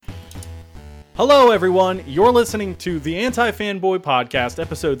Hello, everyone. You're listening to the Anti-Fanboy Podcast,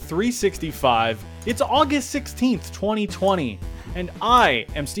 episode 365. It's August 16th, 2020, and I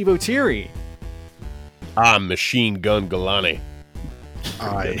am Steve O'Teary. I'm Machine Gun Galani.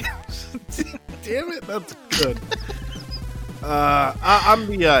 Damn it, that's good. I'm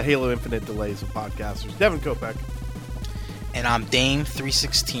the Halo Infinite Delays of podcasters, Devin Kopeck. And I'm Dame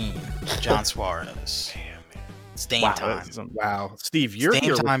 316, John Suarez. It's Dame time. Wow, Steve, you're Dame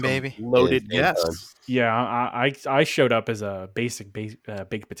here time, with baby. Loaded Dame guests. Yeah, I showed up as a basic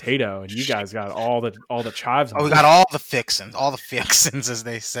baked potato, and you guys got all the chives. Oh, we got all the fixins, as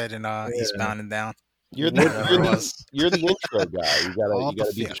they said in Eastbound and Down. You're the intro guy. You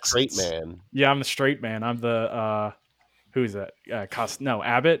gotta be the straight man. Yeah, I'm the straight man. I'm the who's that?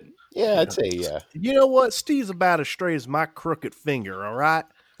 Abbott. Yeah, I'd say yeah. You know what? Steve's about as straight as my crooked finger. All right.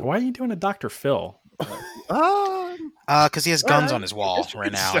 Why are you doing a Dr. Phil? Because he has guns on his wall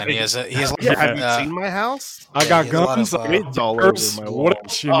right now, and he has. Have you seen my house? I got he has a lot guns. of, It's all over my wall. What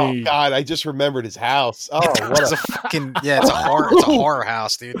else you Oh need? God, I just remembered his house. Oh, It's a fucking it's a horror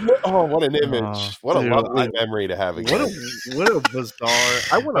house, dude. what an image! What a dude, lovely memory to have again. What a bizarre.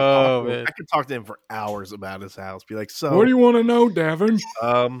 I want to. Oh, man. I could talk to him for hours about his house. Be like, so. What do you want to know, Davin?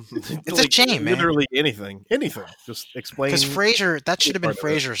 It's a shame, man. Literally anything. Just explain. Because Frasier, that should have been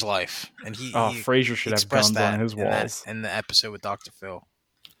Frasier's life, and he Frasier should have guns expressed that on his walls. in the episode with Dr. Phil.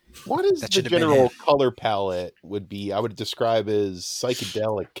 What is That the should have been general him. color palette? Would be I would describe as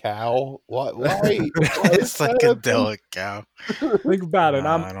psychedelic cow. What? Why? It's like a delicate cow. Think about it.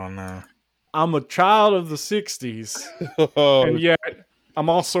 I don't know. I'm a child of the '60s, Oh, and yet I'm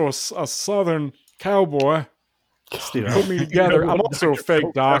also a Southern cowboy. Put me together. I'm also a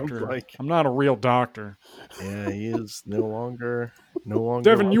fake doctor. like. I'm not a real doctor. Yeah, he is no longer.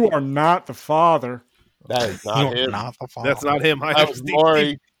 Devin, you are not the father. that is not him. That's not him. That was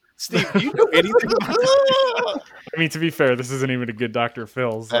Maury. Steve, do you know anything about that? I mean, to be fair, this isn't even a good Dr.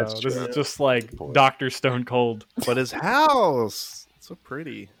 Phil. So That's this true. is just like Dr. Stone Cold. But his house, it's so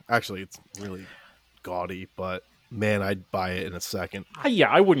pretty. Actually, it's really gaudy, but man, I'd buy it in a second. Yeah,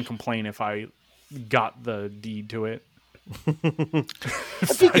 I wouldn't complain if I got the deed to it.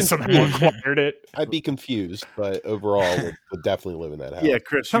 If I somehow acquired it. I'd be confused, but overall, would definitely live in that house. Yeah,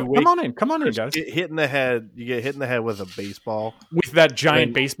 Chris, Come on in, Chris, guys. You get hit in the head with a baseball. With that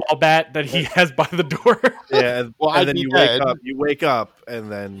giant baseball bat that he has by the door. Yeah, Well, and I'd then be you dead. wake up,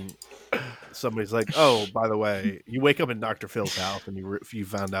 and then somebody's like, "Oh, by the way," you wake up in Dr. Phil's house, and you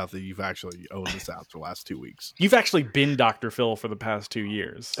found out that you've actually owned this house for the last 2 weeks. You've actually been Dr. Phil for the past 2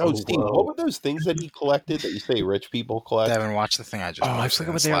 years. Oh, Steve, whoa. what were those things that he collected that you say rich people collect? Devin, watch the thing I just. I posted forgot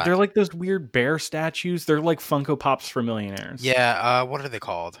in what they are. Slack. They're like those weird bear statues. They're like Funko Pops for millionaires. Yeah, what are they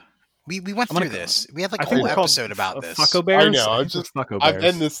called? We went I'm gonna- through this. We had like I a think whole they're called episode about this. Fucko Bears. I know. I'm just. Fucko I'm Bears.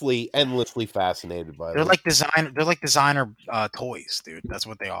 endlessly fascinated by They're them. like designer toys, dude. That's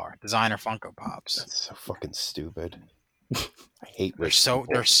what they are. Designer Funko Pops. That's so fucking stupid. I hate There's rich people.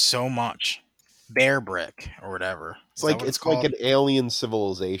 there's so much. Bear brick or whatever. It's like an alien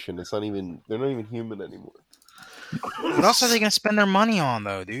civilization. It's not even. They're not even human anymore. What else are they gonna spend their money on,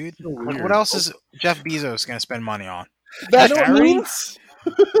 though, dude? So Like, weird. what else is Jeff Bezos gonna spend money on? That's Carrots?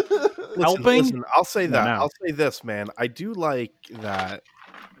 Helping? Listen, I'll say that. No. I'll say this, man. I do like that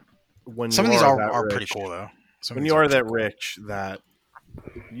when Some of you these are are that pretty rich, cool though. Some of When these you are pretty that cool. rich, that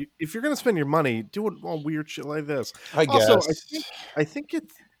if you're gonna spend your money, do it on weird shit like this. I guess. Also, I think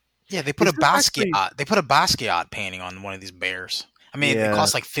it's Yeah, they put Is a this actually- Basquiat. They put a Basquiat painting on one of these bears. I mean, Yeah. it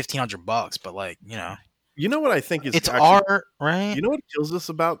costs like $1,500, but like you know what I think is it's actually, art, right? You know what kills us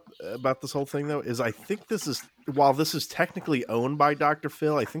about this whole thing though is I think this is while this is technically owned by Dr.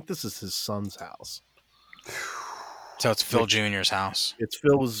 Phil, I think this is his son's house. So it's Phil Jr.'s house. It's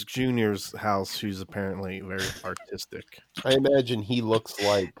Phil's Jr.'s house, who's apparently very artistic. I imagine he looks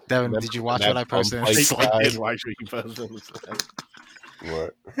like. Devin, did you watch what I posted? Like, It's like guy. his wife he posted on the side.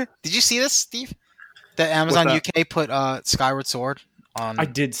 What? Did you see this, Steve? That Amazon What's UK put Skyward Sword on. I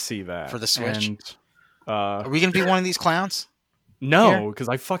did see that For the Switch? And, Are we gonna be one of these clowns? no, because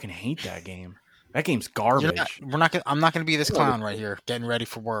I fucking hate that game. That game's garbage. We're not. I'm not gonna be this clown right here, getting ready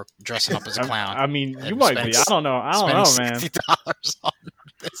for work, dressing up as a clown. I mean, you And might be. I spend- don't know. I don't know, man. $60 on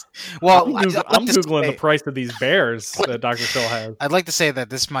this. Well, I'm googling the the. price of these bears that Dr. Phil has. I'd like to say that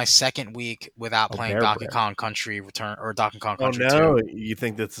this is my second week without playing Bear Donkey Bear. Kong Country Return or Donkey Kong Oh Country no! 2. You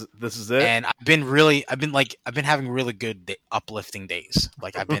think this is it? And I've been having really good uplifting days.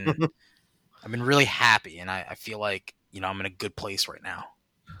 Like I've been really happy, and I feel like I'm in a good place right now.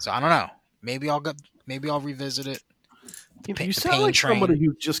 So I don't know. Maybe I'll revisit it. you the sound pain like train. somebody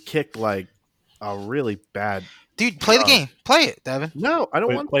who just kicked like a really bad. Dude, play the game. Play it, Devin. No, I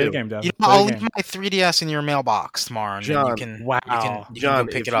don't want Play to. the game, Devin. You know, Play I'll the leave game. my 3DS in your mailbox tomorrow, and John, then you can. wow. You can John,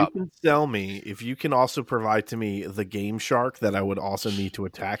 go pick if it up. you can sell me, if you can also provide to me the Game Shark that I would also need to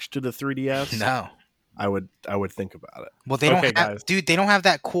attach to the 3DS, No. I would think about it. Well, they don't Okay, have, guys. dude. They don't have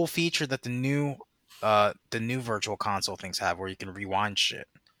that cool feature that the new Virtual Console things have, where you can rewind shit.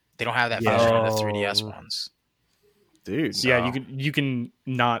 They don't have that feature in the 3DS ones. Dude. Yeah, no. you can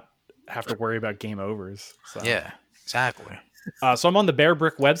not have to worry about game overs. So. Yeah, exactly. So I'm on the Bear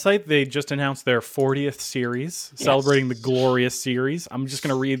Brick website. They just announced their 40th series, celebrating the glorious series. I'm just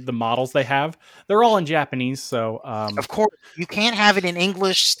going to read the models they have. They're all in Japanese, so Of course, you can't have it in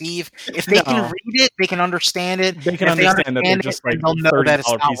English, Steve. If they can read it, they can understand it. they can And if understand that they're it, just like they'll know that it's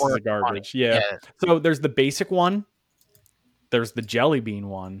 $30 not pieces worth of garbage. money. Yeah. So there's the basic one, there's the jelly bean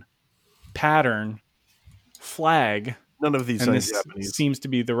one, pattern, flag, None of these and are this Japanese. seems to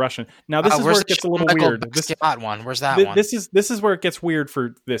be the Russian. Now this is where's where it the gets a little Michael weird. Basquiat one? Where's that one? This is where it gets weird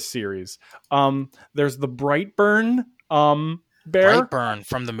for this series. There's the Brightburn bear Brightburn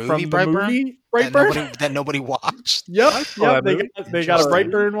from the movie. from the Brightburn movie that Brightburn. that nobody watched. Yep, that they movie. got a Interesting.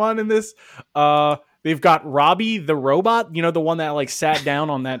 Brightburn one in this. They've got Robbie the robot, the one that like sat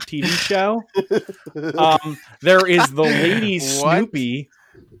down on that TV show. There is the Lady What? Snoopy.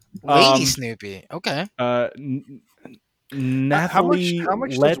 Lady Snoopy. Okay. Nathalie How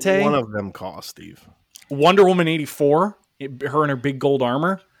much Lette, does one of them cost, Steve? Wonder Woman 84, her in her big gold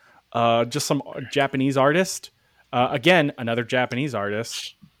armor. Just some Japanese artist. Again, another Japanese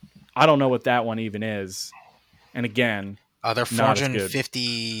artist. I don't know what that one even is. And again, They're Not as good. 450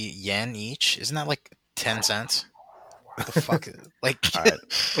 yen each. Isn't that like 10 cents? What the fuck? Like, All right.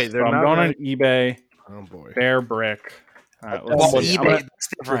 Wait, they're so I'm not going on ready- eBay. Oh boy. Bear Brick. All right, let's well, see. eBay that's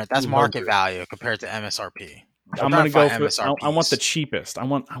different. That's market value compared to MSRP. I'm gonna go for. MSRPs. I want the cheapest. I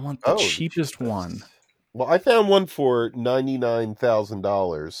want the Oh, cheapest one. Well, I found one for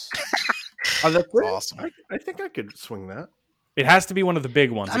 $99,000. Oh, that's it? Awesome. I think I could swing that. It has to be one of the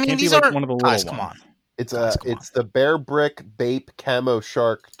big ones. I It mean, can't be these like are one of the little guys. ones. Come on. It's Guys, come it's the Bear Brick Bape Camo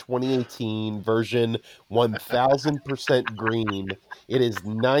Shark 2018 version 1000% green. It is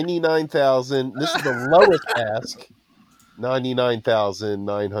 99,000. This is the lowest ask.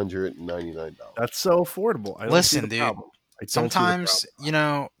 $99,999. That's so affordable. I don't Listen, see the dude, problem. I don't see the Sometimes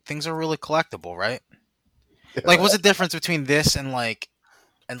things are really collectible, right? Like, what's the difference between this and like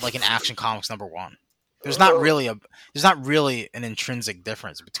an Action Comics #1? There's not really an intrinsic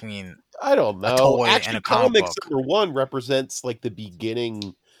difference between. I don't know. toy and Action a comic Comics book. #1 represents like the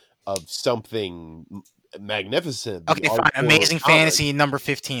beginning of something magnificent. the Okay, art fine. form Amazing of comics. Fantasy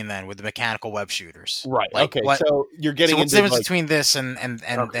 #15 then with the mechanical web shooters. Right. Like, okay. what- So you're getting So what's the into difference like, between this and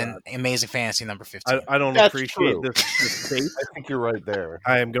God. Amazing Fantasy #15? I don't That's appreciate true. this tape. I think you're right there.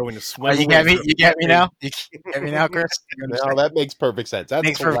 I am going to swim. You get me? You get me now? You get me now, Chris? Now that makes perfect sense. That's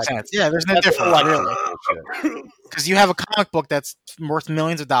Makes perfect collectible. sense. Yeah, there's no That's difference collectible really. bullshit. Because you have a comic book that's worth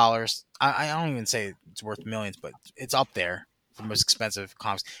millions of dollars. I don't even say it's worth millions, but it's up there for the most expensive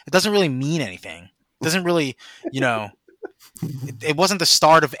comics. It doesn't really mean anything. It doesn't really, it wasn't the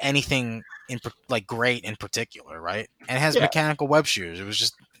start of anything great in particular, right? And it has Yeah. mechanical web shooters. It was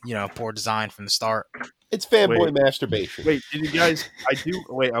just poor design from the start. It's fanboy Wait. masturbation. Wait, did you guys?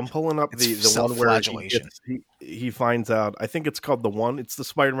 I'm pulling up It's the one where self-flagellation. he finds out. I think it's called the One. It's the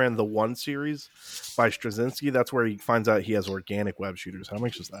Spider-Man the One series by Straczynski. That's where he finds out he has organic web shooters. How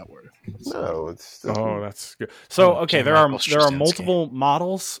much is that worth? No, it's Oh, that's good. So okay, there are Michael Straczynski. multiple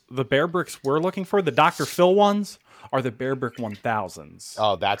models. The Bear Bricks we're looking for, the Dr. Phil ones, are the Bear Brick 1000s.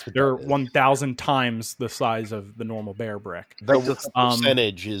 oh, that's what They're that is. 1,000 times the size of the normal Bear Brick. The Um,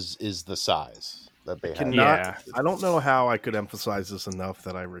 percentage is the size that they have. Cannot- Yeah. I don't know how I could emphasize this enough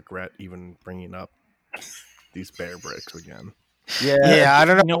that I regret even bringing up these Bear Bricks again. Yeah, Yeah, I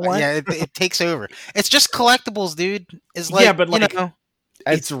don't know. You know what? Yeah, it takes over. It's just collectibles, dude. It's like, Yeah, but, like, know,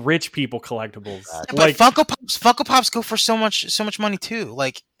 It's rich people collectibles. Exactly. Like but Funko Pops go for so much money too.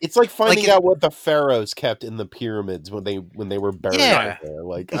 Like, it's like finding Like, out what the pharaohs kept in the pyramids when they were buried Yeah. there.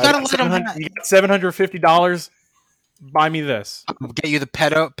 Like You I- gotta let them have, you got $750. Buy me this. get you the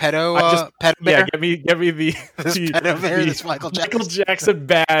pedo I just- pedo Yeah, bear. get me the, This the- pedo bear. the This Michael Jackson. Michael Jackson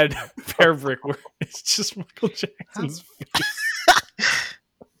bad Bear Brick. Where it's just Michael Jackson's.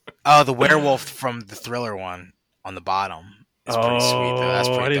 Oh, the werewolf from the Thriller one on the bottom. It's pretty sweet though. That's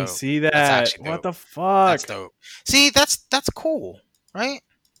pretty I didn't dope. see that. actually What dope. the fuck? That's dope. See, that's cool, right?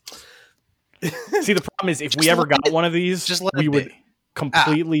 See, the problem is if we Just ever let got it- one of these, Just let we it would be.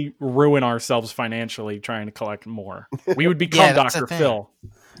 completely ruin ourselves financially trying to collect more. We would become Yeah, that's the Dr. thing. Phil.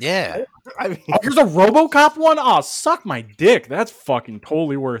 Yeah. I mean, Oh, here's a RoboCop one? Oh, suck my dick. That's fucking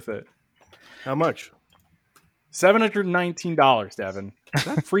totally worth it. How much? $719, Devin.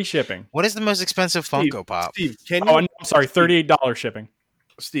 Free shipping. What is the most expensive Funko Pop? Steve, can Oh, you? I'm sorry, $38 shipping.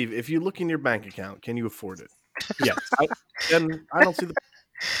 Steve, if you look in your bank account, can you afford it? Yes, Then I don't see the.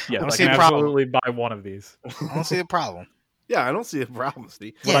 yes, don't I see can a problem. absolutely buy one of these. I don't see the problem. Yeah, I don't see a problem,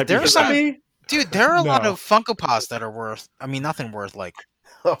 Steve. Would Yeah, I be there are some, happy? dude. There are a lot No. of Funko Pops that are worth. I mean, nothing worth like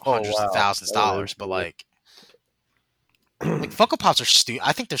Oh, hundreds of wow. thousands of That is dollars, but cool. like Funko Pops are stupid.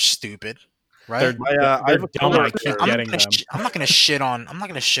 I think they're stupid, right? They're, I they're have a dumb. I coworker- keep I'm getting not gonna. them. I'm not gonna shit on. I'm not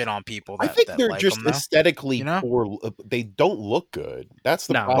gonna shit on people. That, I think that they're like just them, though. aesthetically You know? poor. They don't look good. That's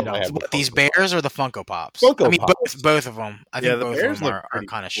the No, problem no. I have. What, with these Funko Pops. bears or the Funko Pops? Funko I mean, Pops. both of them. I think the both Bears of them look are pretty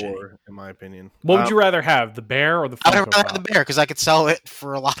kind of shitty. poor, in my opinion. What would you rather have, the bear or the I'd Funko rather have Pop? the bear because I could sell it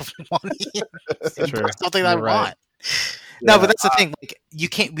for a lot of money. True. Something I You're right. want. No, but that's the thing. Like, you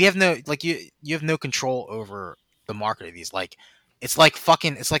can't. We have no. Like, you have no control over the market of these. Like, it's like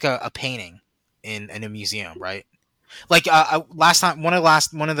fucking. It's like a painting in a museum, right? Like, last time, one of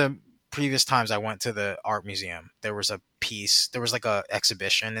the previous times I went to the art museum, there was a piece. There was like a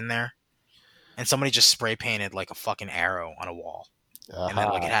exhibition in there, and somebody just spray painted like a fucking arrow on a wall, and then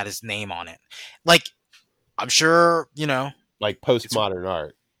like it had his name on it. Like, I'm sure like postmodern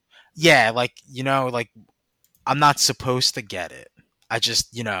art. Yeah, like like I'm not supposed to get it. I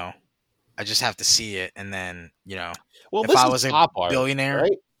just I just have to see it, and then Well, if this I is was a pop art, billionaire,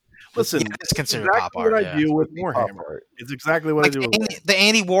 right? Listen, yeah, it's considered exactly pop art. what Yeah. I do with Pop Warhammer. art. It's exactly what Like I do. With the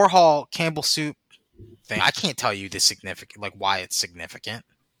Andy Warhol Campbell soup thing. I can't tell you the significant, like why it's significant,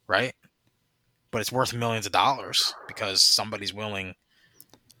 right? But it's worth millions of dollars because somebody's willing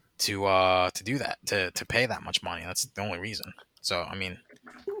to do that, to pay that much money. That's the only reason. So I mean,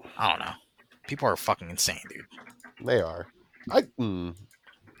 I don't know. People are fucking insane, dude. They are.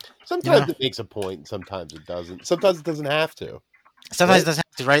 Sometimes Yeah. it makes a point, and sometimes it doesn't. Sometimes it doesn't have to. Sometimes it doesn't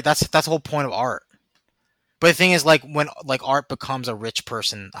have to, right? That's the whole point of art. But the thing is, like when art becomes a rich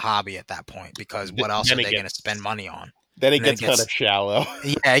person hobby at that point, because what else Then are it they going to gets- spend money on? Then it And then it gets kind gets- of shallow.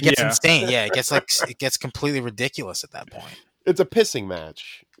 Yeah, it gets Yeah. insane. Yeah, it gets completely ridiculous at that point. It's a pissing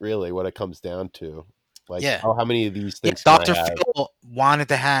match, really, what it comes down to. Like, Yeah. how many of these Yeah, things can I Dr. have? Phil wanted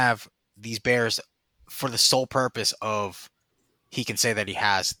to have these bears for the sole purpose of he can say that he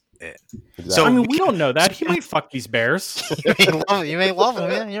has it. Exactly. So- I mean, we we can- don't know that. He might fuck these bears. You may love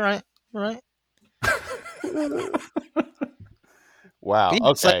him. Yeah, you're right. You're right. wow. But yeah,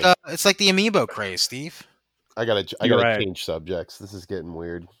 Okay. it's like the amiibo craze, Steve. I gotta You're right. change subjects. This is getting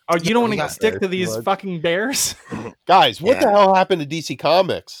weird. Oh, you don't want we to got stick to bears these blood. fucking bears? Guys, what Yeah. the hell happened to DC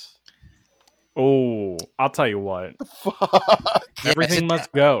Comics? Oh, I'll tell you what. Fuck. Yeah, Everything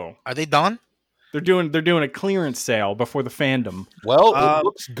must go. Are they done? They're doing a clearance sale before the fandom. Well, Um, it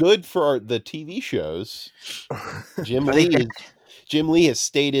looks good for the TV shows. Jim Are they Lee Jim Lee has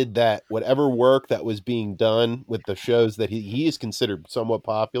stated that whatever work that was being done with the shows that he is considered somewhat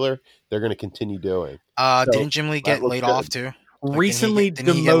popular, they're going to continue doing. So, Didn't Jim Lee get looks laid good. off too? Recently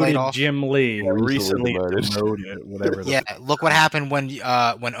didn't he get laid demoted off? Jim Lee. Yeah, recently demoted. demoted, whatever. Yeah, look what happened when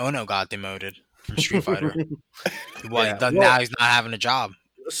Ono got demoted from Street Fighter. Well, Yeah, well- now he's not having a job.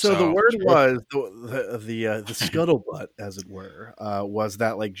 So the So- word was the scuttlebutt, as it were, was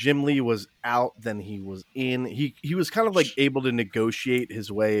that like Jim Lee was out, then he was in. He was kind of like able to negotiate his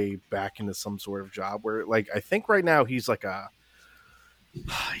way back into some sort of job. Where like I think right now he's like a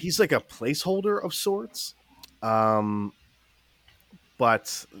placeholder of sorts.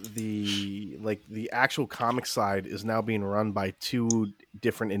 But the actual comic side is now being run by two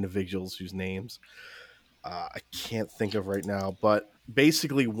different individuals whose names I can't think of right now, but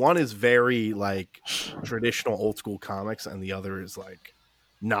basically one is very like traditional old school comics and the other is like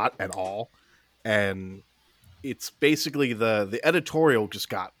not at all. And it's basically the editorial just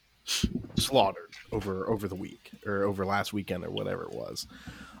got slaughtered over the week or over last weekend or whatever it was.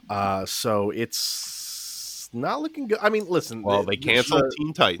 So it's not looking good. I mean, listen, Well, they canceled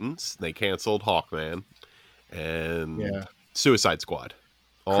Teen Titans, they canceled Hawkman, and Suicide Squad.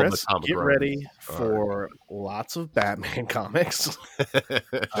 All Chris, the comic get runs ready are- for lots of Batman comics.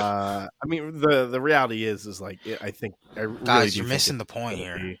 I mean, the reality is like I think I really Guys, do you're think missing the it's point gonna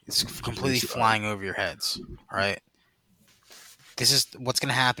here. be- It's completely flying over your heads. All right. This is what's going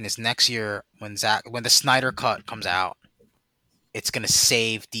to happen is next year when the Snyder Cut comes out, it's going to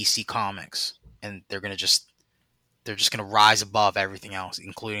save DC Comics, and they're just going to rise above everything else,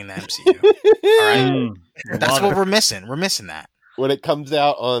 including the MCU. All right. Mm, That's love what it. we're missing. We're missing that. when it comes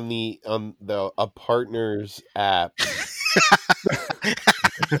out on the a partners app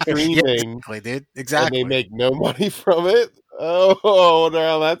streaming, Exactly, dude. Exactly. and they make no money from it. Oh, I wonder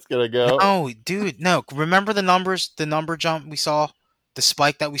how that's gonna go. No, dude, no. Remember the numbers, the number jump we saw the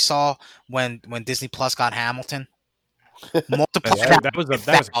spike that we saw when Disney Plus got Hamilton? Multiply Yeah, that that was by a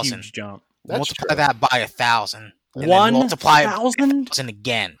that was a 1,000. huge jump. That's Multiply true. that by 1,000. And then multiply it by 1,000? 1,000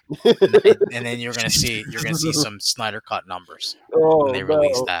 again. And then you're gonna see some Snyder Cut numbers when they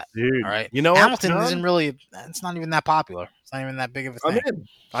release that. Dude, All right. you know what, Hamilton John? isn't really. It's not even that popular. It's not even that big of a I'm thing. in.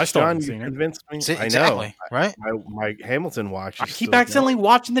 I still John, haven't you seen it. convinced me. See, I exactly. know. Right. My Hamilton watch. I is keep still accidentally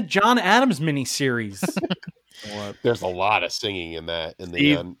watching the John Adams miniseries. going. There's a lot of singing in that. In the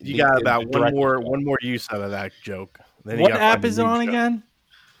Steve, you got in about the director's cut. one more use out of that joke. Then you What gotta app find a is it new on show. again?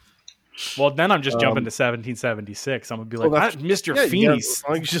 Well, then I'm just jumping Um, to 1776. I'm gonna be well, like, that's- Mr. yeah, you gotta- Feeney's as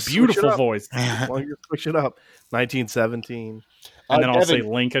long as you just switch it beautiful up. voice, As long as you switch it up. 1917. and then I'll say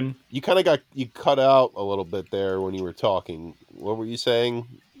Devin, Lincoln. you kind of you cut out a little bit there when you were talking. What were you saying?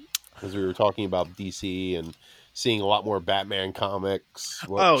 Because we were talking about DC and seeing a lot more Batman comics.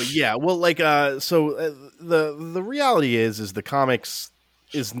 Oh yeah, well, like the reality is the comics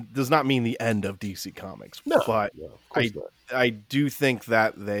does not mean the end of DC Comics, no, but no, of course not. I do think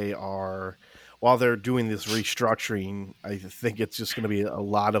that they are, while they're doing this restructuring, I think it's just going to be a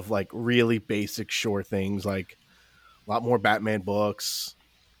lot of like really basic, sure things, like a lot more Batman books.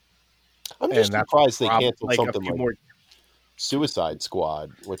 I'm just and that's surprised they prob- canceled like a something few like more, Suicide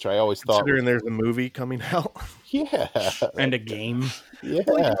Squad, which I always thought. considering there's a movie coming out. Yeah, And a game. yeah.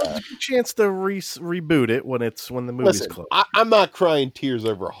 Well, you know, a chance to reboot it when the movie's Listen, closed. I'm not crying tears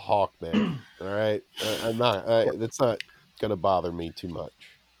over Hawkman. All right, I'm not. That's not gonna bother me too much.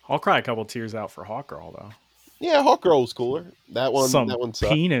 I'll cry a couple tears out for Hawkgirl though. Yeah, Hawkgirl was cooler. That one. Some That one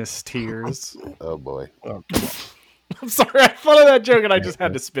sucked. penis tears. Oh boy. Oh, come on. I'm sorry, I thought of that joke and I just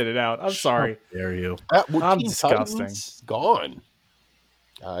had to spit it out. I'm sorry. How dare you? I'm disgusting. Titans gone.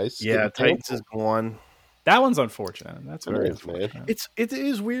 Guys. Yeah, Getting Titans canceled. is gone. That one's unfortunate. That's It very is, man. unfortunate. It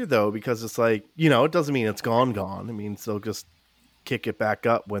is weird though, because it's like, it doesn't mean it's gone. It means they'll just kick it back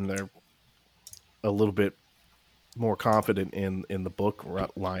up when they're a little bit more confident in the book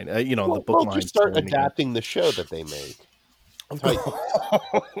line. The book Well, line. just start adapting the show that they make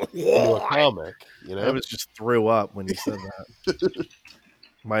into a comic. I was just threw up when you said that.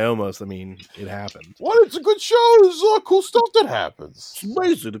 It happened. What? It's a good show. There's a lot of cool stuff that happens. It's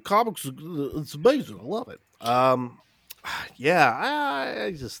amazing. The comics, it's amazing. I love it. Yeah,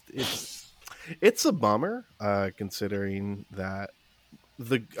 I just it's a bummer considering that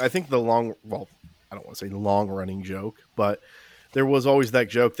I think the I don't want to say long running joke, but there was always that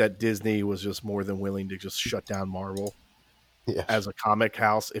joke that Disney was just more than willing to just shut down Marvel Yeah. as a comic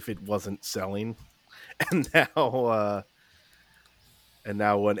house if it wasn't selling, and now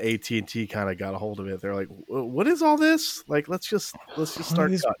when AT&T kind of got a hold of it, they're like, "What is all this? Like, let's just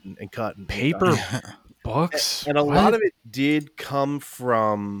start these cutting and cutting." Paper books. And a What? lot of it did come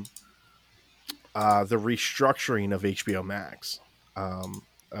from the restructuring of HBO Max.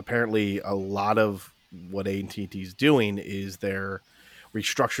 Apparently, a lot of what AT&T is doing is they're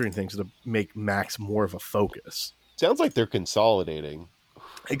restructuring things to make Max more of a focus. Sounds like they're consolidating.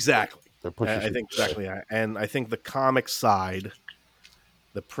 Exactly. They're pushing. I think exactly. And I think the comic side,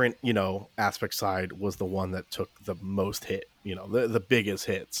 the print, aspect side was the one that took the most hit, the biggest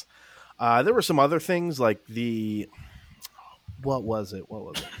hits. There were some other things like what was it?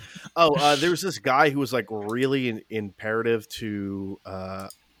 Oh, there was this guy who was like really imperative to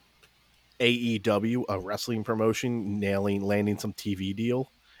AEW, a wrestling promotion, landing some TV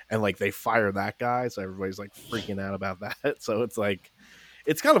deal. And like they fired that guy. So everybody's like freaking out about that. So it's like,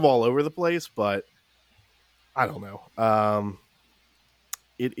 it's kind of all over the place, but I don't know.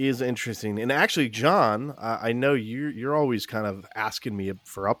 It is interesting. And actually, John, I know you're always kind of asking me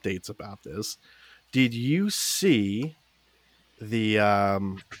for updates about this. Did you see the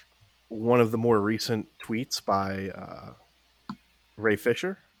one of the more recent tweets by Ray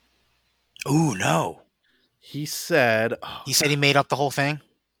Fisher? Ooh, no. He said He said he made up the whole thing.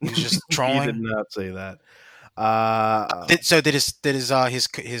 He was just he trolling. did not say that.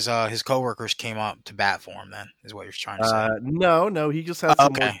 His coworkers came up to bat for him? Then is what you're trying to say. No, he just has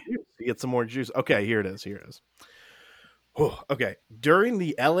some more Okay. juice. He gets some more juice. Okay, here it is. Whew, okay, during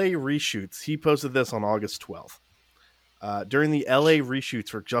the LA reshoots, he posted this on August 12th. During the LA reshoots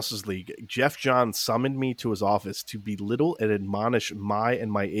for Justice League, Jeff Johns summoned me to his office to belittle and admonish my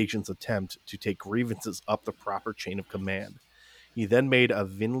and my agent's attempt to take grievances up the proper chain of command. He then made a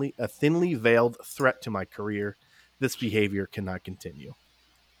thinly veiled threat to my career. This behavior cannot continue.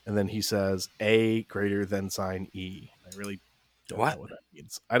 And then he says, A greater than sign E. I really don't What? know what that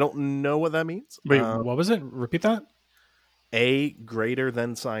means. I don't know what that means. Wait, what was it? Repeat that. A greater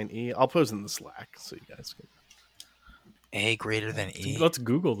than sign E. I'll post in the Slack so you guys can A greater than E. Let's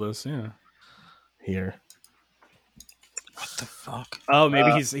Google this. Yeah. hear. What the fuck? Oh,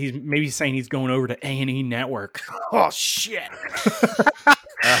 maybe he's saying he's going over to A&E Network. Oh shit.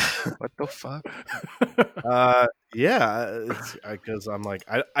 What the fuck? Yeah, because I'm like,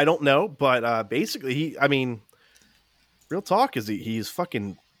 I don't know, but basically, real talk is he's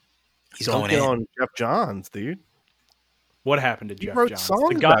fucking He's going dunking in. on Jeff Johns, dude. What happened to He Jeff wrote Johns? The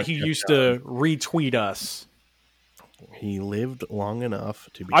songs guy about who Jeff used to retweet us. He lived long enough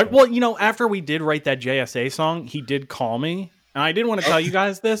to be. Well, after we did write that JSA song, he did call me. And I didn't want to tell you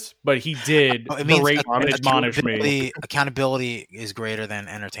guys this, but he did It means berate and admonish me. accountability is greater than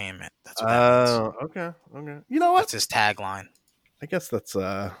entertainment. That's what that means. Okay. You know what? That's his tagline. I guess that's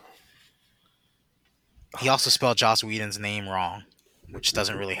He also spelled Joss Whedon's name wrong, which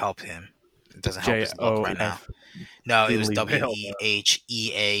doesn't really help him. It doesn't help his look right now. No, it was Weheadon.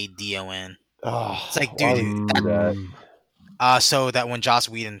 Oh, It's like, why dude, would you do that? so that when Joss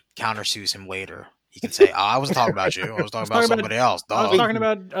Whedon countersues him later, he can say, "Oh, I wasn't talking about you. I was talking about somebody else." I was talking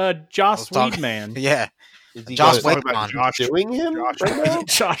about Joss Whedon. Yeah, Is he Josh gonna- Whedon. doing him right now?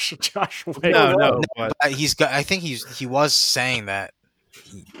 Josh Whedon. no, but He's got. I think he was saying that,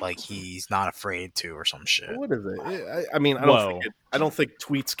 he's not afraid to or some shit. what is it? I Whoa. don't think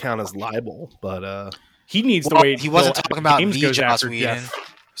tweets count as libel, but He needs to Well, wait. he wasn't till talking about James the goes Joss after Whedon. Jeff.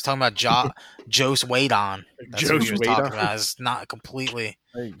 He's talking about Joss Whedon. That's who he Joss was Whedon. talking about. It's not completely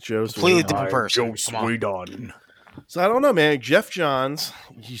Joe's completely way- different person. Joss Come on. Whedon. So I don't know, man. Jeff Johns,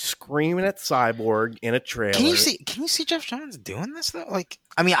 he's screaming at Cyborg in a trailer. Can you see Jeff Johns doing this though? Like,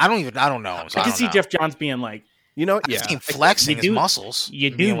 I don't know. So I can don't see know. Jeff Johns being like, You know, I yeah. can see him flexing You his do- muscles. you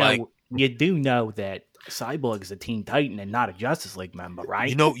and do being know, like, you know that Cyborg's a Teen Titan and not a Justice League member, right?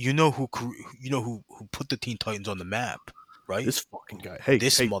 you know who put the Teen Titans on the map, right? This fucking guy. Hey,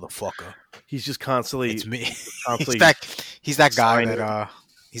 This hey, motherfucker. he's just constantly. It's me. constantly He's that guy signing. that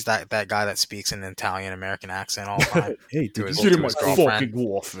he's that guy that speaks in an Italian American accent all the time. Hey, To did his- you, Get to in my his girlfriend. fucking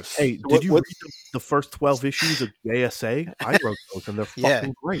office. hey, did What- you what- read the first 12 issues of JSA? I wrote those, and they're Yeah.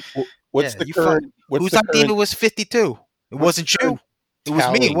 fucking great. What's Yeah, the you current? What's Whose the idea current was 52? It wasn't you. It was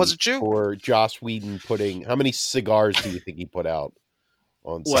me. It tally wasn't you. For Joss Whedon putting, how many cigars do you think he put out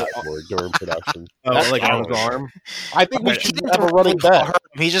on What? Cyborg during production? Oh, like on his Oh. arm. I think we He should didn't have a running bet.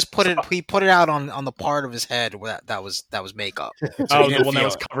 He just put it. He put it out on the part of his head where that was makeup. Oh, he the didn't one that feel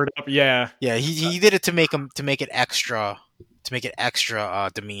was it. covered up. Yeah. Yeah, he did it to make it extra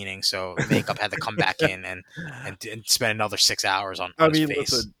demeaning. So makeup had to come back in and spend another 6 hours on I his mean, face.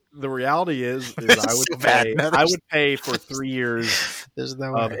 listen. The reality is It's I would so bad, pay. man. I would pay for 3 years There's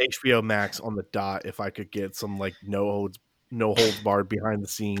no of way. HBO Max on the dot if I could get some like no holds barred behind the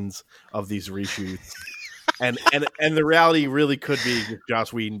scenes of these reshoots. And the reality really could be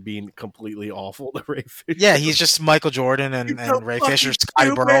Joss Whedon being completely awful to Ray Fisher. Yeah, he's just Michael Jordan and You're so Ray fucking Fisher, Scotty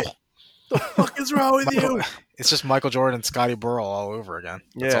stupid. Burrell. The fuck is wrong with you? It's just Michael Jordan, Scotty Burrell all over again.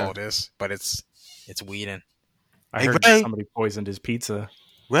 That's Yeah. all it is. But it's Whedon. I Hey, heard Ray. somebody poisoned his pizza.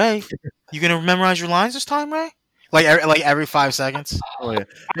 Ray, you gonna memorize your lines this time, Ray? Like every 5 seconds. Oh, yeah.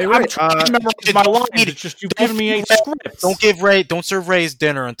 Hey, Ray, memorize my lines. It's just you've given me 8 scripts. Don't serve Ray's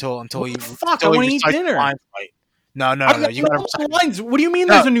dinner until you. Fuck, I until want to he eat recites dinner. the lines right. No. I You gotta. got lines. What do you mean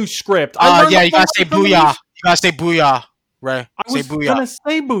No. there's a new script? I learned Yeah, the you gotta say fucking booyah. You gotta say booyah, Ray. I Say was booyah. gonna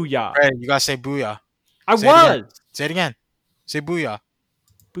say booyah. Ray, you gotta say booyah. I Say it was. again. Say it again. Say booyah.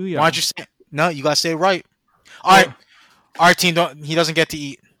 Booyah. Why'd you say? No, you gotta say it right. All right, our team don't. He doesn't get to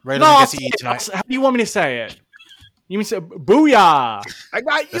eat. Ray No, doesn't I'll get to say eat it. tonight. How do you want me to say it? You mean say booyah? I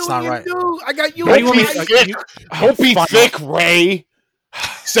got you. That's not right. I got you. How do you want me Don't to? be Don't be thick, Ray.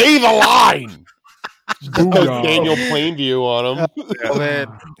 Say the line. Booyah. Daniel Plainview on him. Oh, man.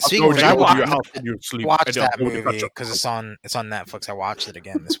 Speaking of which, I watched that movie because it's on Netflix. I watched it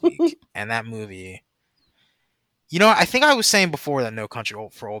again this week, and that movie. You know, I think I was saying before that No Country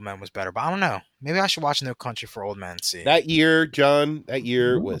for Old Men was better, but I don't know. Maybe I should watch No Country for Old Men and see. That year, John,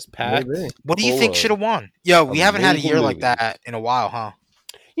 was packed. What do you full think of should have won? Yo, we haven't had a amazing year like movies. that in a while, huh?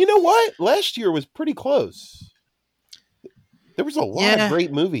 You know what? Last year was pretty close. There was a lot Yeah. of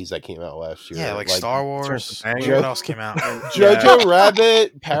great movies that came out last year. Yeah, like Star Wars. Bang. What else came out? Jojo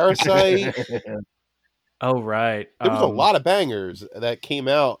Rabbit, Parasite. Oh right. There was a lot of bangers that came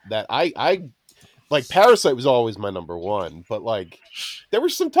out that I like. Parasite was always my number one, but like there were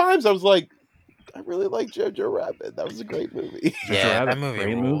some times I was like, I really like Jojo Rabbit. That was a great movie. Yeah, Rabbit, that movie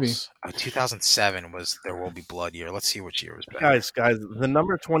great rules. 2007 was There Will Be Blood year. Let's see which year was better. Guys, the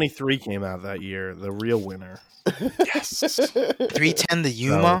number 23 came out that year. The real winner. Yes. 310 The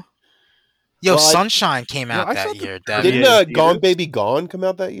Yuma. Yo, Well, Sunshine came No, out I that thought the- year. Devin. Didn't Yeah, Gone theaters. Baby Gone come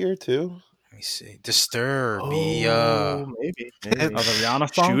out that year too? Let me see. Disturbia. Oh, maybe. Oh, the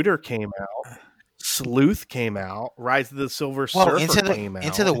Rihanna song. Shooter came out. Sleuth came out. Rise of the Silver Whoa, Surfer came out.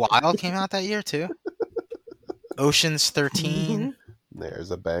 Into the Wild came out that year too. Ocean's 13.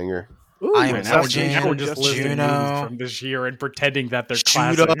 There's a banger. Ooh, I Am that's Now Legend, we're just listing Juno. movies from this year and pretending that they're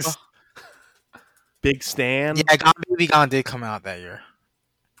Judo. classics. Big Stan. Yeah, Gone Baby Gone did come out that year.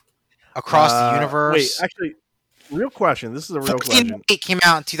 Across the Universe. Wait, actually, real question. This is a real 14 question. It came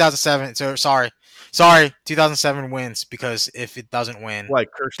out in 2007. So sorry, 2007 wins because if it doesn't win, Like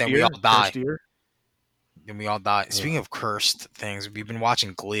cursed Then year? we all die. Cursed year? then we all die. Speaking of cursed things, we've been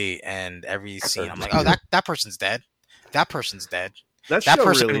watching Glee, and every scene I'm like, oh, that person's dead. That person's dead. That show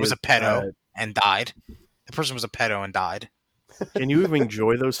person really was a is pedo bad. and died. The person was a pedo and died. Can you even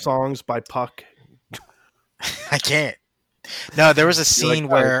enjoy those songs by Puck? I can't. No, there was a scene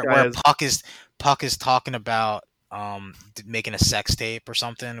like, where guys. Puck is talking about making a sex tape or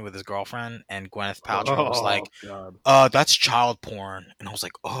something with his girlfriend, and Gwyneth Paltrow was like, God. that's child porn, and I was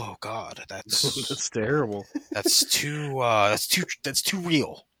like, oh god, that's That's terrible. that's too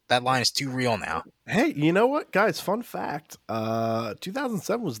real. That line is too real now. Hey, you know what, guys? Fun fact: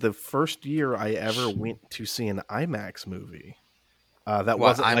 2007 was the first year I ever went to see an IMAX movie. That What,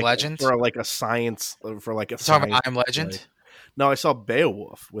 wasn't I'm like, Legend? for like a science for like a Talking science about I Am Legend. play. No, I saw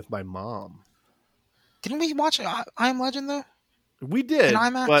Beowulf with my mom. Didn't we watch I Am Legend though? We did, In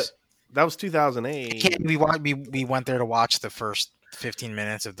IMAX? but that was 2008. We went there to watch the first 15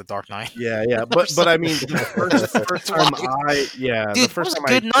 minutes of The Dark Knight. Yeah, but I mean, the first time Dude, the first it was time a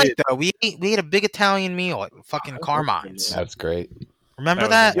good I night did, though. We ate a big Italian meal at fucking Carmine's. That's great. Remember That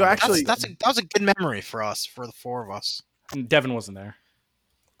that? was- Yo, actually- that was a good memory for us, for the four of us. Devin wasn't there.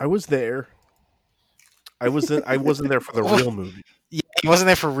 I was there. I wasn't there for the real movie. Yeah, he wasn't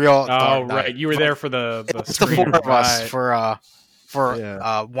there for real. Oh, Dark Knight. right. You were there for the It's the screener, four of us right. for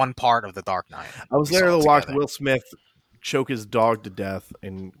Yeah. one part of the Dark Knight. I was We there saw to it watch together. Will Smith choke his dog to death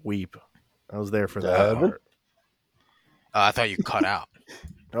and weep. I was there for that Devin? part. I thought you cut out.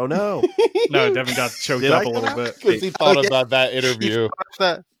 Oh no! No, Devin got choked Did up I a little come bit. Because he thought Okay. about that interview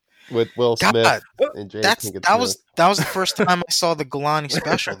with Will Smith God, and Jada Pinkett that was Smith. the first time I saw the Galani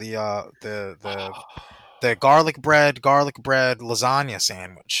special, the garlic bread lasagna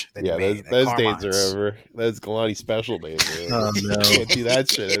sandwich. That Yeah, he made those at days Carmine's. are over. Those Galani special days are over. Oh no! Can't do that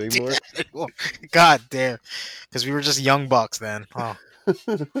shit anymore. God damn, because we were just young bucks then. Oh,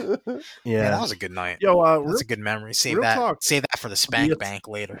 yeah, Yeah. that was a good night. Yo, That's a good memory. Save real that. talk. Save that for the spank Yes. bank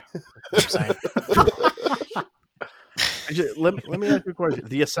later. You know what I'm saying? let me ask you a question.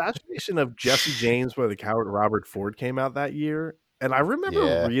 The assassination of Jesse James by the coward Robert Ford came out that year, and I remember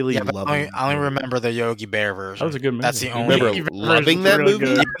Yeah. really Yeah, but loving. I only remember the Yogi Bear version. That was a good movie. That's the You only Remember loving that really movie?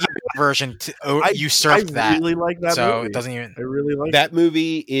 good. Yogi Bear version I usurped that. really like that So movie. it doesn't even. I really like That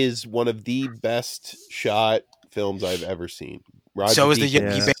movie is one of the best shot films I've ever seen. Roger So is the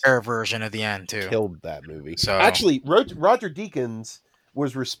Deakins Yogi Bear version at the end too. killed that movie. So- Actually, Roger Deakins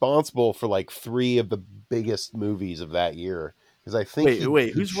was responsible for like 3 of the biggest movies of that year. Because I think Wait,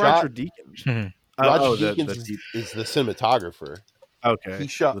 he who's shot- Roger Deakins? Mhm. Roger The Deakins is the cinematographer. okay. He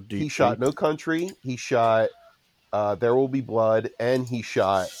shot No Country. He shot There Will Be Blood, and he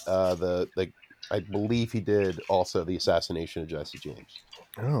shot the I believe he did also the assassination of Jesse James.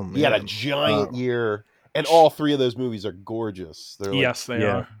 Oh man, He had a giant year, and all 3 of those movies are gorgeous. They're like Yes, they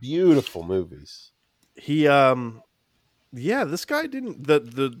Yeah. are. beautiful movies. He yeah, this guy didn't the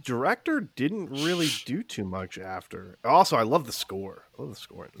director didn't really do too much after. Also, I love the score. I love the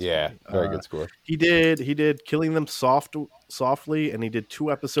score. in this Yeah, movie. very good score. He did Killing Them Softly, and he did 2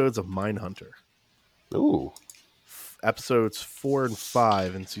 episodes of Mindhunter. Ooh, Episodes 4 and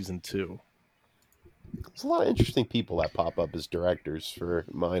 5 in season 2. there's a lot of interesting people that pop up as directors for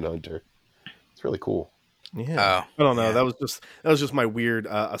Mindhunter. It's really cool. Yeah. Oh, I don't know. yeah. That was just my weird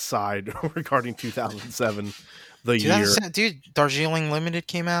aside regarding 2007, the year. 2007 dude, Darjeeling Limited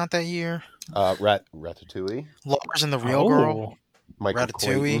came out that year. Ratatouille, Lars and the Real Girl. Oh. Michael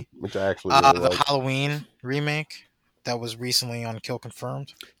Ratatouille. Clayton, which I actually really The like. Halloween remake that was recently on Kill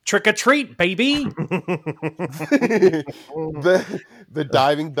Confirmed. Trick or treat, baby. the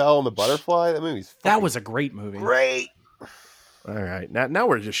diving bell and the butterfly. That movie's That fucking was a great movie. great. All right, now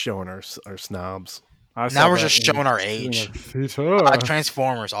we're just showing our snobs. I saw Now we're that just in showing our the age. theater.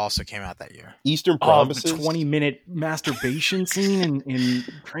 Transformers also came out that year. Eastern Oh, Promises. the 20-minute masturbation scene in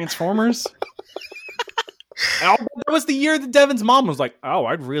Transformers. Oh, that was the year that Devin's mom was like, "Oh,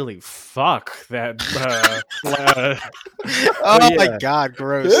 I'd really fuck that." Oh yeah. my god,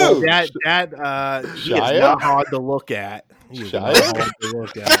 gross. Dude. That he is Shia? not hard to look at. He is not Shia? hard to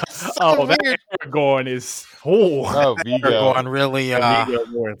look at. Oh, that Aragorn is. Oh, Oh, We're Vigo. going really. Viggo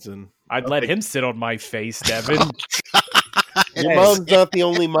Mortensen. I'd let him sit on my face, Devin. Your mom's not the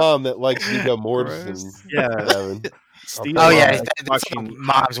only mom that likes Viggo Mortensen. Yeah. Kevin. Steve, Oh yeah, like, that's watching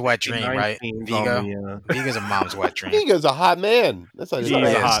mom's wet dream, right? 19s Vigo. on the, Vigo's a mom's wet dream. Viggo's a hot man. That's not He's not a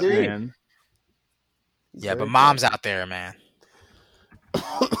is. hot serious. man. He's Yeah, very but mom's out there, man.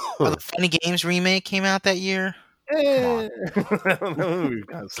 Oh, the Funny Games remake came out that year. I don't know. We've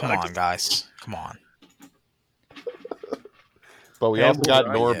got Come on, guys. Come on. But we And also got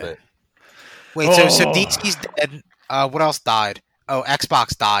we're- Norbit. Wait, so Oh. DC's dead. What else died? Oh,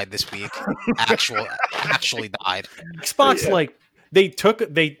 Xbox died this week. Actually died. Xbox, Yeah. like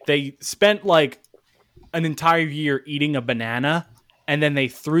they spent like an entire year eating a banana, and then they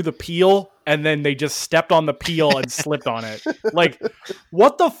threw the peel, and then they just stepped on the peel and slipped on it. Like,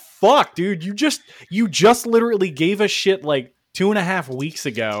 what the fuck, dude? You just literally gave us shit like 2.5 weeks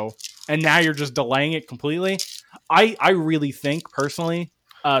ago, and now you're just delaying it completely. I really think personally.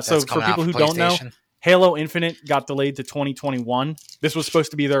 So That's for coming out people who don't know, PlayStation. Halo Infinite got delayed to 2021. This was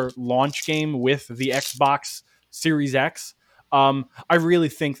supposed to be their launch game with the Xbox Series X. I really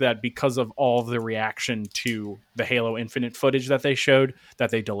think that because of all the reaction to the Halo Infinite footage that they showed, that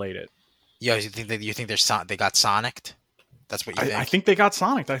they delayed it. Yo, you think they got Sonicked? That's what you think? I think they got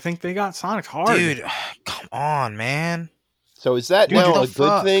Sonic. I think they got Sonic hard. Dude, come on, man. So is that Dude, now what a the good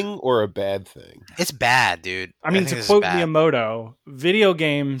fuck? thing or a bad thing? It's bad, dude. I mean, think to this is quote bad. Miyamoto, video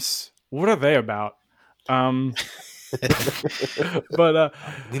games, what are they about? But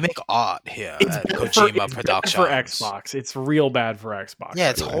We make art here it's at bad for, Kojima it's bad Productions. for Xbox. It's real bad for Xbox. Yeah,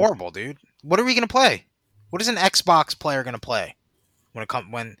 it's right now. horrible, dude. What are we gonna play? What is an Xbox player gonna play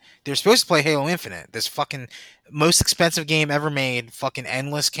when they're supposed to play Halo Infinite? This fucking most expensive game ever made. Fucking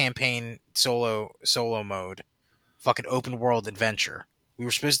endless campaign solo mode. Fucking open world adventure. We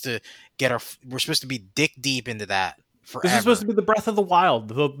were supposed to we're supposed to be dick deep into that forever. This is supposed to be the Breath of the Wild,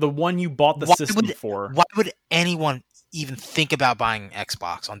 the one you bought the Why system would- for. Why would anyone even think about buying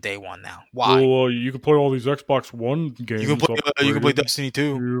Xbox on day one now? Why? You can play all these Xbox One games. you can play Destiny 2.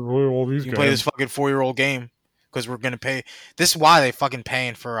 You can play all these You can play this fucking 4-year-old game because we're gonna pay. This is why they fucking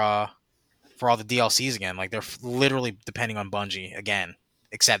paying for all the DLCs again. Like they're literally depending on Bungie again.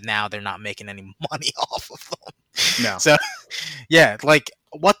 Except now they're not making any money off of them. No. So, yeah, like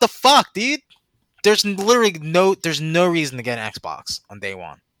what the fuck, dude? There's literally no reason to get an Xbox on day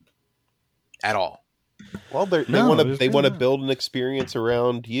one at all. Well, they No, want to there's they want to not. build an experience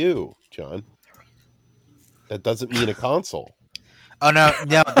around you, John. That doesn't mean a console. Oh no,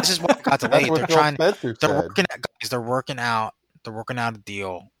 this is what got That's delayed. what They're Phil trying. Spencer They're said. working out, guys. They're working out a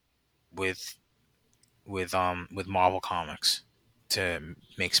deal with Marvel Comics to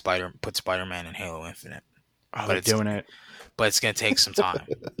make put Spider-Man in Halo Infinite. Oh, But they're it's- doing it. But it's gonna take some time.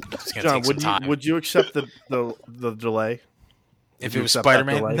 It's gonna John, take some time. would you accept the delay? if you it was accept that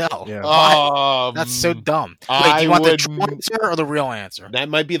Spider-Man, delay? no. Yeah. Why? That's so dumb. Wait, I do you want the would- true answer or the real answer? That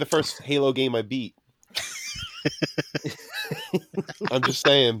might be the first Halo game I beat. I'm just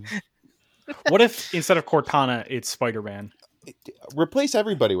saying. What if instead of Cortana, it's Spider-Man? Replace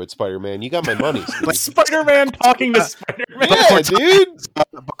everybody with Spider-Man. You got my money. Steve. But Spider-Man talking to Spider-Man. yeah, dude. But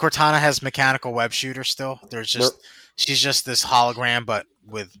Cortana has mechanical web shooter still. She's just this hologram, but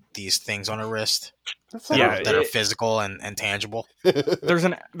with these things on her wrist That's that, not Yeah, that are physical and tangible. There's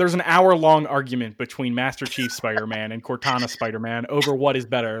an hour-long argument between Master Chief Spider-Man and Cortana Spider-Man over what is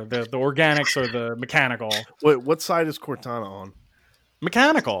better, the organics or the mechanical. Wait, what side is Cortana on?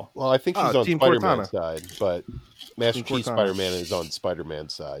 Mechanical. Well, I think she's on Team Spider-Man's Cortana. side, but Master Team Chief Cortana. Spider-Man is on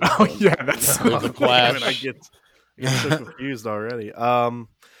Spider-Man's side. Oh yeah, that's There's a Damn clash. it, I get so confused already.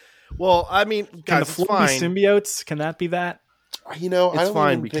 Well, I mean, Can guys, the it's floor be fine. symbiotes? Can that be that? You know, I It's don't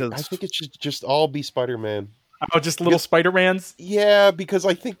fine even think, I because- think it should just all be Spider-Man. Oh, just little Spider-Mans? Yeah, because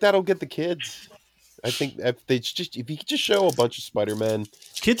I think that'll get the kids. I think if you could just show a bunch of Spider-Man,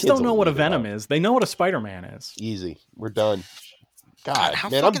 Kids don't will know what a eat it Venom up. is. They know what a Spider-Man is. Easy. We're done. God, How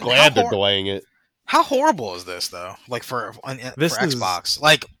man, I'm fucking- glad how they're hor- delaying it. How horrible is this though? Like for This is- Xbox.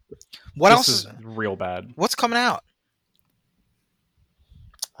 Like what This else is real bad. what's coming out?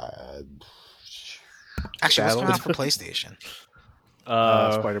 Actually, what's coming out for PlayStation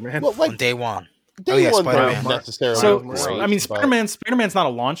Spider-Man. Well, on like day one? day yeah, one Spider-Man. not necessarily. So, Miles great, I mean, but- Spider-Man's not a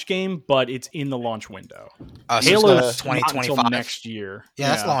launch game, but it's in the launch window. So Halo's it's not until 2025. next year. Yeah,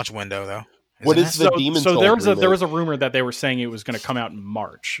 that's launch window though. What isn't is it? the So, Demon's so Souls there was remake? there was a rumor that they were saying it was going to come out in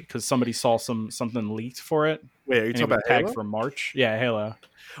March because somebody saw something leaked for it Wait, are you and it talking was about tagged Halo? for March. Yeah, Halo.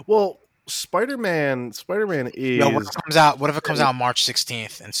 Well, Spider-Man is. Yo, what if it comes out March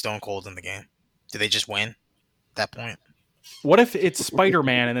 16th and Stone Cold in the game? Do they just win at that point? What if it's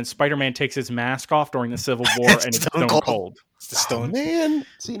Spider-Man and then Spider-Man takes his mask off during the Civil War and it's Stone Stone Cold. Cold? It's the Oh, Stone. man,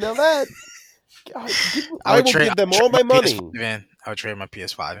 see now that God, I will give them all my money. I would trade my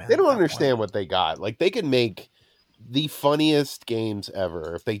PS5 in. They don't understand what they got. Like, they could make the funniest games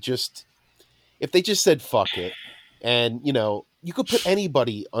ever if they just said fuck it. And, you know, you could put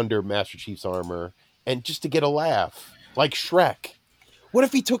anybody under Master Chief's armor and just to get a laugh. Like Shrek. What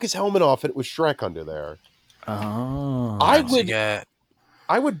if he took his helmet off and it was Shrek under there? Oh. I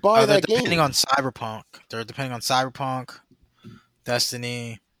would buy that game. Depending on Cyberpunk. They're depending on Cyberpunk,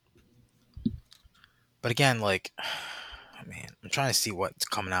 Destiny. But again, like, man, I'm trying to see what's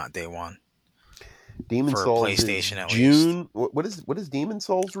coming out day one. Demon for Souls PlayStation at June. What is Demon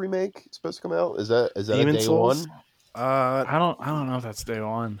Souls remake supposed to come out? Is that Demon a day Souls? one? I don't know if that's day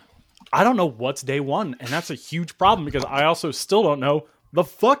one. I don't know what's day one, and that's a huge problem because I also still don't know the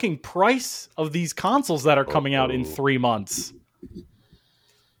fucking price of these consoles that are coming out in 3 months.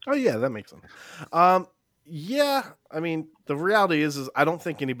 Oh yeah, that makes sense. Yeah, I mean, the reality is I don't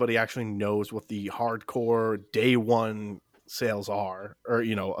think anybody actually knows what the hardcore day one sales are, or,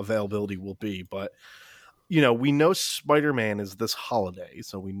 you know, availability will be. But, you know, we know Spider-Man is this holiday,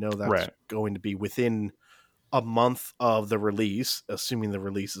 so we know that's going to be within a month of the release, assuming the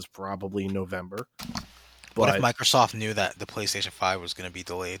release is probably November. What if Microsoft knew that the PlayStation 5 was going to be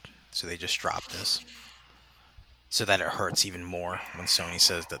delayed, so they just dropped this? So that it hurts even more when Sony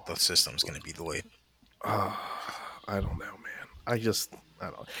says that the system's going to be delayed. I don't know, man. I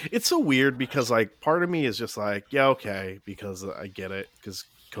don't. It's so weird because, like, part of me is just like, yeah, okay, because I get it, because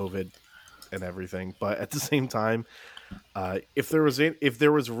COVID and everything. But at the same time, if there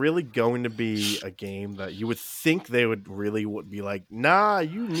was really going to be a game that you would think they would be like, nah,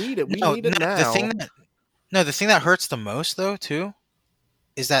 you need it. We need it now. The thing that hurts the most, though, too,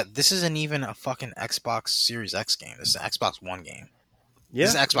 is that this isn't even a fucking Xbox Series X game. This is an Xbox One game. Yeah.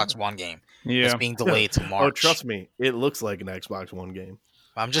 This is an Xbox One game. Yeah. It's being delayed to March. Oh, trust me. It looks like an Xbox One game.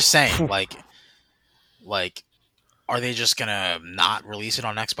 I'm just saying, like, are they just going to not release it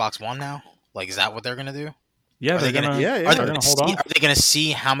on Xbox One now? Like, is that what they're going to do? Yeah, they're going to hold on. Are they going to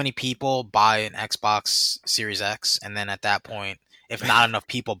see how many people buy an Xbox Series X? And then at that point, if not enough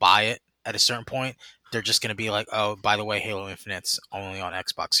people buy it at a certain point, they're just going to be like, oh, by the way, Halo Infinite's only on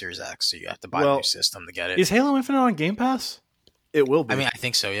Xbox Series X, so you have to buy a new system to get it. Is Halo Infinite on Game Pass? It will be. I mean, I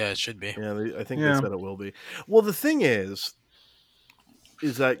think so, yeah, it should be. Yeah, I think they said it will be. Well, the thing is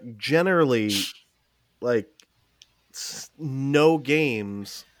that generally, like, no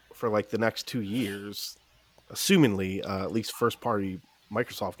games for, like, the next 2 years, assumingly, at least first-party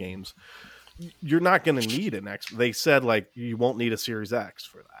Microsoft games, you're not going to need an X. They said, like, you won't need a Series X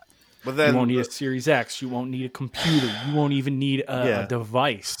for that. But then you won't need a Series X. You won't need a computer. You won't even need a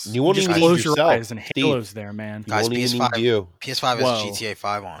device. You won't even close need your yourself. eyes and Halo's there, man. Guys, PS5 has Whoa. GTA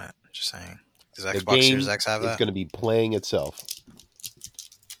 5 on it. Just saying. Does Xbox Series X have that? It's going to be playing itself.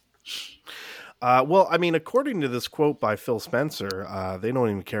 Well, I mean, according to this quote by Phil Spencer, they don't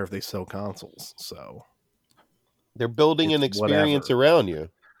even care if they sell consoles. So they're building an experience around you.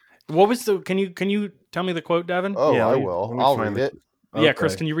 What was the? Can you tell me the quote, Devin? Oh, yeah, I will. I'll read it. Okay. Yeah,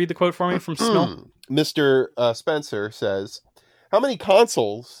 Chris, can you read the quote for me from Smell? Mr. Spencer says, "How many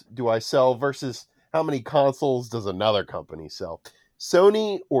consoles do I sell versus how many consoles does another company sell?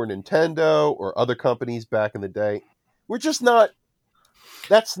 Sony or Nintendo or other companies back in the day? We're just not.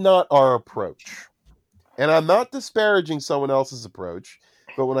 That's not our approach. And I'm not disparaging someone else's approach,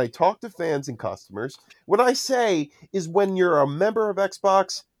 but when I talk to fans and customers, what I say is when you're a member of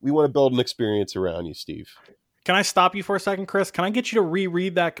Xbox, we want to build an experience around you, Steve." Can I stop you for a second, Chris? Can I get you to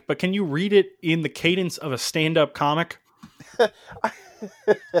reread that? But can you read it in the cadence of a stand-up comic?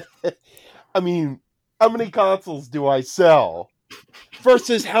 I mean, how many consoles do I sell?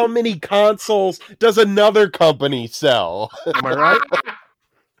 Versus how many consoles does another company sell? Am I right?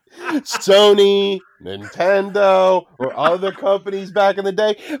 Sony, Nintendo, or other companies back in the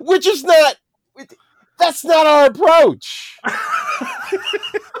day. We're just not... That's not our approach.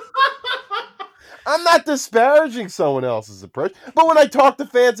 I'm not disparaging someone else's approach, but when I talk to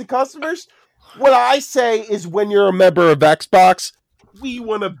fans and customers, what I say is when you're a member of Xbox, we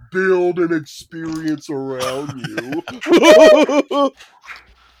want to build an experience around you.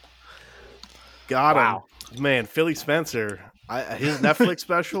 Got him. Man, Philly Spencer, his Netflix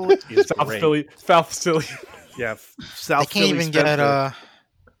special is South great. Philly. Yeah, South they can't Philly even Spencer.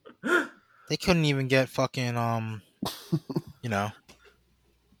 They couldn't even get fucking, you know,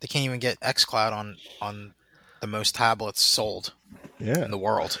 they can't even get xCloud on the most tablets sold in the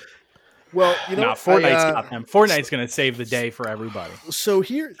world. Well, you know, Fortnite's got them. Fortnite's going to save the day for everybody. So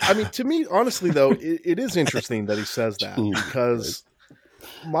here, I mean, to me, honestly, though, it is interesting that he says that, because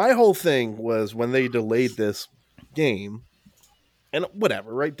my whole thing was when they delayed this game, and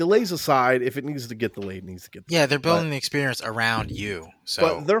whatever, right? Delays aside, if it needs to get delayed, it needs to get delayed. Yeah, they're building the experience around you. So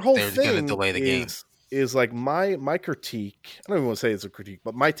But their whole they're going to thing delay the game. is like my critique. I don't even want to say it's a critique,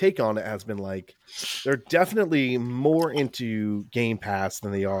 but my take on it has been like they're definitely more into Game Pass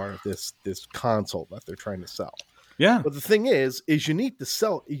than they are this console that they're trying to sell. Yeah. But the thing is you need to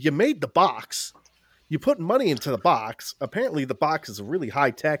sell. You made the box. You put money into the box. Apparently, the box is really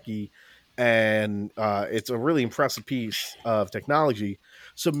high techy, and it's a really impressive piece of technology.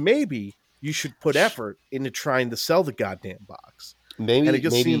 So maybe you should put effort into trying to sell the goddamn box. Maybe, and it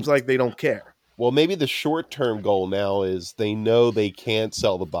just seems like they don't care. Well, maybe the short-term goal now is they know they can't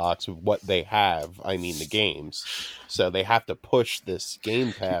sell the box with what they have. I mean, the games. So they have to push this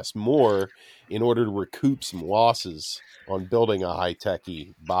Game Pass more in order to recoup some losses on building a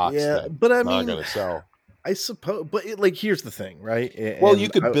high-techy box but I that's mean, not going to sell. I suppose, but here's the thing, right? Well, you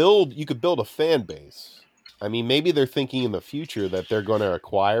could build a fan base. I mean, maybe they're thinking in the future that they're going to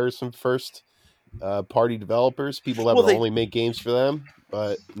acquire some first party developers, people that will only make games for them.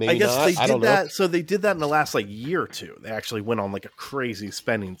 But maybe I guess not. they I don't did that. know. So they did that in the last year or two. They actually went on like a crazy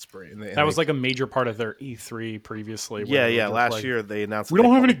spending spree. And That was like a major part of their E3 previously. Yeah. Last year they announced we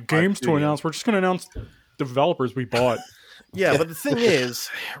don't have any games to announce. We're just going to announce developers we bought. Yeah, but the thing is,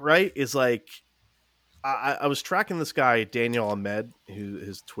 right? Is like I was tracking this guy Daniel Ahmed,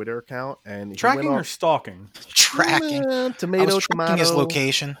 his Twitter account, and tracking or stalking. Tracking. Tomato, I was tracking his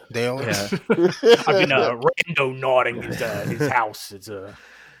location daily. Yeah. I've been rando nodding his house. It's a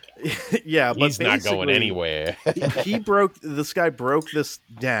yeah, but he's not going anywhere. This guy broke this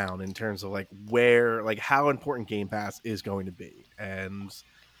down in terms of like where, like how important Game Pass is going to be, and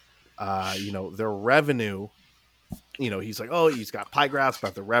their revenue. He's like, oh, he's got pie graphs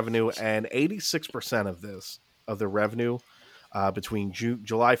about the revenue, and 86% of the revenue between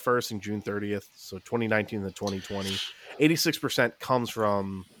July 1st and June 30th, so 2019 to 2020, 86% comes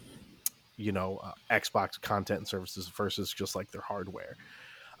from Xbox content and services versus just like their hardware.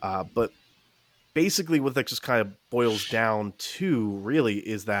 But basically what that just kind of boils down to really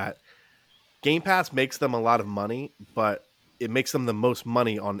is that Game Pass makes them a lot of money, but it makes them the most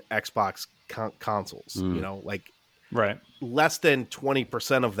money on Xbox consoles. Right. Less than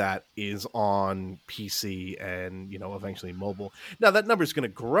 20% of that is on PC and, eventually mobile. Now that number is going to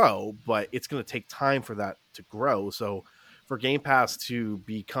grow, but it's going to take time for that to grow. So for Game Pass to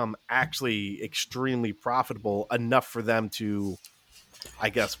become actually extremely profitable enough for them to, I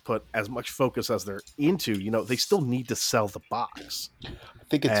guess, put as much focus as they're into, they still need to sell the box. I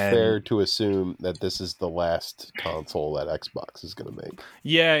think it's fair to assume that this is the last console that Xbox is going to make.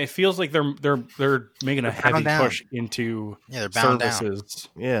 Yeah, it feels like they're making a heavy push into they're bound services.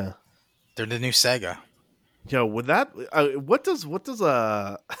 Down. Yeah, they're the new Sega. Would that what does this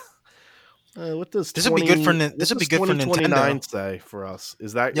would be good for Nintendo say for us?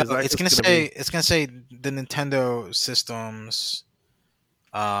 Is that it's going to say the Nintendo systems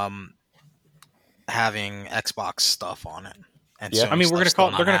having Xbox stuff on it. And yeah, I mean, they're going to call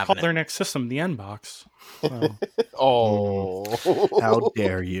their next system the N box. So. Oh, how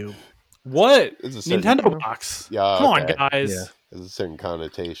dare you! What Nintendo box? Yeah, come on, guys. Yeah. There's a certain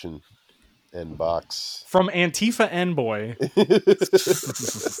connotation. N box from Antifa N boy.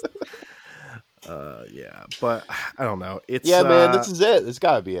 Yeah, but I don't know. It's man, this is it. This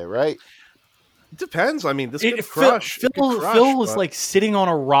got to be it, right? It depends. I mean, this could crush. Phil is like sitting on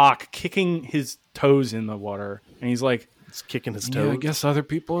a rock, kicking his toes in the water, and he's like, "It's kicking his toes." I guess other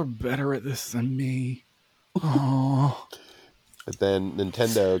people are better at this than me. Oh. But then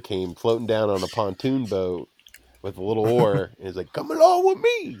Nintendo came floating down on a pontoon boat with a little oar, and he's like, "Come along with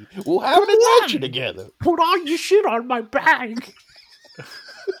me. We'll have an adventure together. Put all your shit on my back."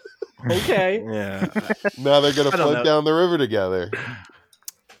 Okay. Yeah. Now they're gonna float down the river together.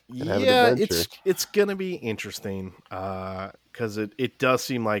 Yeah, it's gonna be interesting because it does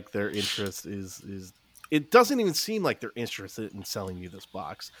seem like their interest is. It doesn't even seem like they're interested in selling you this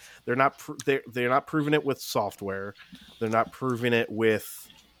box. They're not. They're not proving it with software. They're not proving it with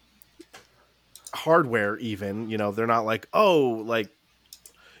hardware. Even they're not like, oh, like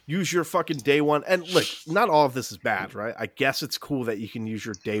use your fucking day one. And look, not all of this is bad, right? I guess it's cool that you can use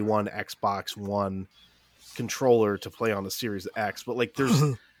your day one Xbox One controller to play on the Series X, but like there's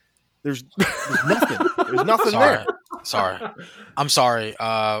nothing. There's nothing there. Sorry. I'm sorry.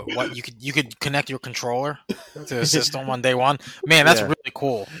 What you could connect your controller to the system on day one? Man, that's really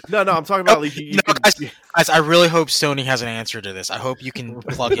cool. No, I'm talking about like guys, I really hope Sony has an answer to this. I hope you can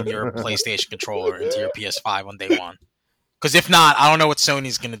plug in your PlayStation controller into your PS5 on day one. Because if not, I don't know what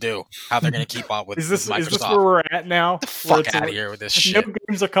Sony's gonna do. How they're gonna keep up with Microsoft. Is this where we're at now? Get the fuck out of here with this shit. No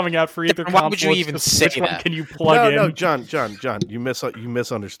games are coming out for either Why console. would you even Just say which one that? can you plug in? No, John, you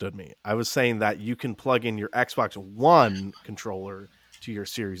misunderstood me. I was saying that you can plug in your Xbox One controller to your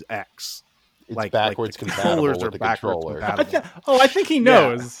Series X. It's backwards the compatible controllers with are the backwards controller. compatible. I think he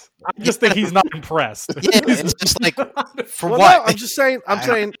knows. I just think he's not impressed. Yeah, it's just like for Well, what? no, I'm just saying. I'm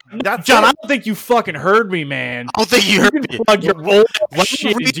saying that's John, it. I don't think you fucking heard me, man. I don't think you You heard can me. plug your old Let me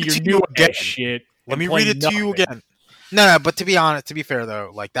shit read into it your to new you again. shit. Let and me play read it to you nothing. again. No, but to be fair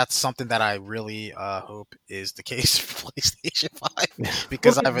though, like that's something that I really hope is the case for PlayStation 5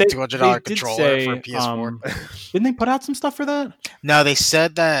 because I have a $200 did controller say, for PS4. Didn't they put out some stuff for that? No, they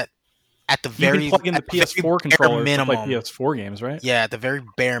said that at the You very can plug in the at very PS4 bare controller to play minimum. PS4 games, right? Yeah, at the very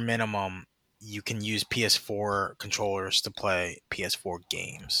bare minimum, you can use PS4 controllers to play PS4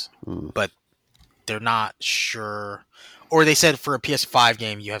 games, but they're not sure. Or they said for a PS5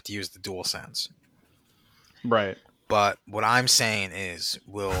 game, you have to use the DualSense. Right. But what I'm saying is,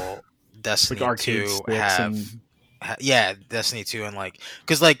 will Destiny Like arcade 2 sticks have? Yeah, Destiny 2 and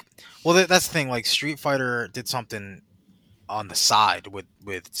because that's the thing. Like Street Fighter did something on the side with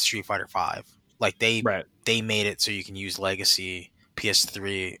Street Fighter 5. Like they made it so you can use legacy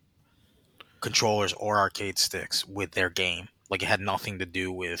PS3 controllers or arcade sticks with their game. Like it had nothing to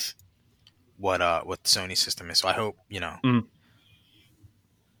do with what Sony's system is. So I hope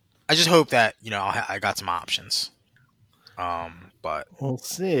I just hope that I got some options. But We'll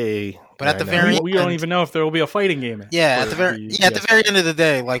see. But at the very we don't even know if there will be a fighting game. at the very end of the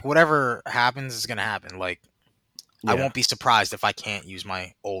day, like whatever happens is gonna happen. Like I won't be surprised if I can't use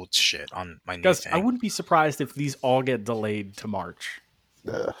my old shit on my new Guys, thing. I wouldn't be surprised if these all get delayed to March.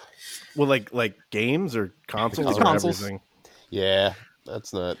 Ugh. Well, like games or consoles or Consoles. everything. Yeah,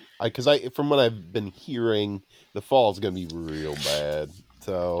 that's not because from what I've been hearing, the fall is going to be real bad.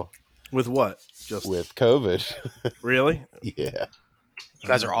 So With what? Just with COVID, really? yeah. You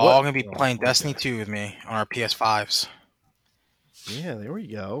guys are all gonna be playing Destiny 2 with me on our PS5s. Yeah, there we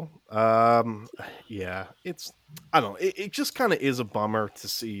go. Yeah, it's I don't know. It just kind of is a bummer to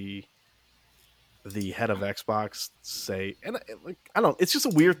see the head of Xbox say, and I don't. It's just a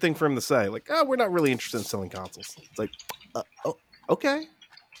weird thing for him to say, like, "Oh, we're not really interested in selling consoles." It's like, oh, okay.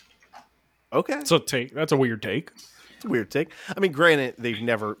 So that's a weird take. It's a weird take. I mean, granted, they've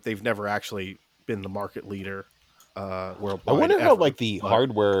never actually been the market leader worldwide. I wonder how ever, like the but-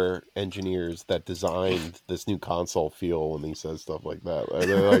 hardware engineers that designed this new console feel when he says stuff like that. Are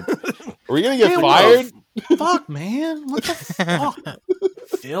they like, "Are we gonna get Man, fired?" Fuck, man. What the fuck?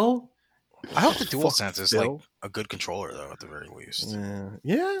 Phil? I hope the DualSense is like Phil. a good controller though, at the very least.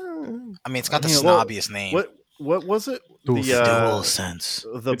 Yeah. I mean, it's got the I mean, well, snobbiest name. What was it?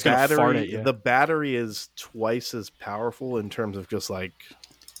 DualSense. The It's gonna fart at battery. you. The battery is twice as powerful in terms of just like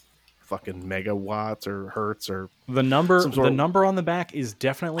fucking megawatts or hertz or The number Some sort of- on the back is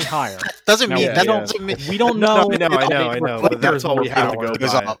definitely higher. Doesn't Now, mean yeah, that yeah. doesn't mean We don't know. I know. But that's all we have to go it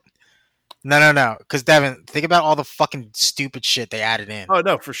goes by. up. No. Because Devin, think about all the fucking stupid shit they added in Oh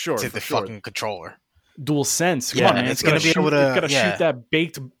no, for sure. to For the sure. fucking controller. Dual sense. Yeah, Come on, man. it's gonna be able to- It's gotta yeah. shoot that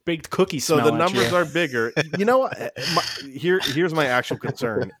baked cookie So smell the at numbers you. are bigger. You know what? Here's my actual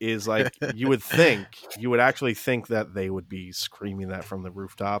concern is like you would actually think that they would be screaming that from the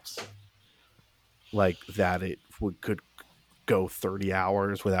rooftops, like that it could go 30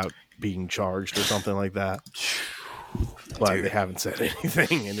 hours without being charged or something like that. But Dude. they haven't said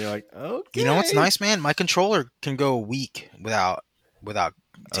anything, and you're like, okay. You know what's nice, man? My controller can go a week without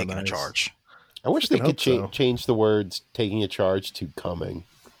taking a nice. charge. I wish they Fucking could hope so. change the words "taking a charge" to "coming,"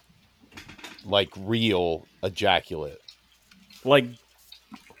 like real ejaculate, Like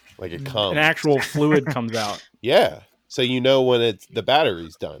like it comes. an actual fluid comes out. Yeah, so you know when the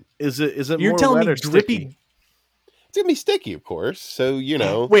battery's done. Is it You're more telling wet me or drippy? sticky? It's gonna be sticky, of course. So you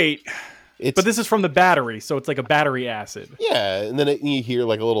know, Wait, it's but this is from the battery, so it's like a battery acid. yeah, and then you hear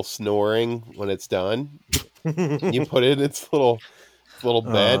like a little snoring when it's done. You put it in its little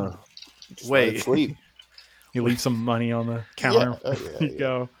bed. Just let it wait. sleep. You leave some money on the counter. Yeah, You yeah.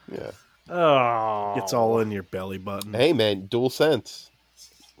 go. Yeah. Oh, It's all in your belly button. Hey man, dual sense.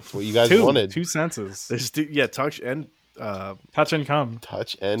 That's what you guys two wanted. senses. There's touch and Touch and come.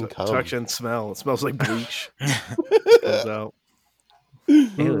 Touch and come. touch and smell. It smells like bleach. Comes out.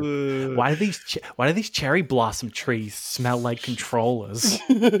 Ew. Why do these cherry blossom trees smell like controllers?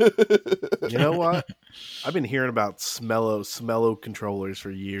 You know what? I've been hearing about smello controllers for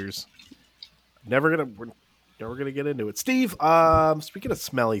years. We're never gonna get into it. Steve, speaking of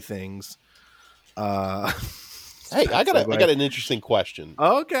smelly things, Hey, I got an interesting question.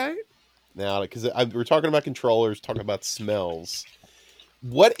 okay. now, because we're talking about controllers, talking about smells.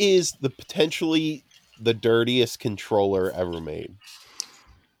 What is the potentially the dirtiest controller ever made?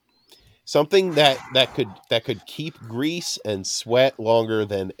 Something that could keep grease and sweat longer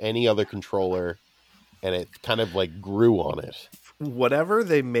than any other controller, and it kind of like grew on it. Whatever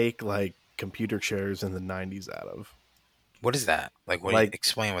they make like computer chairs in the 90s out of. What is that? Like,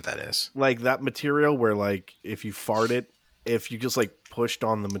 explain what that is. Like that material where like if you farted, if you just like pushed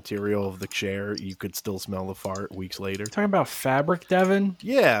on the material of the chair, you could still smell the fart weeks later. Talking about fabric, Devin?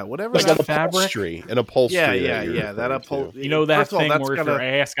 Yeah, whatever. Like that an fabric? upholstery. An upholstery. Yeah. That upholstery. You know that First of all, thing that's where if your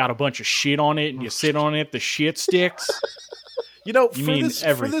ass got a bunch of shit on it and you sit on it, the shit sticks? You know, You for mean this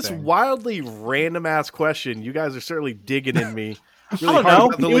everything. wildly random ass question, you guys are certainly digging in me. Really I don't hard know.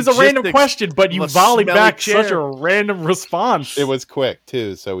 about the It was a random logistics question, but you of a volleyed smelly back chair. such a random response. It was quick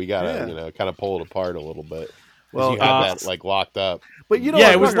too, so we gotta Yeah. kind of pull it apart a little bit. Well, Well, you have that like locked up. But you know, yeah,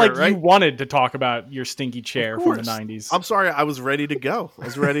 what, it was Rucker, like right? you wanted to talk about your stinky chair Of from the course. 90s. I'm sorry, I was ready to go.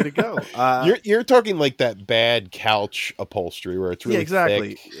 You're talking like that bad couch upholstery where it's really yeah,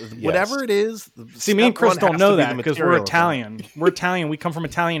 exactly. thick. Whatever Yes. it is. See, me and step Chris one don't has know to be that the because we're material of that. Italian. We're Italian. We come from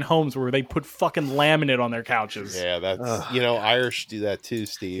Italian homes where they put fucking laminate on their couches. Yeah, that's Ugh. Irish do that too,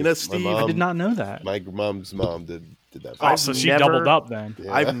 Steve. You know, Steve, I did not know that. My mom's mom did that. Oh, so she never- doubled up then.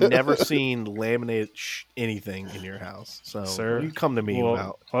 Yeah. I've never seen laminate anything in your house. So Sir, you come to me Well,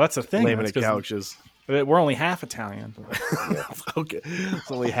 about that's the thing. laminate That's 'cause couches. we're only half Italian. Okay, it's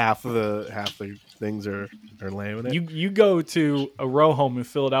only half the things are laminate. You go to a row home in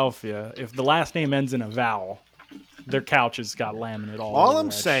Philadelphia. If the last name ends in a vowel, their couch has got laminate all All over I'm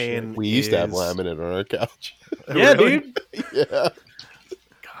that saying, We used to have is- laminate on our couch. shit. Yeah, Really? dude. Yeah.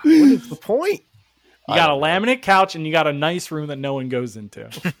 What is the point? You got a don't know. laminate couch and you got a nice room that no one goes into.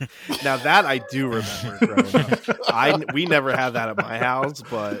 Now that I do remember growing up. We never had that at my house,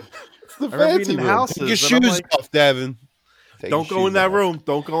 but It's the I remember fancy being in room. houses, Take your and I'm shoes like, off, Devin. Take don't your go in shoes that off. room.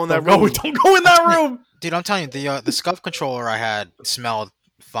 Don't go in that Don't room. go in that room. Dude, I'm telling you, the scuff controller I had smelled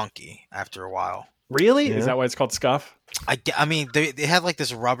funky after a while. Really? Yeah. Is that why it's called scuff? I mean, they had like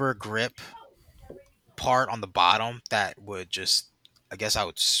this rubber grip part on the bottom that would just, I guess I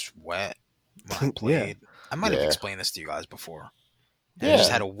would sweat when I Yeah. played. I might have Yeah. explained this to you guys before. And Yeah. It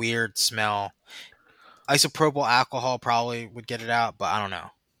just had a weird smell. Isopropyl alcohol probably would get it out, but I don't know.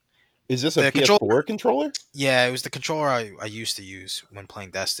 Is this a The PS4 controller? Yeah, it was the controller I used to use when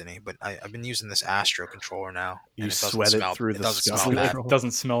playing Destiny, but I've been using this Astro controller now. You and it doesn't sweat it smell, through it the doesn't scuff smell bad. control. It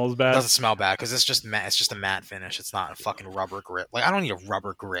doesn't smell as It bad. doesn't smell bad because it's just matte. It's just a matte finish. It's not a fucking rubber grip. Like I don't need a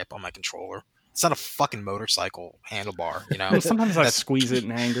rubber grip on my controller. It's not a fucking motorcycle handlebar, you know. Well, sometimes I That's- squeeze it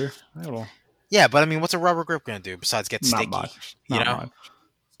in anger. That'll Yeah, but I mean, what's a rubber grip gonna do besides get not sticky? much. You Not know? much.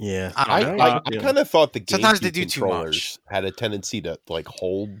 Yeah. I don't know. I kind of thought the Sometimes GameCube they do too controllers had a tendency to like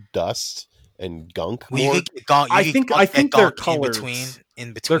hold dust and gunk Well, more. you could get gunk, I you think- could I get think their gunk colors- in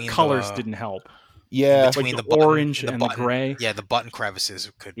Their between colors the, didn't help. Yeah, between Like the the button, orange and the button- gray. Yeah, the button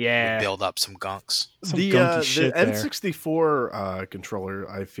crevices would Yeah. build up some gunks. Some The gunky shit there. N64 controller,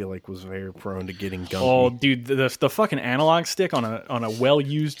 I feel like, was very prone to getting gunky. Oh, dude, the fucking analog stick on a well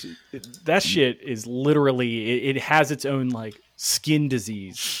used that shit is literally it has its own like skin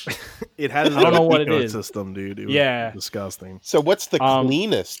disease. It had I don't know what it is. system, dude. It was Yeah. disgusting. So what's the Um,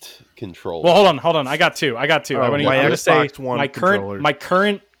 cleanest controller? Well, hold on. I got two. I Oh, I'm my gonna say Xbox One my controller.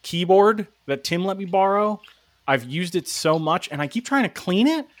 current keyboard that Tim let me borrow. I've used it so much, and I keep trying to clean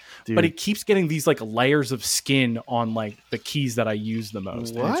it, Dude. but it keeps getting these like layers of skin on like the keys that I use the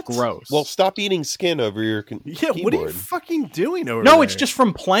most. And What? it's gross. Well, stop eating skin over your Yeah, keyboard. what are you fucking doing over no, there? it's just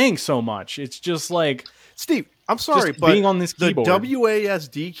from playing so much. It's just like Steve, I'm sorry, just but being on this the keyboard.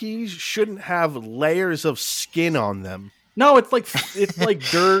 WASD keys shouldn't have layers of skin on them. No, it's like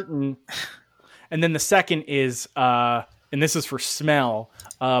dirt and then the second is and this is for smell,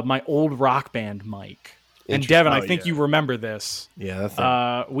 my old Rock Band mic. And Devin, I Oh, think yeah. you remember this. Yeah,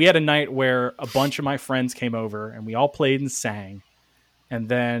 that's We had a night where a bunch of my friends came over and we all played and sang. And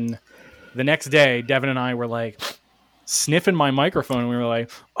then the next day, Devin and I were like sniffing my microphone and we were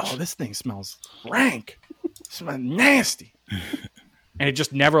like, "Oh, this thing smells rank. It smells nasty." And it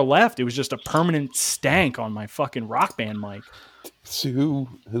just never left. It was just a permanent stank on my fucking Rock Band mic. So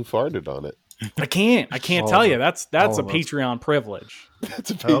who farted on it? I can't All tell of you. us. That's All a of us. Patreon privilege.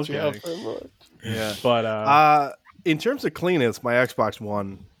 That's a Okay. Patreon privilege. yeah. But In terms of cleanest, my Xbox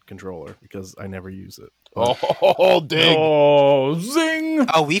One controller because I never use it. Oh, dig. oh, zing!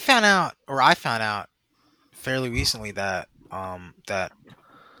 Oh, I found out fairly recently that that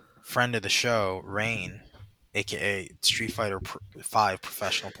friend of the show, Rain, aka Street Fighter 5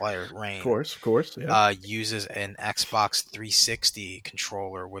 professional player, Rain, Of course. Yeah. uses an Xbox 360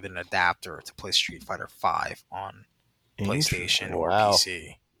 controller with an adapter to play Street Fighter 5 on PlayStation or Wow.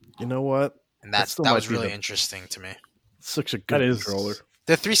 PC. You know what? And That still that might was be really the- interesting to me. Such a That good is controller.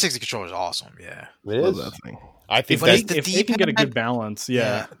 The 360 controller is awesome. Yeah. It Love is. that thing. I think If But they, that the if they can get a D-pad- good balance,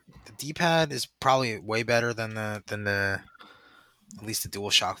 yeah. The D-pad is probably way better than the at least the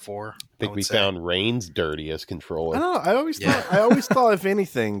DualShock 4. I think would we say. found Rain's dirtiest I controller. don't know. I always thought, if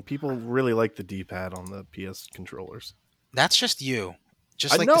anything, people really like the D-pad on the PS controllers. That's just you.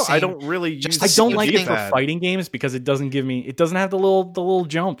 Just I like know. the same, I don't really just use. I don't the like it for D-pad. fighting games because it doesn't give me. It doesn't have the little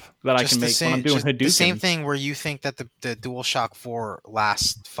jump that I just can the make same, when I'm doing just Hadouken. the same thing where you think that the DualShock 4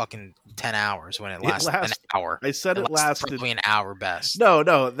 lasts fucking 10 hours when it lasts an lasts- hour. I said it lasts lasted. probably an hour best. No,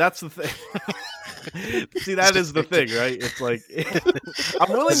 that's the thing. See, that is the thing, right? It's like I'm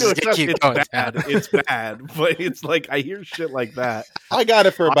willing to accept Keep it's going bad. down. It's bad, but it's like I hear shit like that. I got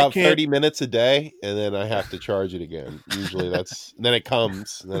it for I about can't- 30 minutes a day, and then I have to charge it again. Usually then it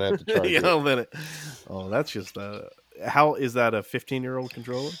comes, and then I have to charge You it. know, then that's just how is that a 15-year-old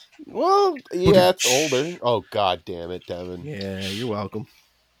controller? Well, yeah, it's older. Oh, god damn it, Devin. Yeah, you're welcome.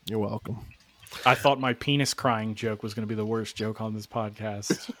 You're welcome. I thought my penis crying joke was going to be the worst joke on this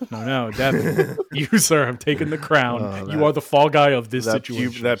podcast. No, Devin, you sir have taken the crown. Oh, You that- are the fall guy of this That,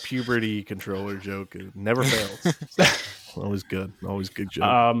 situation. that puberty controller joke never fails. Always good. Always good joke.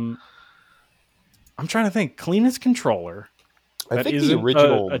 I'm trying to think. Cleanest controller. I That think the isn't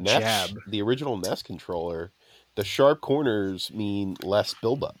original a NES, jab. the original NES controller, the sharp corners mean less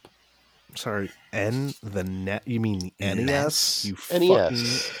buildup. Sorry, the net. You mean the NES? NES? You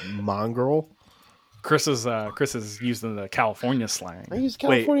NES. fucking mongrel. Chris is using the California slang. I use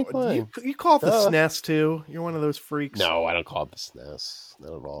California Wait, Clang. you call it the Duh. SNES too? You're one of those freaks. No, I don't call it the SNES. Not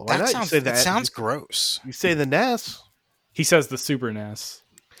at all. Why That not? You sounds, say it that- sounds gross. You say the NES, He says the Super NES.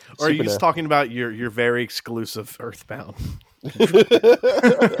 or are you Super just NES. talking about your very exclusive Earthbound?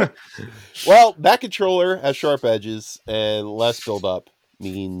 Well, that controller has sharp edges and less buildup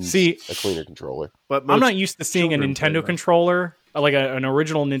means See, a cleaner controller. But I'm most not used to seeing a children play Nintendo that. controller, like an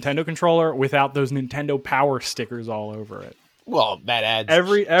original Nintendo controller, without those Nintendo Power stickers all over it. Well, that adds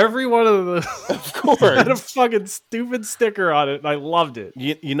Every one of the of course. had a fucking stupid sticker on it, and I loved it.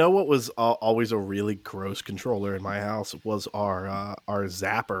 You know what was always a really gross controller in my house was our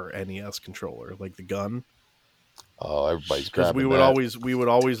Zapper NES controller, like the gun. Oh, everybody's Because grabbing we would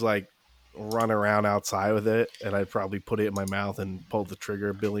always like run around outside with it, and I'd probably put it in my mouth and pull the trigger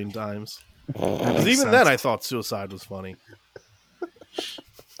a billion times. Because Makes even then, sense. I thought suicide was funny.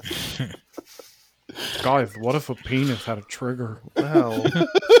 Guys, what if a penis had a trigger? Well,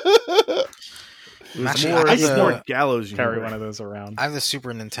 it was Actually, more, I it was have more the- gallows. Carry humor. one of those around. I have the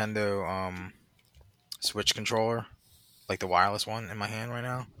Super Nintendo Switch controller, like the wireless one, in my hand right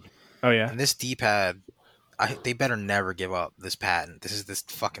now. Oh yeah, And this D-pad, they better never give up this patent. This is this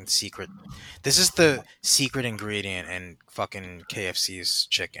fucking secret. This is the secret ingredient in fucking KFC's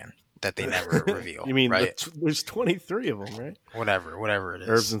chicken that they never reveal. You mean right? there's 23 of them, right? Whatever it is.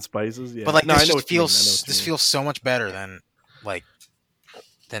 Herbs and spices. Yeah, But like no, this I know just what you mean, I know feels what you this mean. feels so much better than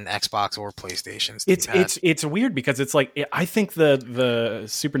Xbox or PlayStation's it's D-pad. it's weird because it's like I think the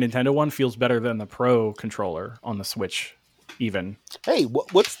Super Nintendo one feels better than the Pro controller on the Switch. Even Hey,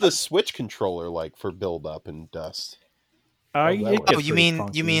 what's the Switch controller like for build up and dust? it that gets works. Oh, you pretty mean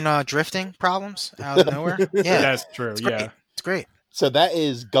funky. you mean drifting problems out of nowhere? Yeah, That's true. it's great. Yeah, It's great. So that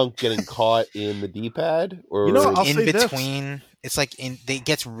is gunk getting caught in the D-pad, or You know, I'll In say this. between, it's like it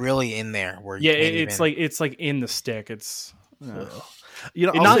gets really in there where you yeah. can't It's like in the stick. It's You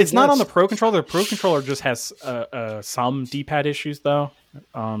know, I'll say it's not on the this. Pro controller. The Pro controller just has some D-pad issues though.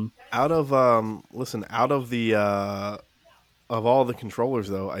 Out of the of all the controllers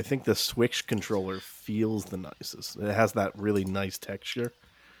though, I think the Switch controller feels the nicest. It has that really nice texture.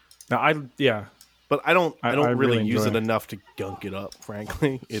 Now But I don't I really really use enjoy it it. enough to gunk it up,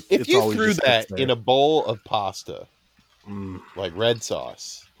 frankly. if it's you always threw just that sits there. in a bowl of pasta, Mm, like red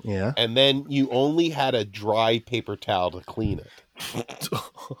sauce, yeah. and then you only had a dry paper towel to clean it,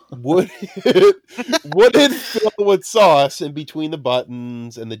 would it fill with sauce in between the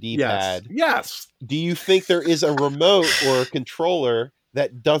buttons and the D-pad? Yes. Do you think there is a remote or a controller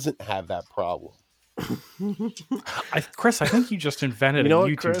that doesn't have that problem? Chris, I think you just invented You know a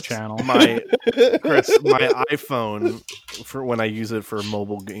what, YouTube Chris? channel. My iPhone for when I use it for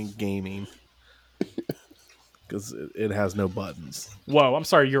mobile gaming because it has no buttons. Whoa, I'm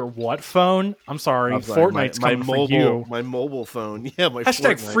sorry. Your what phone? I'm sorry. I'm sorry, Fortnite's my coming mobile, for you. my mobile phone. Yeah, my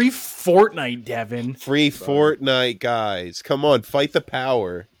Hashtag Fortnite. free Fortnite, Devin. Free Fortnite, guys. Come on, fight the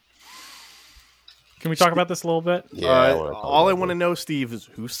power. Can we talk about this a little bit? Yeah, I wanna talk all I about want to this. know, Steve, is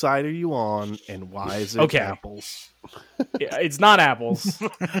whose side are you on, and why is it Okay. apples? It's not apples.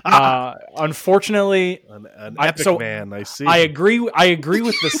 Unfortunately, An I- epic so man, I see. I agree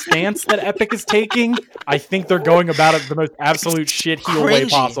with the stance that Epic is taking. I think they're going about it the most absolute shitheel way Cringy.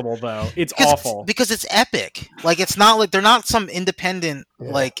 possible, though. It's Because awful. because it's Epic. Like it's not like they're not some independent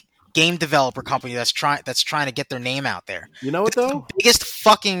Yeah. like game developer company that's trying to get their name out there. You know what though? Biggest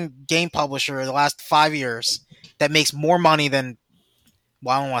fucking game publisher of the last 5 years that makes more money than,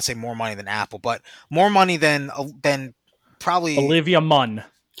 well, I don't want to say more money than Apple, but more money than probably Olivia Munn.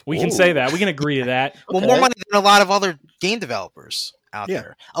 We can Ooh. say that. We can agree to that. more Okay. money than a lot of other game developers out Yeah.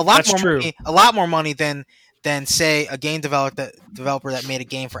 there. A lot That's more true. money. A lot more money than say a game developer that made a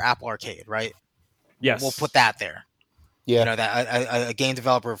game for Apple Arcade, right? Yes. We'll put that there. Yeah. You know, that a game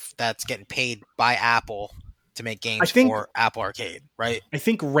developer that's getting paid by Apple to make games I think- for Apple Arcade, right? I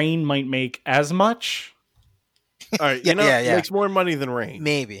think Rain might make as much. All right, Yeah, you know, yeah, yeah. makes more money than Rain.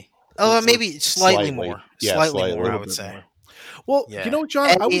 Maybe. Maybe slightly Slightly. more. Yeah, Slightly slightly. more, I A would little say. bit more. Well, Yeah. you know what, John?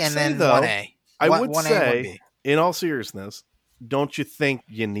 A I would and say then though, 1A. I One- would 1A, say, 1B. in all seriousness, don't you think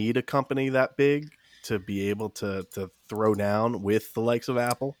you need a company that big to be able to throw down with the likes of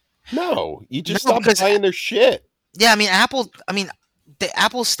Apple? No, you just No, stop because- buying their shit. Yeah,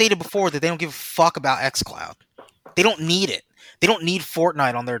 Apple stated before that they don't give a fuck about xCloud. They don't need it. They don't need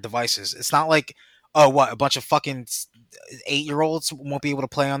Fortnite on their devices. It's not like, oh, what, a bunch of fucking 8-year-olds won't be able to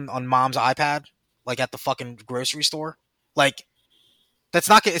play on mom's iPad, like at the fucking grocery store. Like, it's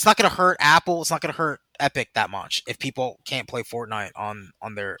not going to hurt Apple. It's not going to hurt Epic that much if people can't play Fortnite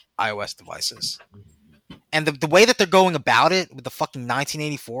on their iOS devices. And the way that they're going about it with the fucking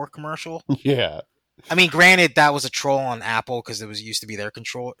 1984 commercial, Yeah. I mean, granted, that was a troll on Apple because it used to be their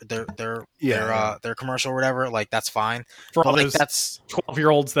commercial or whatever. Like, that's fine. For But all like, those that's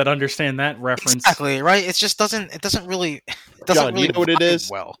 12-year-olds that understand that reference. exactly right. It just doesn't really. It doesn't John, really you know what it vibe is?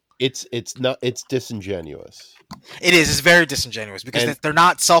 well. It's disingenuous. It is. It's very disingenuous because And- they're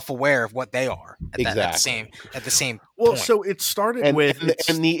not self-aware of what they are at the Exactly. same. Well, point. so it started And, with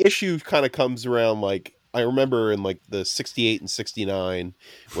and the issue kind of comes around like I remember in like the 68 and 69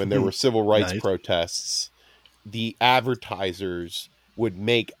 when there were civil rights Nice. protests, the advertisers would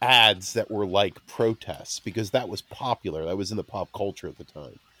make ads that were like protests because that was popular. That was in the pop culture at the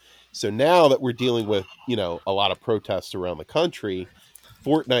time. So now that we're dealing with, a lot of protests around the country,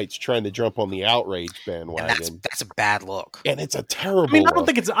 Fortnite's trying to jump on the outrage and bandwagon. that's a bad look. And it's a terrible I mean, I don't look.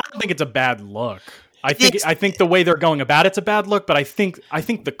 think it's a bad look. I think the way they're going about it's a bad look, but I think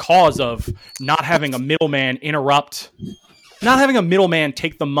the cause of not having a middleman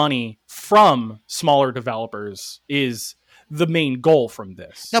take the money from smaller developers is the main goal from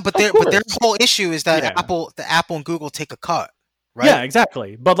this. No, but their whole issue is that Yeah. Apple and Google take a cut, right? Yeah,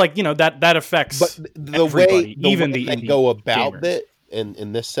 exactly. But like, that affects But the everybody, way even way the they indie go about gamers. it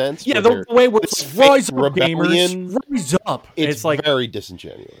in this sense, Yeah, where the way we're this like, fake rise up, rebellion, gamers, rise up. it's like very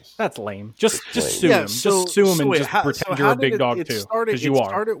disingenuous. that's lame. Just lame. sue Yeah, him. so- Just sue him so and wait, just how- pretend so you're how a big did dog it too, started- because you it are.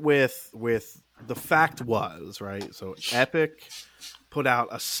 started with the fact was, right? So Epic put out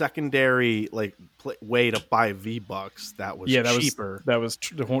a secondary way to buy V-Bucks that was cheaper. That was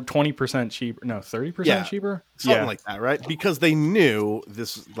 20% cheaper. No, 30% Yeah. cheaper. Something like that, right? Because they knew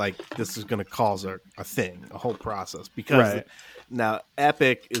this is going to cause a thing, a whole process. Because Right. now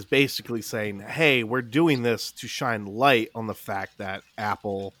Epic is basically saying, "Hey, we're doing this to shine light on the fact that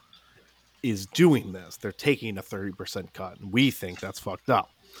Apple is doing this. They're taking a 30% cut, and we think that's fucked up."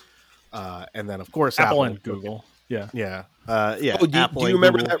 And then, of course, Apple and Google. Yeah. yeah. Oh, do Apple you and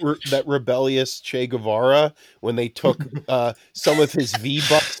remember Google. that rebellious Che Guevara when they took some of his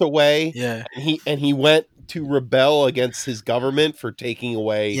V-Bucks away? Yeah. And he went to rebel against his government for taking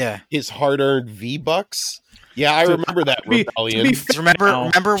away Yeah. his hard-earned V-Bucks. Yeah, I remember that To be rebellion. fair Remember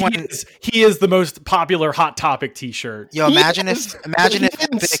now, when? he is the most popular Hot Topic T-shirt. Yo, imagine if He didn't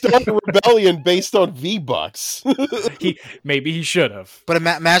Epic, start a rebellion based on V-Bucks. Maybe he should have. but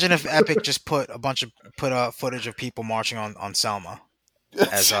imagine if Epic just put footage of people marching on Selma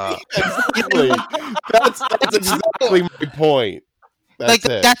as Exactly. That's exactly my point. That's like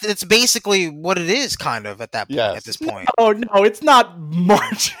it. that. It's basically what it is, kind of at that point. Yes. At this point. Oh no, it's not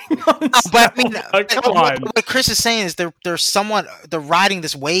marching. On But I mean, Selma. Come on. what Chris is saying is they're riding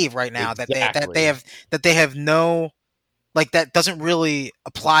this wave right now that they have no, like, that doesn't really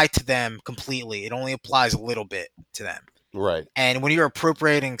apply to them completely. It only applies a little bit to them. Right. And when you're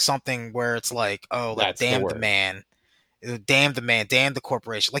appropriating something where it's like, oh, like, That's the damn the word. man, damn the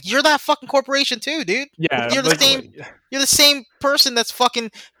corporation. Like, you're that fucking corporation too, dude. Yeah, You're the like- same. You're the same person that's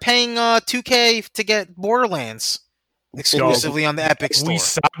fucking paying $2K to get Borderlands. exclusively on the Epic Store. We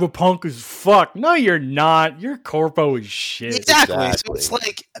cyberpunk as fuck. No, you're not. Your corpo is shit. Exactly. So Exactly. it's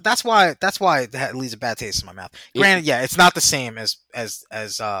like that's why it leaves a bad taste in my mouth. Granted, yeah, it's not the same as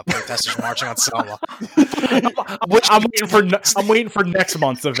protesters marching on Selma. I'm waiting for next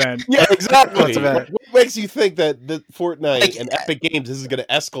month's event. Yeah, exactly. What's that? What makes you think that the Fortnite Like, and Epic Games is going to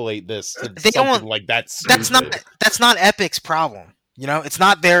escalate this to They something don't- like that? That's stupid? not Epic's problem. You know, it's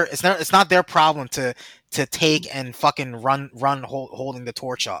not their problem to take and fucking run holding the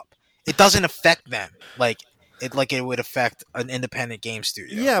torch up. It doesn't affect them like it would affect an independent game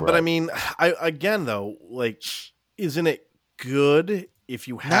studio. Yeah, but I Right. mean, again though, like, isn't it good if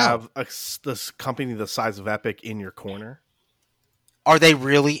you have this company the size of Epic in your corner? Are they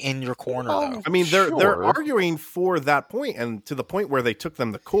really in your corner though? I mean, they're Sure. arguing for that point, and to the point where they took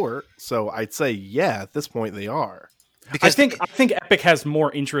them to court. So I'd say, yeah, at this point they are. I think Epic has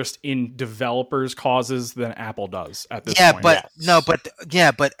more interest in developers' causes than Apple does at this point.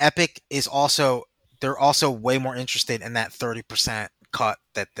 But Epic is also they're also way more interested in that 30% cut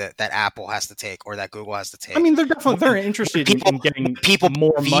that Apple has to take or that Google has to take. I mean, they're interested in getting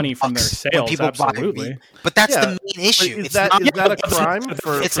more money from their sales. Absolutely. But that's Yeah, the main issue. Is It's that not, a it's- crime it's-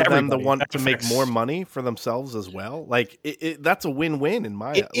 for it's them to everybody. want That to make affects- more money for themselves as well? Like, that's a win-win in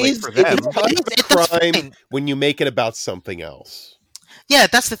my It like is, for it them. is kind of a That's crime fine. when you make it about something else. Yeah,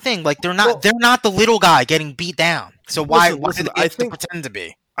 that's the thing. Like they're not the little guy getting beat down. So why Listen, do I they have to think- pretend to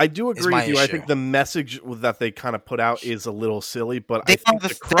be? I do is agree my with you. I issue. think the message that they kind of put out is a little silly, but They I think are the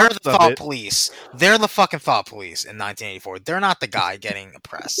they're crux the of thought it. police. They're the fucking thought police in 1984. They're not the guy getting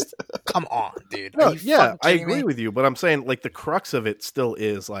oppressed. Come on, dude. No, Are you yeah, fucking I kidding agree me? with you, but I'm saying like the crux of it still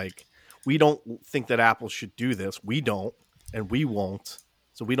is like we don't think that Apple should do this. We don't, and we won't.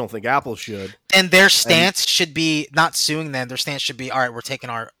 So we don't think Apple should. And their stance should be not suing them. Their stance should be, all right, we're taking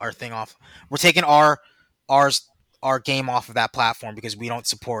our thing off. We're taking our game off of that platform because we don't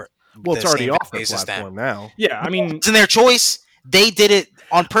support. Well, it's already same off the values as them. platform now. Yeah, I mean, It's in their choice. They did it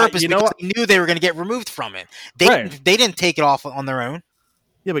on purpose you know because what? they knew they were going to get removed from it. They Right. they didn't take it off on their own.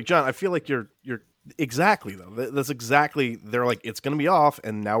 Yeah, but John, I feel like you're exactly though. That's exactly. They're like it's going to be off,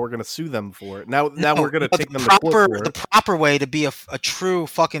 and now we're going to sue them for it. Now we're going to But take the them to court for the it. proper way to be a true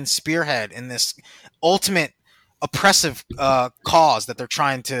fucking spearhead in this ultimate oppressive cause that they're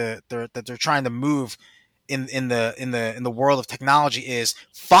trying to move in the world of technology is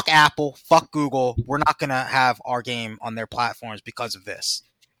fuck Apple, fuck Google. We're not gonna have our game on their platforms because of this.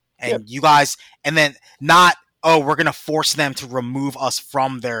 And you guys, and then not we're gonna force them to remove us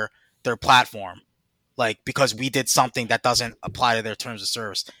from their platform, like because we did something that doesn't apply to their terms of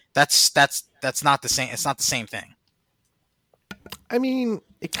service. That's not the same. It's not the same thing. I mean,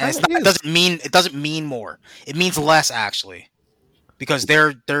 it And kind of it doesn't mean more. It means less actually, because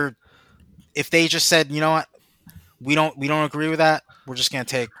they're if they just said, you know what, we don't agree with that. We're just gonna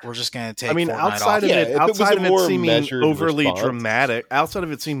take. I mean, Fortnite outside off. of Yeah, it, if it was outside a of it more seeming measured overly response. dramatic, I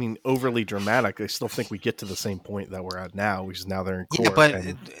still think we get to the same point that we're at now, which is now they're in court. Yeah, but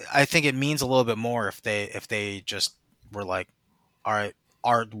and- I think it means a little bit more if they just were like, all right,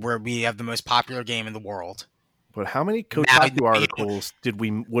 we have the most popular game in the world. But how many Now, Kotaku articles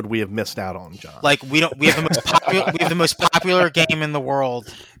would we have missed out on, John? Like we have the most popular game in the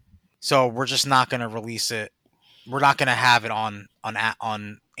world, so we're just not going to release it. We're not going to have it on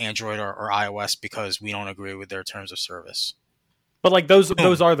Android or iOS because we don't agree with their terms of service. but like those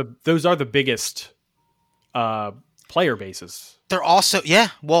are the biggest player bases. They're also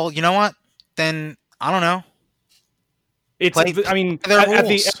Well, you know what? Then I don't know. It's I mean their at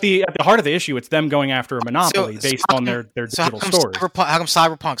rules. the heart of the issue, it's them going after a monopoly based on their So how digital come stores. how come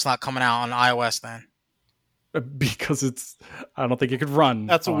Cyberpunk's not coming out on iOS then? Because I don't think it could run.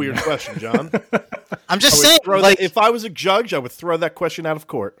 That's a on weird there. question, John. I'm just saying, like, if I was a judge, I would throw that question out of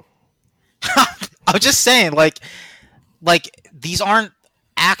court. I'm just saying, like these aren't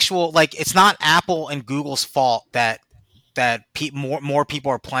actual. Like, it's not Apple and Google's fault that more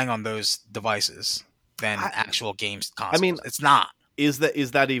people are playing on those devices than actual games consoles. I mean, it's not. Is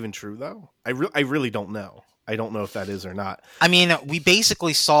that even true though? I really don't know. I don't know if that is or not. I mean, we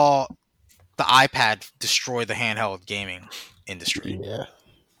basically saw the iPad destroy the handheld gaming industry Yeah.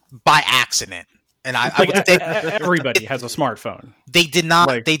 by accident. And I Like would say everybody has a smartphone. they did not.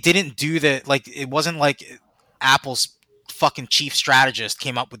 Like- They didn't do the like. It wasn't like Apple's fucking chief strategist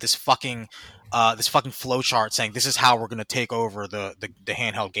came up with this fucking flowchart saying this is how we're going to take over the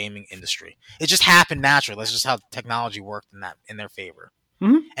handheld gaming industry. It just happened naturally. That's just how technology worked in their favor.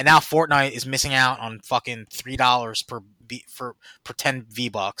 Mhm. And now Fortnite is missing out on fucking $3 for 10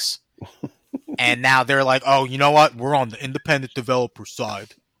 V-Bucks. And now they're like, oh, you know what? We're on the independent developer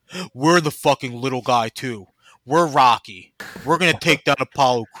side. We're the fucking little guy too. we're Rocky. We're gonna take down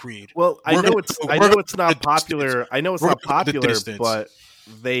Apollo Creed. Well, I We're know gonna- it's we're I know gonna it's go not to the popular. distance. I know it's We're not gonna go to the popular, distance. but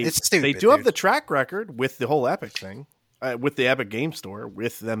they It's stupid, they do have dude. the track record with the whole Epic thing, with the Epic Game Store,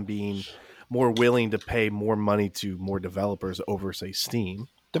 with them being more willing to pay more money to more developers over, say, Steam.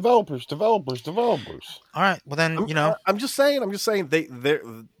 Developers. All right. Well, then I'm just saying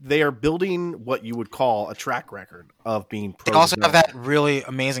they are building what you would call a track record of being. they also have that really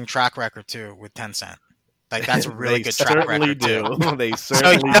amazing track record too with Tencent. Like that's a really They good track certainly record do. too. They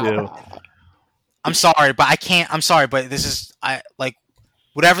certainly do. I'm sorry, but I can't. I'm sorry, but this is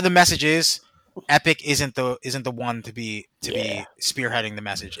whatever the message is. Epic isn't the one to be spearheading the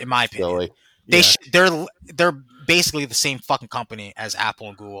message, in my opinion. Silly. They're basically the same fucking company as Apple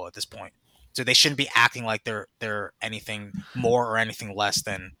and Google at this point, so they shouldn't be acting like they're anything more or anything less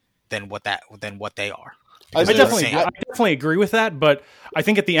than what they are. I I mean, definitely agree with that, but I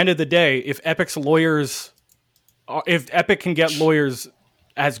think at the end of the day, if Epic can get lawyers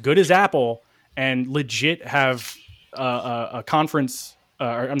as good as Apple and legit have a conference,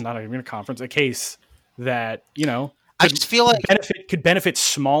 or I'm not even a conference, a case that I just feel like could benefit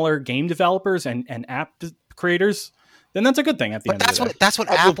smaller game developers and app creators, then that's a good thing at the end of the day. that's what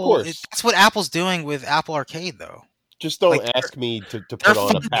Of Apple course. that's what Apple's doing with Apple Arcade though. Just don't Like, ask me to They're put on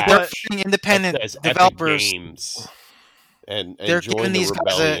a funding, patch they're funding independent that says Epic developers. Games and They're join giving the these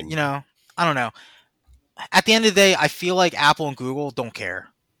guys rebellion. I don't know. At the end of the day, I feel like Apple and Google don't care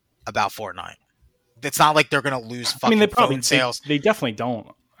about Fortnite. It's not like they're gonna lose fucking they probably phone sales. They definitely don't.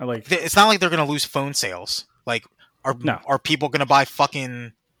 It's not like they're gonna lose phone sales. Like, are people gonna buy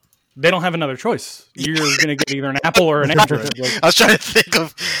fucking? They don't have another choice. You're going to get either an Apple or an Android. I was trying to think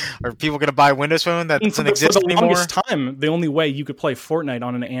of, are people gonna buy a Windows phone that doesn't exist for the anymore? longest time, the only way you could play Fortnite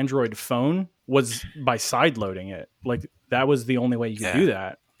on an Android phone was by sideloading it. Like that was the only way you could do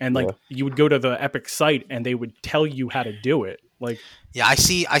that. And you would go to the Epic site and they would tell you how to do it. Like, yeah, I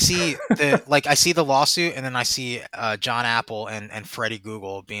see the I see the lawsuit, and then I see John Apple and Freddie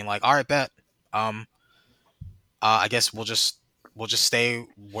Google being like, all right, bet. I guess we'll just stay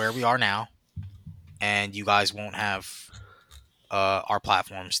where we are now, and you guys won't have our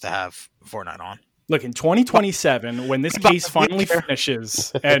platforms to have Fortnite on. look, in 2027, when this case finally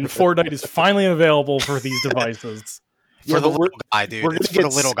finishes and Fortnite is finally available for these devices, For the but little guy, dude. We're going It's to for get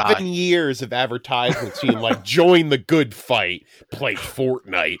the little 7 guy. years of advertisements being like, join the good fight, play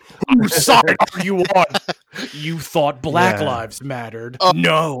Fortnite. whose side are you on? You thought Black Yeah. Lives mattered.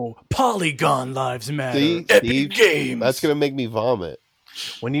 No, Polygon Lives matter. See, Epic Steve, Games. that's going to make me vomit.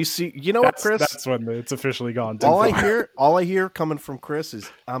 When you see, you know what, Chris? That's when it's officially gone. all I hear coming from Chris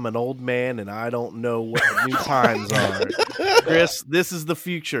is, "I'm an old man and I don't know what the new times are." Chris, this is the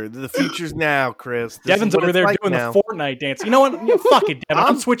future. The future's now, Chris. This Devin's is what over it's there like doing now. the Fortnite dance. You know what? Yeah, fuck it, Devin.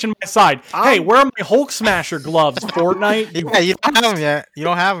 I'm switching my side. Hey, where are my Hulk Smasher gloves, Fortnite? Yeah, you don't have them yet. You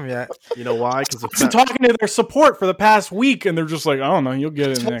don't have them yet. You know why? Because I've been talking to their support for the past week, and they're just like, I don't know, you'll get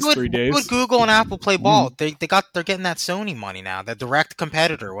it in the next 3 days. Would Google and Apple play ball? They're getting that Sony money now, the direct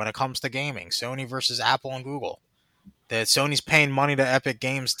competitor when it comes to gaming. Sony versus Apple and Google. That Sony's paying money to Epic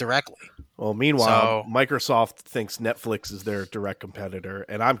Games directly. Well, meanwhile, Microsoft thinks Netflix is their direct competitor,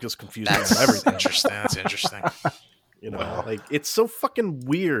 and I'm just confused about everything. Interesting. That's interesting. You know, like it's so fucking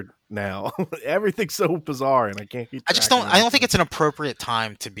weird now. Everything's so bizarre, and I can't keep. I don't think it's an appropriate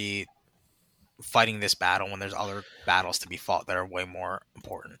time to be fighting this battle when there's other battles to be fought that are way more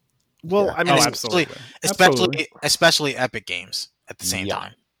important. Well, Yeah. I mean, Oh, it's- absolutely. Especially Epic Games at the same Yeah.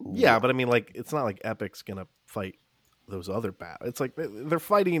 time. yeah, but I mean, like, it's not like Epic's gonna fight those other battles. It's like they're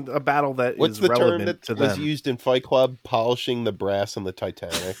fighting a battle that What's is the term relevant that to was them. used in Fight Club? Polishing the brass on the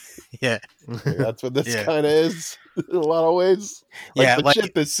Titanic. Yeah. That's what this Yeah. kind of is in a lot of ways. Like, Yeah, the like-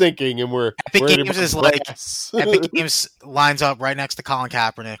 ship is sinking, and we're Epic worried Games about is like- brass. Epic Games lines up right next to Colin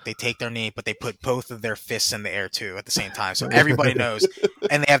Kaepernick. They take their knee, but they put both of their fists in the air too at the same time. So everybody knows.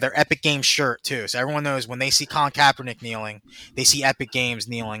 And they have their Epic Games shirt too. So everyone knows when they see Colin Kaepernick kneeling, they see Epic Games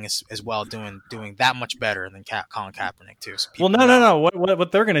kneeling as well, doing that much better than Colin Kaepernick too. So Well, people no. know.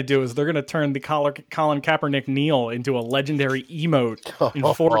 What they're going to do is they're going to turn the Colin Kaepernick kneel into a legendary emote in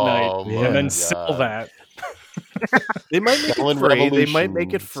Fortnite Oh, and then my sell God. that. They might make Selling it free. They revolutions might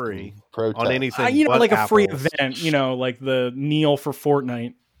make it free protest. on anything. You know, but like a free apples. event, like the kneel for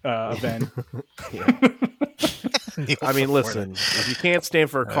Fortnite event. I mean, listen, if you can't stand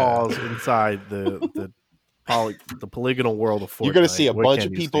for a cause inside the polygonal world of Fortnite, You're going to see a what bunch can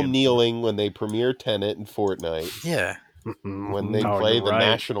of you people stand for? kneeling when they premiere Tenet in Fortnite. Yeah. When they Oh, play you're the right.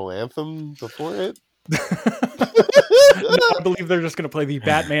 national anthem before it. No, I believe they're just going to play the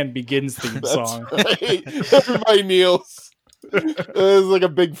Batman Begins theme That's song. right. Everybody kneels. There's like a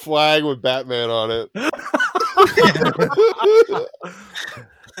big flag with Batman on it.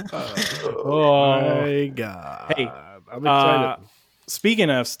 Oh, my God. Hey, I'm excited. speaking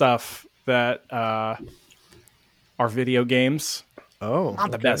of stuff that are video games,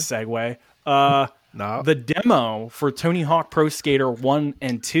 not the best segue. No. The demo for Tony Hawk Pro Skater 1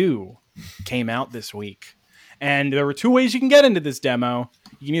 and 2 came out this week. And there were two ways you can get into this demo.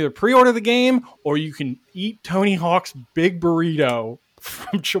 You can either pre-order the game or you can eat Tony Hawk's big burrito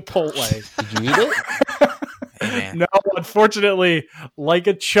from Chipotle. Did you eat it? Hey, man. No, unfortunately, like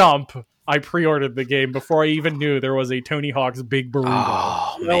a chump, I pre-ordered the game before I even knew there was a Tony Hawk's big burrito.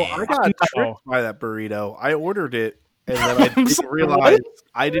 Oh, No, man. I got No. tricked by that burrito. I ordered it, and then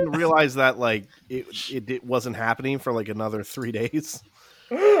I didn't realize that like it wasn't happening for like another 3 days.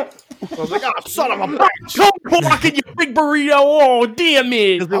 I was like, "Oh, son of a bitch!" Come on, get your big burrito. Oh, damn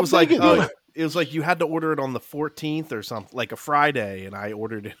it. Because it was How like, big is it? it was like you had to order it on the 14th or something, like a Friday, and I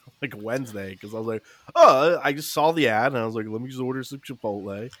ordered it like a Wednesday because I was like, "Oh, I just saw the ad, and I was like, let me just order some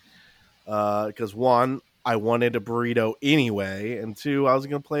Chipotle." Because one, I wanted a burrito anyway, and two, I was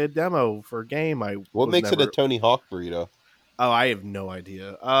going to play a demo for a game. What makes it a Tony Hawk burrito? Oh, I have no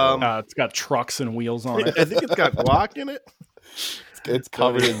idea. It's got trucks and wheels on it. I think it's got guac in it. It's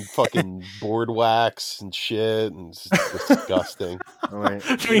covered in fucking board wax and shit, and it's disgusting. All right.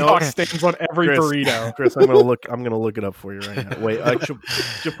 Tony You know Hawk what, stains on every Chris, burrito. Chris, I'm gonna look it up for you right now. Wait,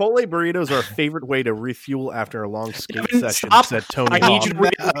 Chipotle burritos are a favorite way to refuel after a long skate Devin, session. stop. Said Tony I need Hawk. you to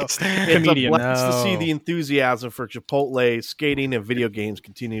read No. this It's comedian. a blast to see No. the enthusiasm for Chipotle, skating, and video games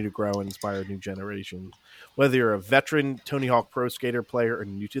continue to grow and inspire new generations. Whether you're a veteran Tony Hawk Pro Skater player or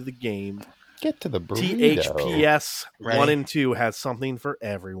new to the game, Get to the burrito. THPS Ready? 1 and 2 has something for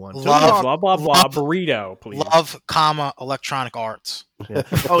everyone. Tony Love- Hawk- Blah, blah, blah. Love- Burrito, please. Love, comma, electronic arts. Yeah.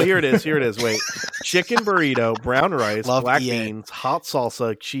 Oh, here it is. Wait. Chicken burrito, brown rice, Love black EA. beans, hot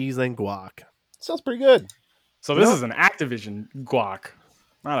salsa, cheese, and guac. Sounds pretty good. So this is an Activision guac,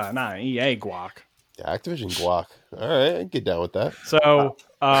 not an EA guac. Yeah, Activision guac. All right, I can get down with that. So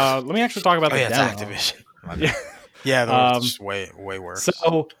let me actually talk about Oh, the yeah, it's demo. Activision. My Yeah. bad. Yeah, Um, it's way worse.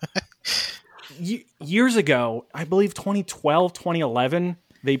 So years ago, I believe 2012, 2011,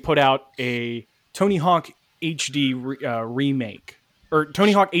 they put out a Tony Hawk HD remake or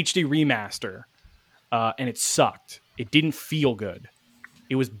Tony Hawk HD remaster, and it sucked. It didn't feel good.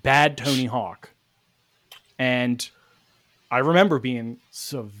 It was bad Tony Hawk, and I remember being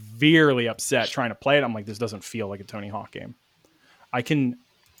severely upset trying to play it. I'm like, this doesn't feel like a Tony Hawk game. I can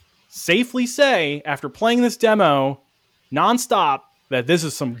safely say, after playing this demo nonstop, that this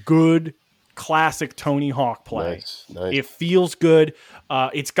is some good classic Tony Hawk play. Nice. It feels good.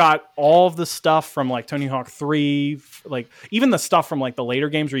 It's got all of the stuff from like Tony Hawk 3, like even the stuff from like the later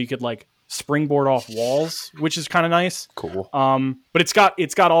games where you could like springboard off walls, which is kind of nice. Cool. But it's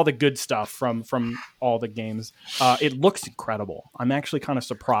got all the good stuff from all the games. It looks incredible. I'm actually kind of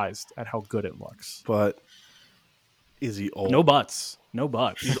surprised at how good it looks. But is he old? No buts.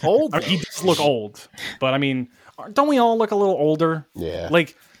 He's old. I mean, he does look old, but I mean, don't we all look a little older? Yeah.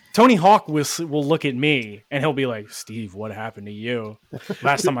 Like Tony Hawk will look at me and he'll be like, "Steve, what happened to you?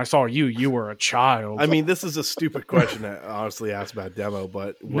 Last time I saw you, you were a child." I mean, this is a stupid question that honestly asked about demo,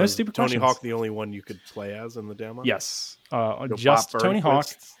 but No was stupid Tony questions. Hawk the only one you could play as in the demo? yes, No just Bob Tony Hawk.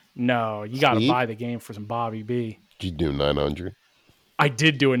 Burnquist? No, you got to Steve? buy the game for some Bobby B. Did you do 900? I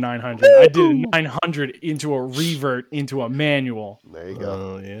did do a 900. I did a 900 into a revert into a manual. There you go.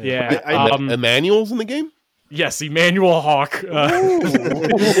 Oh yeah. Yeah. I Emmanuel's in the game? Yes, Emmanuel Hawk.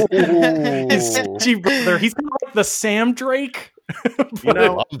 His Steve brother. He's kind of like the Sam Drake. You I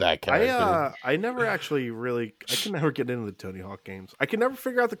know, love that character. I never actually really I can never get into the Tony Hawk games. I can never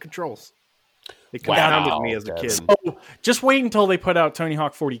figure out the controls. It confounded me as a Devin. kid. Oh, just wait until they put out Tony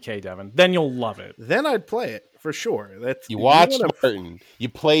Hawk 40K, Devin. Then you'll love it. Then I'd play it for sure. That's You watched wanna- Martin. You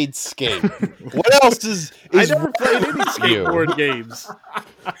played Skate. What else is I never played any you? skateboard games.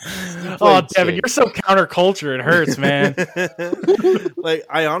 Oh, played Devin, Skate. you're so counterculture. It hurts, man. Like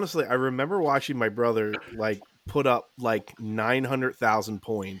I remember watching my brother like put up like 900,000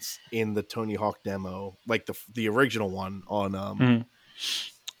 points in the Tony Hawk demo, like the original one on Mhm.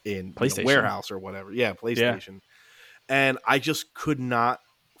 in PlayStation. the warehouse or whatever. Yeah, PlayStation. And I just could not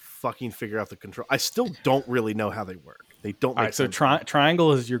fucking figure out the control. I still don't really know how they work. They don't All make right, so sense.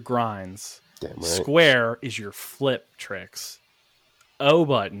 triangle is your grinds. Damn right. Square is your flip tricks. O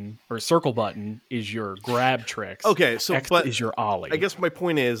button or circle button is your grab tricks. Okay, so X but is your ollie. I guess my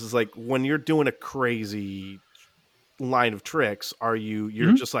point is like when you're doing a crazy line of tricks, you're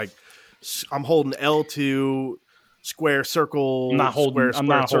Mm-hmm. just like I'm holding L2 square circle. I'm not holding. Square, I'm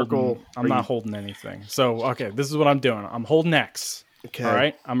square, not circle. holding. I'm not holding anything. So okay, this is what I'm doing. I'm holding X. Okay. All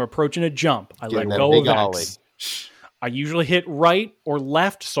right. I'm approaching a jump. I Getting let that go big of ollie. X. I usually hit right or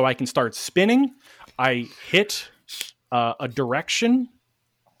left so I can start spinning. I hit a direction.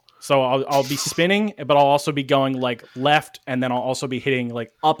 So I'll be spinning, but I'll also be going like left, and then I'll also be hitting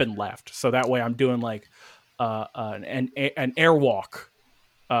like up and left. So that way I'm doing like an airwalk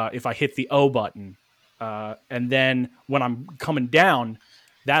if I hit the O button. And then when I'm coming down,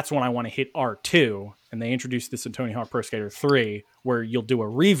 that's when I want to hit R2. And they introduced this in Tony Hawk Pro Skater 3, where you'll do a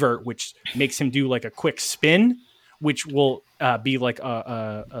revert, which makes him do like a quick spin, which will be like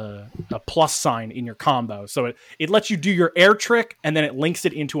a plus sign in your combo. So it lets you do your air trick, and then it links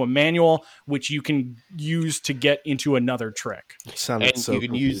it into a manual, which you can use to get into another trick. And you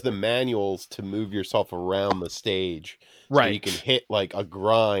can use the manuals to move yourself around the stage. So Right. you can hit like a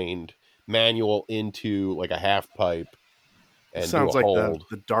grind manual into like a half pipe. And Sounds do a like hold.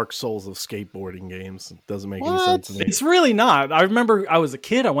 the Dark Souls of skateboarding games. It doesn't make any What? sense to me. It's really not. I remember I was a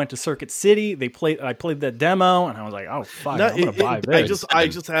kid. I went to Circuit City. I played that demo, and I was like, "Oh fuck, No, I'm gonna buy this." I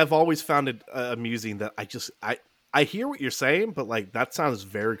just have always found it amusing that I hear what you're saying, but like that sounds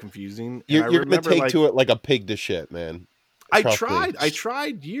very confusing. And You're I going to remember, take like, to it like a pig to shit, man. I Trust me.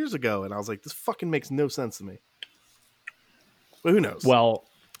 tried years ago, and I was like, this fucking makes no sense to me. But who knows? Well,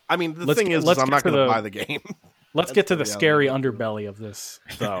 I mean, the let's thing get- is let's I'm get not to going to the- buy the game. let's get to the the scary reality. underbelly of this,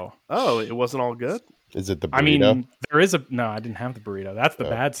 though. Oh, it wasn't all good. Is it the burrito? I mean, there is a no. I didn't have the burrito. That's the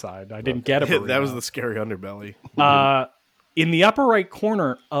bad side. I didn't get a burrito. That was the scary underbelly. In the upper right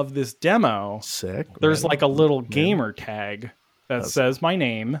corner of this demo. Sick. There's right? like a little gamer tag that says my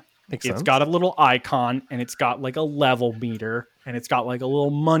name. Makes It's sense. got a little icon, and it's got like a level meter, and it's got like a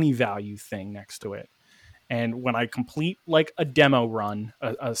little money value thing next to it. And when I complete like a demo run,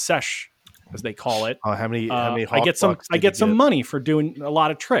 a sesh as they call it, How many I get some money for doing a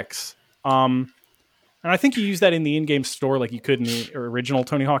lot of tricks. And I think you use that in the in-game store like you could in the original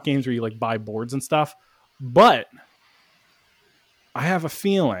Tony Hawk games where you like buy boards and stuff. But I have a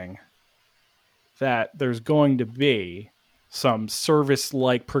feeling that there's going to be some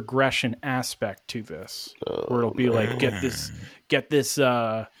service-like progression aspect to this, where it'll be like, get this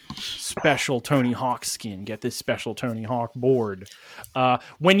special Tony Hawk skin, get this special Tony Hawk board.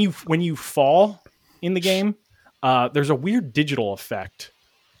 When you fall in the game, there's a weird digital effect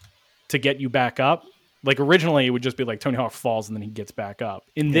to get you back up. Like originally, it would just be like Tony Hawk falls and then he gets back up.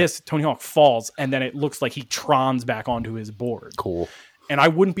 In this, Tony Hawk falls and then it looks like he trons back onto his board. Cool. And I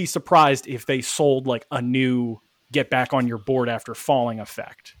wouldn't be surprised if they sold like a new get back on your board after falling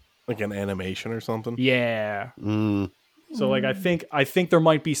effect. like an animation or something. Yeah. Mm. So like I think there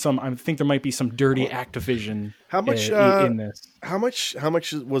might be some dirty Activision How much in this. How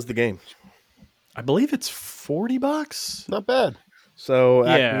much was the game? I believe it's $40. Not bad. So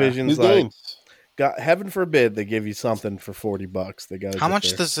Yeah. New Activision's like, games. God, heaven forbid they give you something for $40. They got How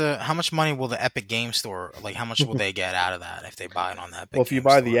much money will the Epic Game Store, like how much will they get out of that if they buy it on the Epic? Well, if you Game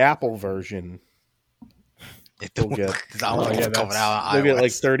buy Store? the Apple version, They'll you'll get coming out on they'll get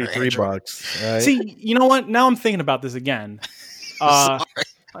like iOS or Android. $33. Right? See, you know what? Now I'm thinking about this again. No.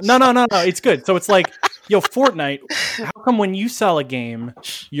 It's good. So it's like, yo, Fortnite, how come when you sell a game,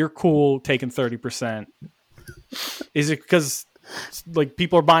 you're cool taking 30%? Is it because like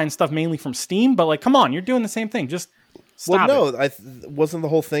people are buying stuff mainly from Steam? But like, come on, you're doing the same thing. Just stop well, it. no, wasn't the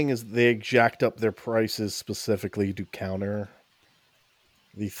whole thing is they jacked up their prices specifically to counter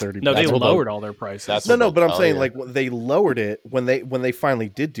the 30%. No, they That's what lowered all their prices. that's No, what but I'm they'll saying tell like when they lowered it when they finally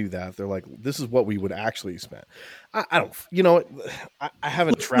did do that. They're like, this is what we would actually spend. I don't, you know, I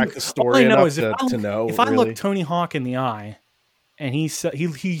haven't tracked the All I story know enough is if to know. if I really. look Tony Hawk in the eye, and he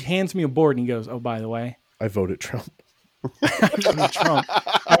hands me a board and he goes, "Oh, by the way, I voted Trump. Trump,"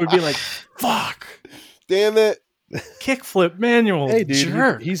 I would be like, "Fuck, Damn it. kickflip manual, Hey, dude,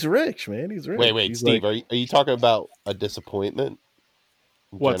 jerk." he's rich, man. He's rich. Wait, He's Steve, like, are you talking about a disappointment?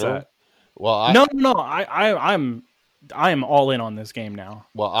 in What's general? that? Well, No. I am all in on this game now.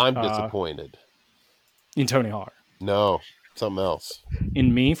 I'm disappointed. In Tony Hawk, No, something else.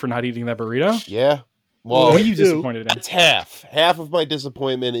 in me for not eating that burrito. Yeah. What Well, are you disappointed in? that's half. Half of my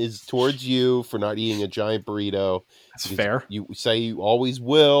disappointment is towards you for not eating a giant burrito. That's Because fair. You say you always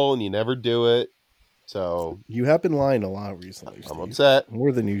will, and you never do it. So you have been lying a lot recently. I'm Steve. upset.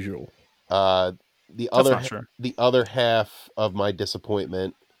 More than usual. The That's not true. the other half of my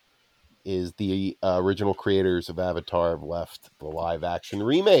disappointment is the original creators of Avatar have left the live action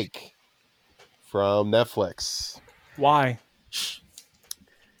remake from Netflix. Why?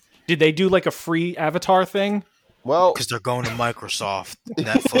 Did they do like a free Avatar thing? Well, Because they're going to Microsoft.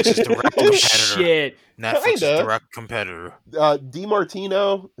 Netflix is direct Oh competitor. shit! Netflix is Kinda. direct competitor.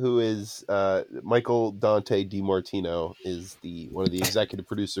 DiMartino, who is Michael Dante DiMartino, is one of the executive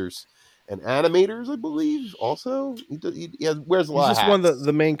producers, and animators, I believe. Also, he wears a lot. He's just of one hats. of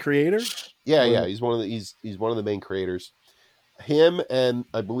the main creator. Yeah. He's one of the main creators. Him and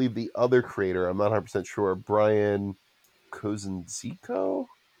I believe the other creator, I'm not 100% sure, Brian Kozinzico.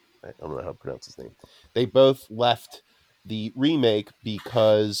 I don't know how to pronounce his name. They both left the remake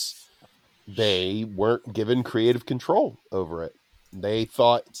because they weren't given creative control over it. They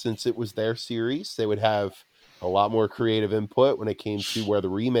thought since it was their series, they would have a lot more creative input when it came to where the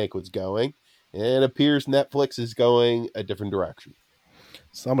remake was going. And it appears Netflix is going a different direction.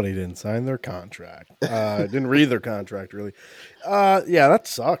 Somebody didn't sign their contract. Didn't read their contract really. Yeah, that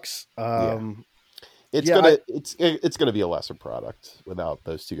sucks. It's gonna be a lesser product without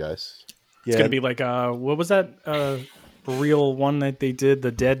those two guys. It's gonna be like what was that real one that they did?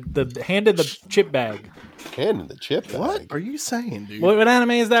 The hand in the chip bag. Hand in the chip bag. What are you saying, dude? What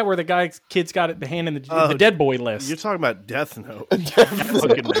anime is that? Where the kid's got the hand in the dead boy list. You're talking about Death Note.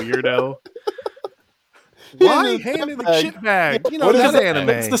 Fucking weirdo. Why hand in the chip bag? You know that anime.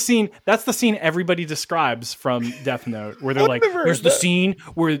 That's the scene everybody describes from Death Note, where they're like, "There's the scene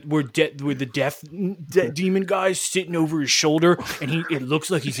where the death demon guy's sitting over his shoulder, and it looks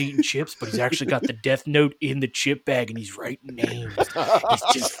like he's eating chips, but he's actually got the Death Note in the chip bag, and he's writing names. He's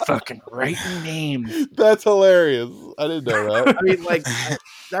just fucking writing names." That's hilarious. I didn't know that. I mean, like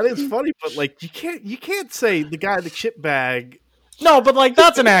that is funny, but like you can't say the guy in the chip bag. No, but like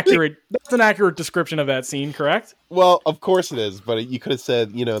that's an accurate description of that scene, correct? Well, of course it is, but you could have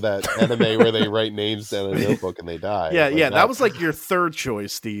said, that anime where they write names down in a notebook and they die. Yeah, that was like your third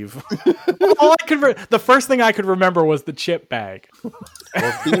choice, Steve. The first thing I could remember was the chip bag. Well,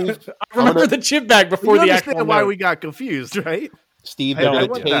 Steve, I remember the chip bag before the actual. Why note. we got confused, right? Steve, they're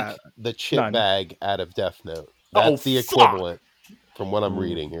going to take the chip bag out of Death Note. That's the equivalent from what I'm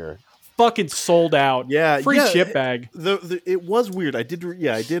reading here. Fucking sold out. Yeah, free chip bag. It was weird. I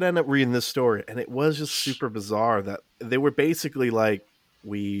did end up reading this story, and it was just super bizarre that they were basically like,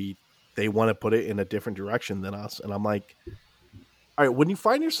 they want to put it in a different direction than us, and I'm like, all right, when you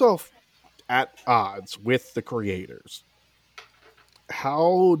find yourself at odds with the creators,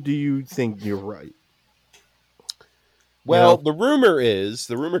 how do you think you're right? Well, the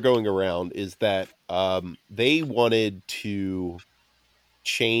rumor going around is that they wanted to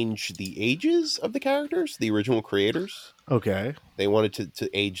change the ages of the characters, the original creators. Okay. They wanted to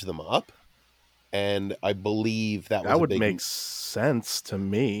age them up. And I believe that would make sense to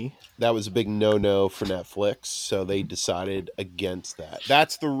me. That was a big no-no for Netflix, so they decided against that.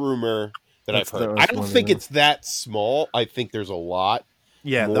 That's the rumor that I've heard. I don't think it's that small. I think there's a lot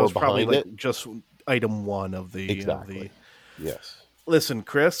more that was behind probably it. Just item one of the... Exactly. Yes. Listen,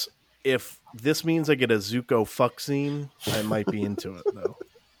 Chris, if this means I get a Zuko fuck scene, I might be into it, though.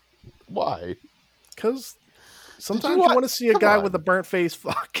 Why? Because sometimes you want to see a guy with a burnt face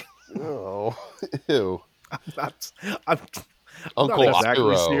fuck. Oh, ew. I'm Uncle not exactly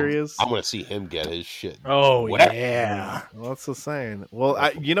Iroh. serious. I'm going to see him get his shit. Oh, wet. yeah. Well, that's the saying. Well,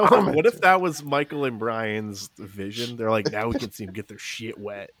 what if that was Michael and Brian's vision? They're like, now we can see them get their shit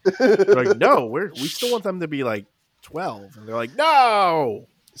wet. They're like, no, we still want them to be like 12. And they're like, no!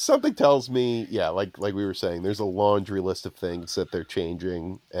 Something tells me, like we were saying, there's a laundry list of things that they're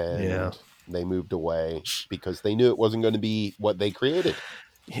changing, and they moved away because they knew it wasn't going to be what they created.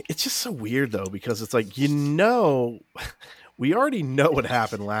 It's just so weird, though, because it's like, we already know what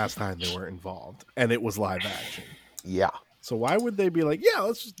happened last time they were involved, and it was live action. Yeah. So why would they be like,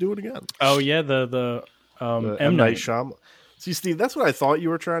 let's just do it again? Oh, yeah, the M. Night Shyamalan. See, Steve, that's what I thought you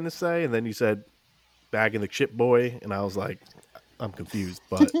were trying to say, and then you said Bag in the Chip Boy, and I was like, I'm confused,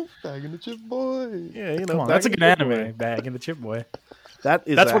 but Bag in the Chip Boy. Yeah, come on, that's a good anime. Bag in the Chip Boy. That's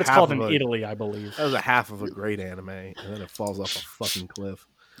what it's called in Italy, I believe. That was a half of a great anime, and then it falls off a fucking cliff.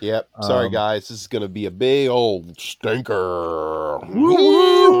 Yep. Sorry, guys. This is going to be a big old stinker.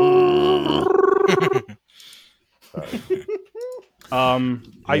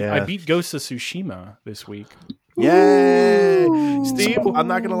 I beat Ghost of Tsushima this week. Yay! Steve, I'm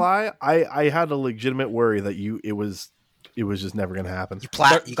not gonna lie. I had a legitimate worry that it was just never gonna happen.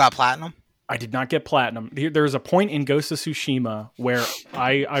 You got platinum? I did not get platinum. There's a point in Ghost of Tsushima where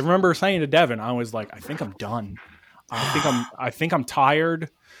I remember saying to Devin, I was like, I think I'm done. I think I'm tired,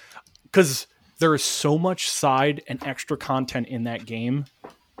 because there is so much side and extra content in that game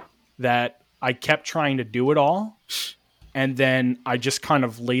that I kept trying to do it all, and then I just kind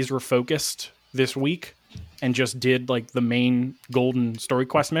of laser focused this week and just did like the main golden story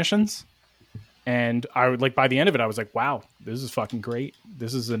quest missions. And I would by the end of it, I was like, wow, this is fucking great.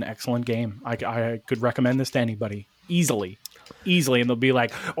 This is an excellent game. I could recommend this to anybody easily. And they'll be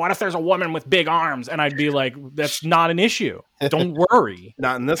like, what if there's a woman with big arms? And I'd be like, that's not an issue. Don't worry.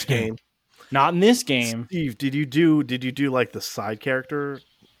 Not in this game. Not in this game. Steve, did you do like the side stuff?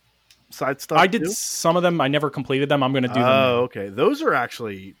 I did too? some of them. I never completed them. I'm going to do them. now. Okay. Those are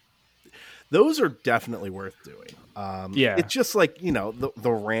definitely worth doing. Yeah. It's just like,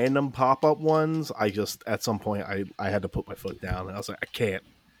 the random pop-up ones. I just, at some point, I had to put my foot down, and I was like, I can't.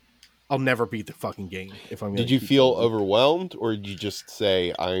 I'll never beat the fucking game if I'm going to. Did you feel overwhelmed, or did you just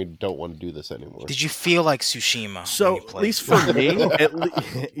say, I don't want to do this anymore? Did you feel like Tsushima? So, at least for me, at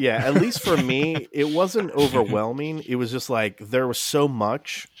least for me, it wasn't overwhelming. It was just like, there was so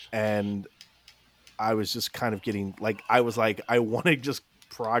much, and I was just kind of getting, like, I want to just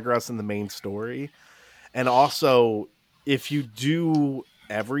progress in the main story. And also, if you do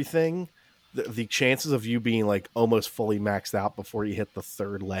everything, the chances of you being like almost fully maxed out before you hit the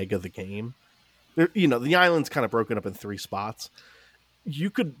third leg of the game, the island's kind of broken up in 3 spots.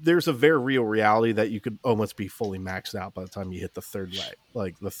 There's a very real reality that you could almost be fully maxed out by the time you hit the third leg,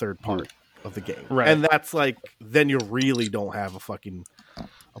 like the third part of the game. Right. And that's like, then you really don't have a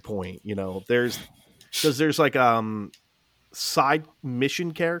point, there's like, side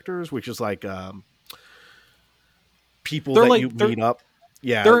mission characters, which is like, people They're that like- you they're- meet up.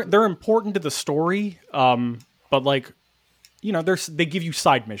 Yeah. They're important to the story, but like, they give you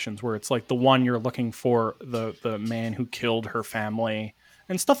side missions where it's like the one you're looking for the man who killed her family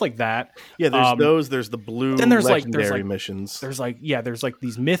and stuff like that. Yeah, there's the blue Then there's legendary missions. There's like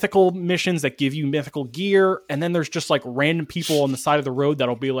these mythical missions that give you mythical gear, and then there's just like random people on the side of the road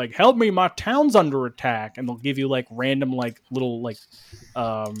that'll be like, "Help me, my town's under attack," and they'll give you like random like little like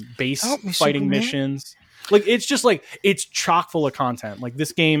base Help me, fighting Superman. missions. Like it's just like it's chock full of content. Like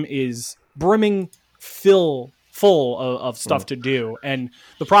this game is brimming full of stuff to do, and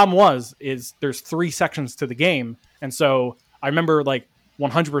the problem is there's 3 sections to the game, and so I remember like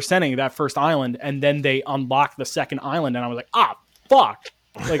 100%ing that first island, and then they unlocked the second island, and I was like, fuck!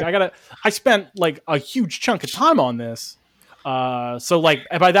 Like I spent like a huge chunk of time on this, so like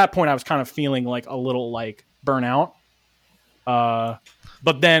by that point I was kind of feeling like a little like burnout.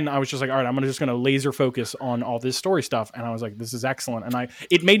 But then I was just like, all right, I'm just going to laser focus on all this story stuff. And I was like, this is excellent. And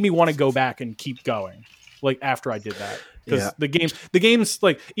it made me want to go back and keep going. Like after I did that, because the game's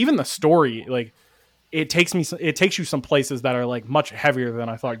like, even the story, like it takes you some places that are like much heavier than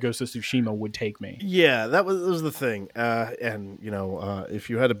I thought Ghost of Tsushima would take me. Yeah, that was the thing. And if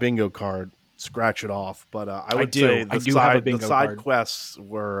you had a bingo card, scratch it off. But I would say the side quests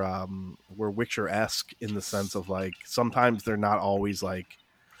were Witcher-esque in the sense of like sometimes they're not always like,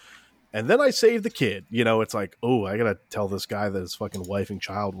 and then I saved the kid. It's like, oh, I gotta tell this guy that his fucking wife and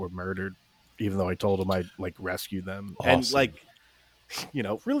child were murdered, even though I told him I like rescued them. Awesome. And like,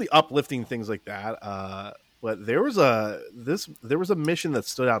 really uplifting things like that. But there was a mission that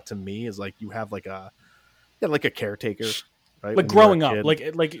stood out to me is like you have like a caretaker. Right? Like growing up,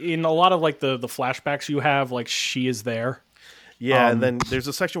 like in a lot of like the flashbacks you have, like she is there. Yeah, and then there's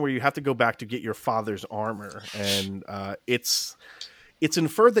a section where you have to go back to get your father's armor, and it's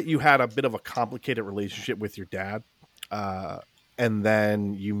inferred that you had a bit of a complicated relationship with your dad, and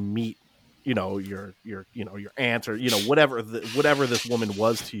then you meet, your aunt or whatever this woman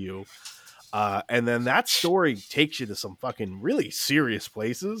was to you, and then that story takes you to some fucking really serious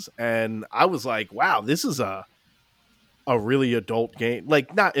places, and I was like, wow, this is a really adult game,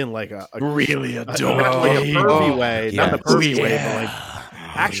 like not in like a Really not adult, like a pervy way, Yeah. not in a pervy way, Yeah. but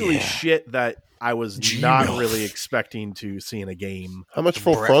like actually shit that I was not really expecting to see in a game. How much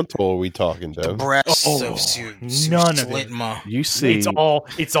full frontal are we talking, The Dev? breasts Oh, of none of it. Slitma. You see,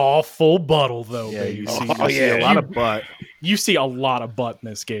 It's all full buttle though, yeah, baby. you see a yeah. lot of butt. You see a lot of butt in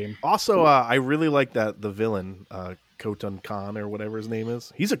this game. Also, I really like that the villain, Khotun Khan or whatever his name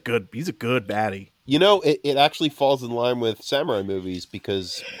is. He's a good baddie. It actually falls in line with samurai movies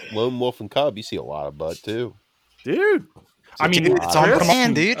because Lone Wolf and Cub, you see a lot of butt too. Dude. I mean, Dude, it's on come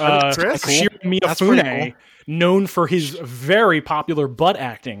brand, dude. Chris? Shiro That's pretty Miyafune, known for his very popular butt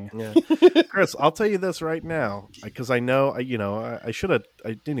acting. Yeah. Chris, I'll tell you this right now, because I know, I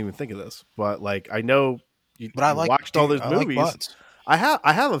didn't even think of this, but like, I know you, But I you like watched all those I like movies. butts. I have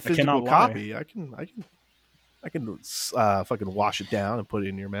a physical cannot lie. copy. I can fucking wash it down and put it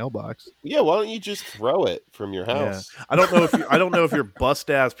in your mailbox. Yeah, why don't you just throw it from your Yeah. house? I don't know if your bust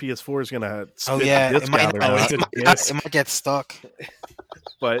ass PS4 is gonna spit Oh the yeah, disc it might, out or not, it might get stuck.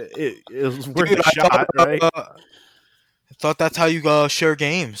 but it was worth Dude, a I shot, right? I thought that's how you share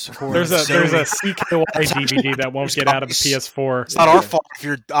games. There's a CKY DVD that won't get out of the PS4. It's not our fault if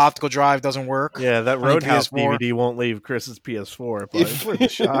your optical drive doesn't work. Yeah, that on the Roadhouse PS4. DVD won't leave Chris's PS4, but it's worth a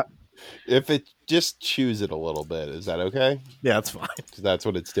shot. If it just chews it a little bit, is that okay? Yeah, that's fine. 'Cause that's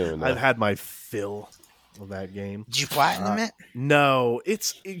what it's doing. Now. I've had my fill. of that game. Did you platinum it? No,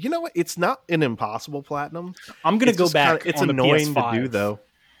 it's you know what? It's not an impossible platinum. I'm gonna It's go just back. kinda- it's on the annoying PS5, to do though.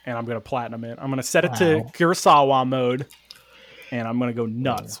 and I'm gonna platinum it. I'm gonna set it to Kurosawa mode, and I'm gonna go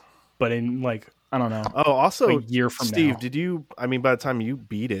nuts. But in like I don't know, Oh, also, a year from Steve, now. did you? I mean, by the time you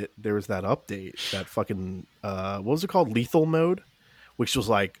beat it, there was that update, that fucking what was it called? Lethal mode, which was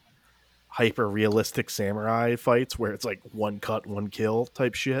like hyper realistic samurai fights where it's like one cut, one kill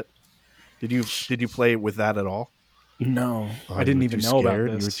type shit. Did you play with that at all? no, Oh, I you didn't were even too know about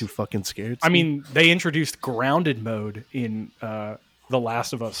scared? this. You were too fucking scared. I Steve? mean, they introduced grounded mode in The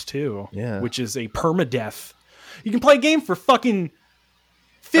Last of Us 2, Yeah. which is a permadeath. You can play a game for fucking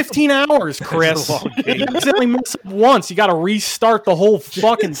 15 hours, Chris. a long game. You accidentally mess up once, you got to restart the whole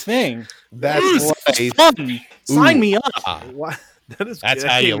fucking thing. That's It's life. fun. Sign me up. What? That's that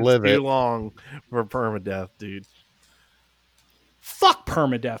how you game is live too it. long for permadeath, dude. Fuck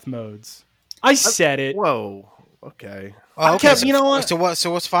permadeath modes. I said it. Whoa. Okay. Oh, kept- you know what? So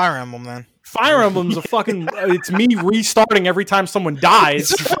what's Fire Emblem then? Fire Emblem's a fucking. It's me restarting every time someone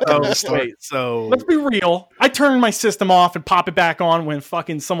dies. Oh, wait. So Let's be real. I turn my system off and pop it back on when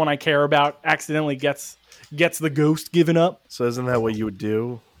fucking someone I care about accidentally gets the ghost given up. So isn't that what you would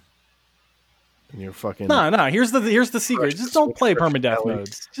do? And you're fucking No. Here's the secret. Just don't play permadeath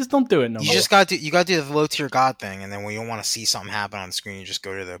modes. Just don't do it no more. You just got to do the low tier god thing, and then when you don't want to see something happen on the screen, you just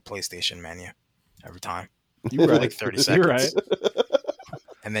go to the PlayStation menu every time. You're For right. like 30 You're seconds. right.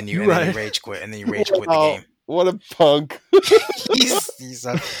 And then You're you right. rage quit, and then you rage quit the Oh, game. what a punk. Dude,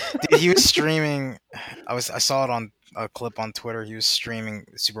 he was streaming. I saw it on a clip on Twitter. He was streaming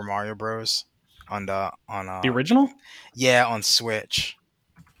Super Mario Bros. on The original? yeah, on Switch.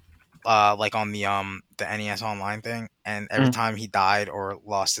 Like on the NES Online thing, and every time he died or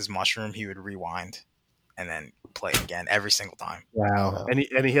lost his mushroom, he would rewind and then play again every single time. wow. And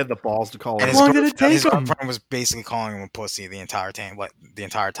he had the balls to call And it. his, long did it take his him? girlfriend was basically calling him a pussy the entire time,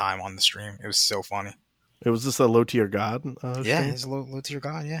 on the stream. It was so funny. It was just a low tier god. Yeah, stream? he's low tier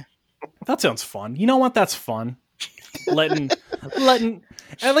god. Yeah, That sounds fun. You know what? That's fun. letting.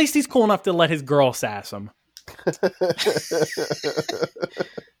 At least he's cool enough to let his girl sass him.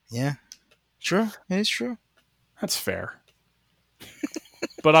 yeah, true. It is true. That's fair.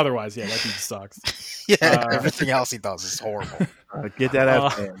 But otherwise, yeah, that dude sucks. Yeah, everything else he does is horrible. Get that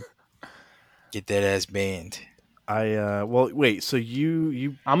out. Uh, Man. Get that ass banned. Well, wait. So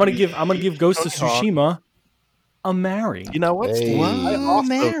you I'm gonna give Ghost of Don't talk. Tsushima a marry. you know what? Hey. Steve? I Whoa, also-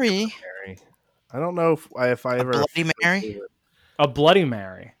 Mary, I don't know if I ever Bloody Mary. A Bloody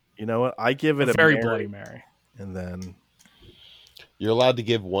Mary. You know what? I give it A a very Mary, Bloody Mary. and then You're allowed to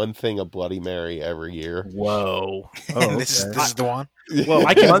give one thing a Bloody Mary every year. whoa. Oh, This okay. is the one. Well,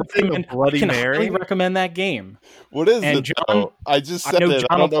 I can one thing recommend, of Bloody I can Mary. highly recommend that game. What is And it? John- though? I just I said know it. John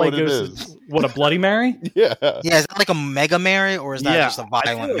I will don't know play what it Ghost. is. What, a Bloody Mary? Yeah. Yeah, is that like a Mega Mary or is that Yeah, just a I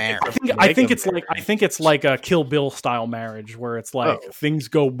feel violent like Mary? it's I think Mega it's like a Kill Bill style marriage where it's like Oh. things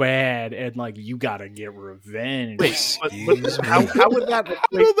go bad and like you gotta get revenge. Wait, but Excuse me. how would that? I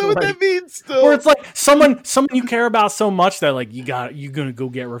don't know what that means still. Or it's like someone you care about so much that like you're gonna go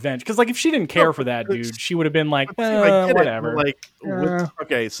get revenge. Because like if she didn't care for that dude, she would have been like, I get it, whatever. but,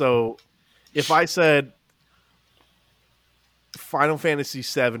 okay, so if I said Final Fantasy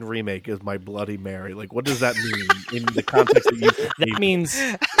VII Remake is my Bloody Mary, like what does that mean in the context that you? That means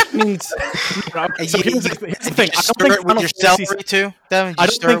so here's the thing. I Just don't stir think it with Final your Fantasy celery too, Devin. I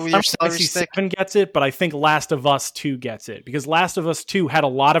Just don't stir it think with Final your celery Fantasy stick. 7 gets it, but I think Last of Us 2 gets it because Last of Us 2 had a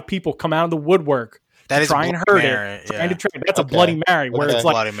lot of people come out of the woodwork That to is try and Bloody hurt Mary, it. Trying to yeah. try. That's a Okay. Bloody Mary where Okay. it's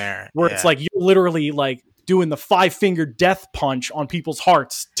like Bloody Mary. it's like you're literally like doing the 5-finger death punch on people's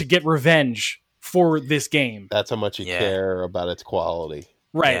hearts to get revenge for this game. That's how much you Yeah. care about its quality.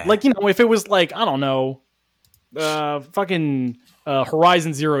 Right. Yeah. Like, if it was like, I don't know, fucking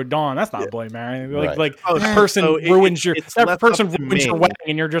Horizon Zero Dawn, that's not Bloody Mary. Right. Like Oh, that person so it- ruins it's that left person up to ruins your me. wedding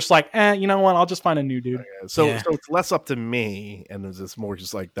and you're just like, you know what, I'll just find a new dude. So Yeah. so it's less up to me, and it's more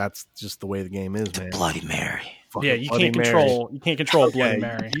just like that's just the way the game is, man. Bloody Mary. Fucking Yeah, you Bloody can't Mary. control Bloody Yeah,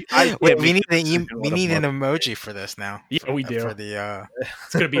 Mary. Wait, yeah, we need we we need an emoji for this now. Yeah, we do. For the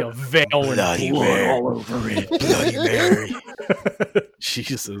It's gonna be a veil and Bloody blood Mary. all over it. Bloody Mary.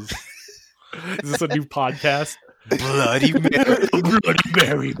 Jesus. Is this a new podcast? Bloody Mary. Bloody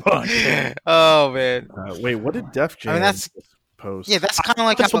Mary podcast. Oh man. Wait, what did Def Jam that's- post? Yeah, that's kind of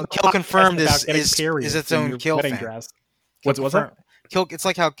like That's how what the Kill podcast Confirmed about is getting is, periods is its in own your Kill wedding thing. dress. What's that? Confirmed- Kill. It's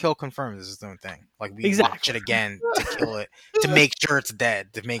like how Kill Confirmed is its own thing. Like we Exactly. watch it again to kill it, to make sure it's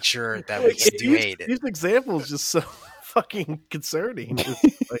dead, to make sure that we can do hate it. These examples just so fucking concerning.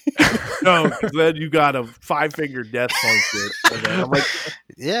 No, 'cause then you got a 5-finger death function. And then I'm like,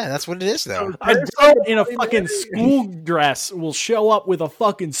 Yeah, that's what it is, though. A dog in a fucking school dress will show up with a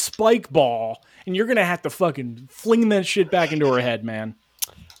fucking spike ball, and you're gonna have to fucking fling that shit back into her head, man.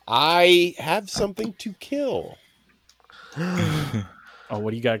 I have something to kill. Oh,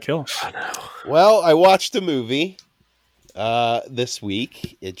 what do you got to kill? Well, I watched a movie this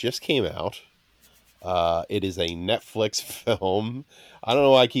week. It just came out. It is a Netflix film. I don't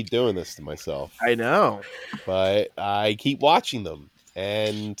know why I keep doing this to myself, I know. but I keep watching them.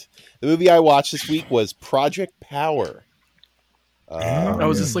 And the movie I watched this week was Project Power. Oh,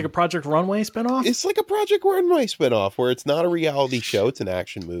 is this like a Project Runway spinoff? It's like a Project Runway spinoff where it's not a reality show; it's an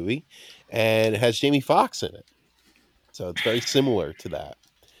action movie, and it has Jamie Foxx in it. So it's very similar to that.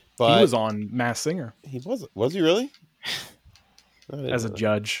 But He was on Masked Singer He wasn't. Was he really? I didn't as a know.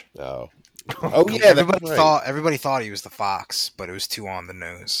 judge. Oh. Oh yeah, that's right. Everybody thought he was the fox, but it was too on the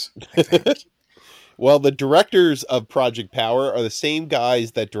nose. I think. Well, the directors of Project Power are the same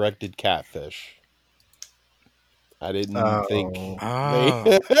guys that directed Catfish. I didn't think Oh.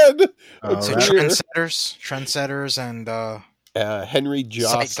 they had a So career. trendsetters, and Henry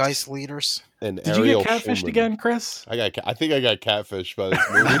Jost zeitgeist leaders. and Did you Ariel get catfished Schulman. again, Chris? I think I got catfished by this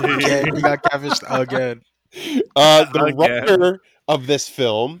movie. Again, you got catfished again. The Again. writer of this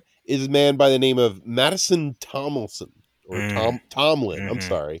film is a man by the name of Madison Tomlinson. Or Tomlin. I'm Mhm.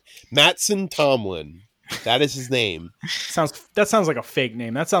 sorry. Matson Tomlin. That is his name. That sounds like a fake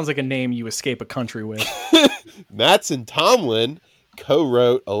name. That sounds like a name you escape a country with. Matson Tomlin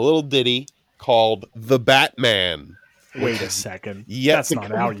co-wrote a little ditty called The Batman. Wait a second. Yet That's to not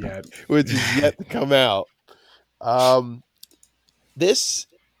come out yet. Which is yet to come out. This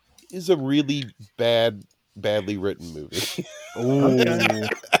is a really badly written movie. Ooh.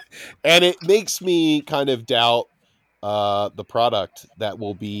 And it makes me kind of doubt the product that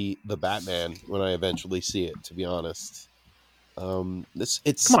will be the Batman when I eventually see it, to be honest.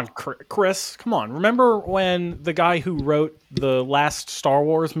 It's Come on, Chris. Come on. Remember when the guy who wrote the last Star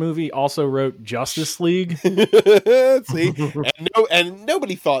Wars movie also wrote Justice League? See, and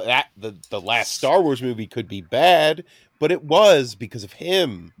nobody thought that the last Star Wars movie could be bad, but it was because of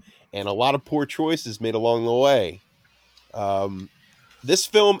him and a lot of poor choices made along the way. This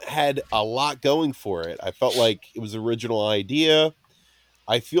film had a lot going for it. I felt like it was an original idea.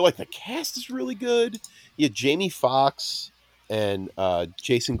 I feel like the cast is really good. You had Jamie Foxx and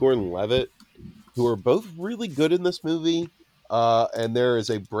Jason Gordon-Levitt, who are both really good in this movie. And there is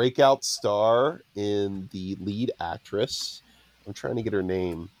a breakout star in the lead actress. I'm trying to get her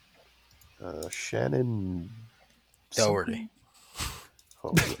name. Shannon Doherty.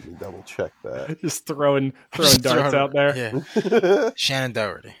 Hold on, let me double check that. Just throwing darts out there. Yeah. Shannon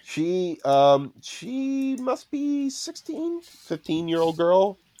Doherty. She must be 16, 15-year-old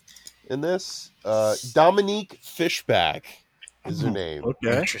girl in this. Dominique Fishback is her name.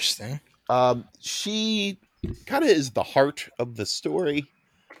 Okay. Interesting. She kind of is the heart of the story.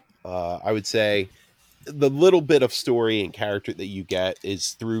 I would say the little bit of story and character that you get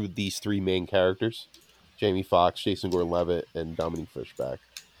is through these three main characters: Jamie Foxx, Jason Gordon-Levitt, and Dominique Fishback.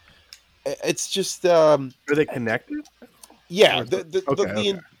 It's just Are they connected? yeah,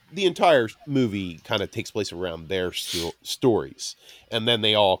 Okay. the entire movie kind of takes place around their stories, and then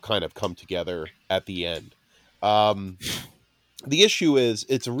they all kind of come together at the end. The issue is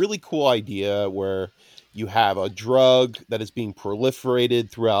it's a really cool idea where you have a drug that is being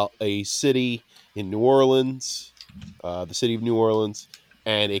proliferated throughout a city in New Orleans, the city of New Orleans,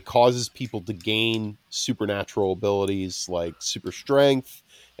 and it causes people to gain supernatural abilities like super strength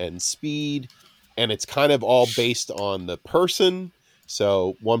and speed, and it's kind of all based on the person.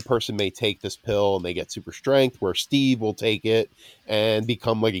 So one person may take this pill and they get super strength, where Steve will take it and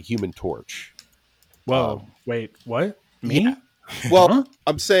become like a human torch. Whoa. Wait, what? Me? Yeah. Well, Huh?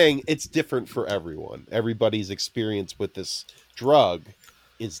 I'm saying it's different for everyone. Everybody's experience with this drug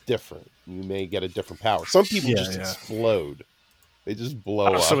is different. You may get a different power. Some people just explode. They just blow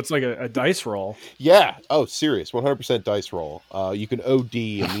Oh, up. so it's like a dice roll. Yeah. Oh, serious. 100% dice roll. You can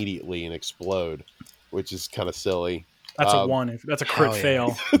OD immediately and explode, which is kind of silly. That's a one. That's a crit hell yeah.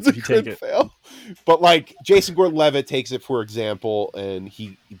 fail It's if a you crit take it. fail. But like Jason Gordon-Levitt takes it, for example, and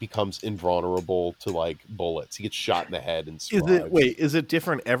he becomes invulnerable to like bullets. He gets shot in the head and survives. Is it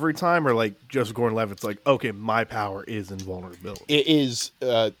different every time, or like just Gordon-Levitt's like, okay, my power is invulnerability? It is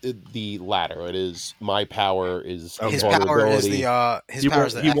the latter. It is my power is His power is invulnerability. his power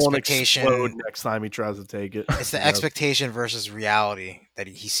is the he won't expectation. explode next time he tries to take it. It's the expectation versus reality that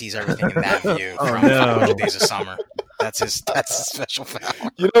he sees everything in that view Oh, from no. 500 Days of Summer. That's his special power.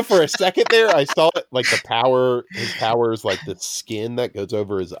 You know, for a second there, I saw it like his power is like the skin that goes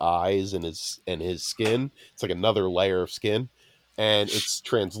over his eyes and his skin. It's like another layer of skin, and it's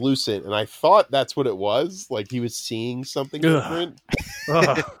translucent. And I thought that's what it was. Like he was seeing something different,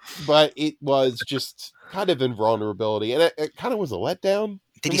 but it was just kind of invulnerability, and it kind of was a letdown.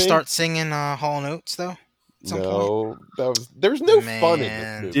 Did he start singing Hall & Oates though? No, there's no fun in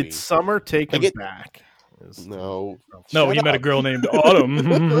this movie. Did Summer take him back? No, he met a girl named Autumn.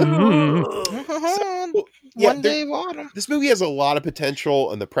 One day of autumn. This movie has a lot of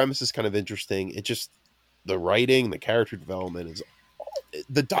potential, and the premise is kind of interesting. It just the writing, the character development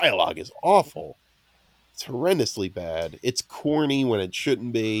the dialogue is awful. It's horrendously bad. It's corny when it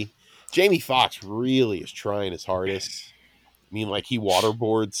shouldn't be. Jamie Foxx really is trying his hardest. I mean, like he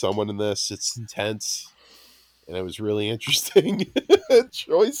waterboards someone in this. It's intense. And it was really interesting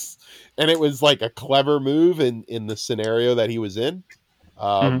choice. And it was like a clever move in the scenario that he was in.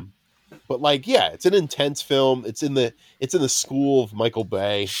 But like, yeah, it's an intense film. It's in the school of Michael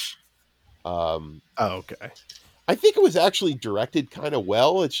Bay. Okay. I think it was actually directed kind of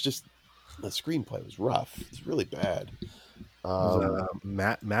well. It's just the screenplay was rough. It's really bad.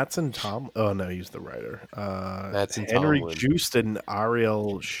 Mattson Tom. Oh no, he's the writer. Mattson Henry Tomlin. Joost and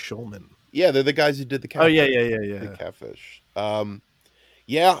Ariel Schulman. Yeah, they're the guys who did the catfish. Oh yeah. The catfish.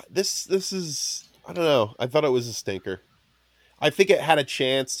 Yeah, this is, I don't know. I thought it was a stinker. I think it had a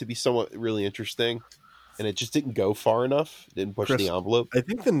chance to be somewhat really interesting, and it just didn't go far enough. It didn't push Chris, the envelope. I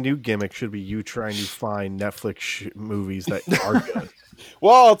think the new gimmick should be you trying to find Netflix movies that are good.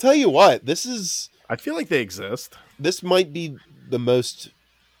 Well, I'll tell you what. I feel like they exist. This might be the most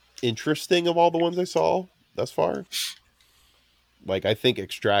interesting of all the ones I saw thus far. Like, I think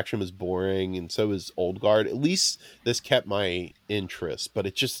Extraction was boring, and so was Old Guard. At least this kept my interest, but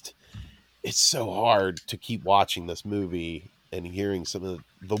it's so hard to keep watching this movie and hearing some of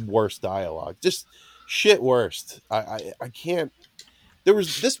the worst dialogue. Just shit worst. I can't.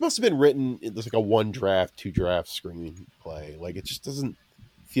 This must have been written, it was like a 1 draft, 2 draft screenplay. Like, it just doesn't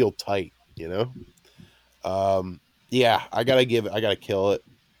feel tight, you know? Yeah, I gotta kill it.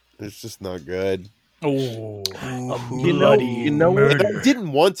 It's just not good. Oh, You know what? Like, I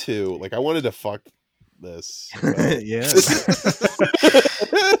didn't want to. Like, I wanted to fuck this. Yeah.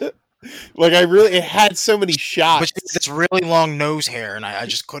 Like, it had so many shots. But this really long nose hair, and I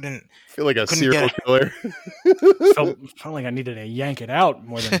just couldn't. I feel like a Couldn't serial get killer. felt like I needed to yank it out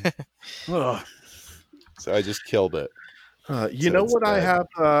more than. Ugh. So I just killed it. You So know it's what I bad. have?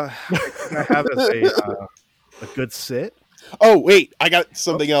 I have as a good sit. Oh, wait. I got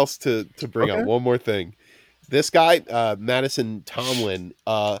something else to bring Okay. up. One more thing. This guy, Madison Tomlin,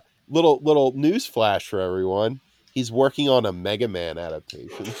 little news flash for everyone. He's working on a Mega Man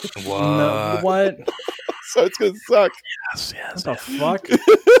adaptation. No, what? So it's going to suck. What the fuck?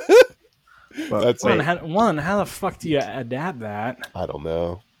 That's One, it. how the fuck do you adapt that? I don't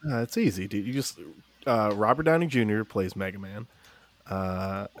know. It's easy, dude. You just Robert Downey Jr. plays Mega Man.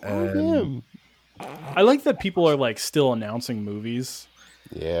 And I like that people are like still announcing movies.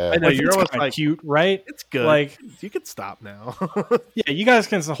 Yeah. I know Like, you're it's almost kinda like cute, right? it's good. Like, you could stop now. yeah, you guys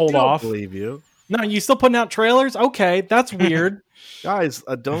can hold I don't off. believe you, No, you still putting out trailers? Okay, that's weird. guys.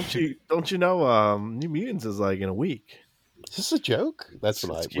 Don't you know? New Mutants is like in a week. Is this a joke? That's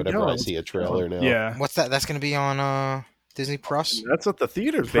Let's keep whenever I going. see a trailer now. Yeah, What's that? That's going to be on Disney Plus. That's at the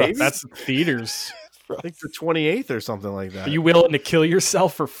theaters, baby. that's theaters. I think the 28th or something like that. Are you willing to kill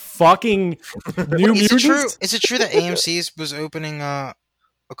yourself for fucking New Is it Mutants? true? Is it true that AMC was opening a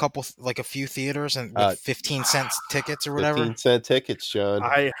few theaters and with 15-cent tickets or whatever? 15-cent tickets, John.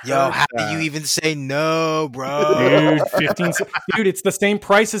 I Yo, heard how that. do you even say no, bro? Dude, 15. Dude, it's the same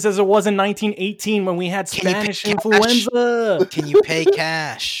prices as it was in 1918 when we had Can you pay Spanish cash? influenza. Can you pay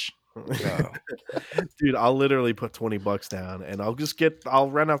cash? Yo. Dude, I'll literally put $20 down, and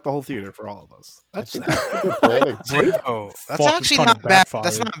I'll rent out the whole theater for all of us. That's Bro, that's Fuck, actually it's not kinda bad. backfired.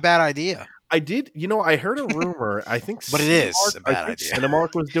 That's not a bad idea. I did. I heard a rumor. I think, But it is Cinemark- a bad I think idea.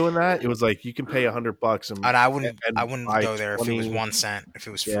 Cinemark was doing that. It was like you can pay $100 and And I wouldn't buy go there if it was 20 1 cent. If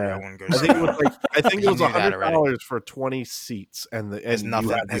it was free, Yeah. I wouldn't go. I think it was like I think it was You knew that $100 for 20 seats, and Has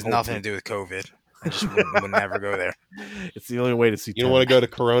nothing to do with COVID. I just would never go there. It's the only way to see. You don't want to go to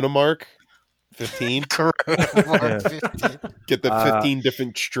Corona Mark? 15? Get the 15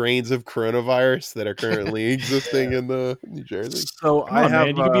 different strains of coronavirus that are currently existing in New Jersey. So Come on, man.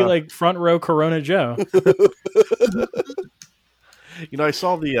 You could be like front row Corona Joe. I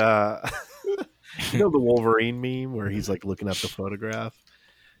saw the the Wolverine meme where he's like looking at the photograph.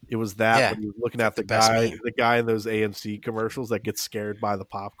 It was that Yeah. when he was looking at the best guy, meme. the guy in those AMC commercials that gets scared by the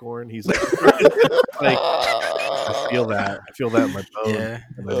popcorn. He's like, I feel that. I feel that in my bones. Yeah,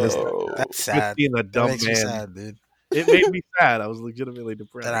 And I miss that. Oh. that's With sad. being a That dumb makes me man. sad, dude. It made me sad. I was legitimately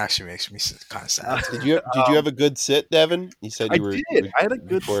depressed. That actually makes me kind of sad. Did you have a good sit, Devin? You said I you were. did. I had a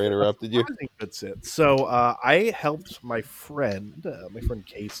good before I interrupted you. surprising good sit. So I helped my friend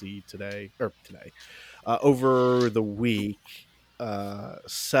Casey today over the week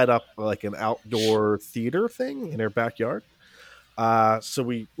set up like an outdoor theater thing in her backyard. So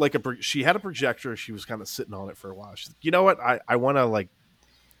we she had a projector. She was kind of sitting on it for a while. She's like, you know what? I want to like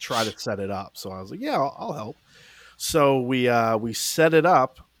try to set it up. So I was like, yeah, I'll help. So we set it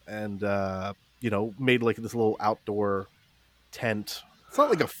up and made like this little outdoor tent. It's not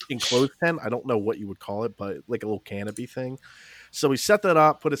like a enclosed tent. I don't know what you would call it, but like a little canopy thing. So we set that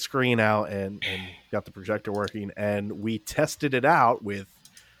up, put a screen out, and got the projector working, and we tested it out with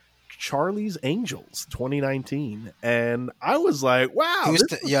Charlie's Angels 2019, and I was like, "Wow!" Let's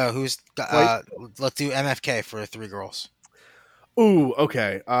do MFK for 3 girls. Ooh,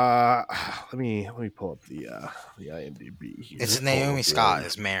 okay. Let me pull up the IMDb here. It's Naomi Scott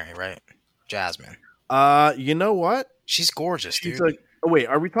as Mary, right? Jasmine. You know what? She's gorgeous, She's dude. wait,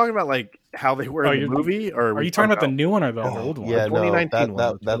 are we talking about like how they were in the movie, or Are you talking about the new one or the old one? Yeah, no, 2019 one,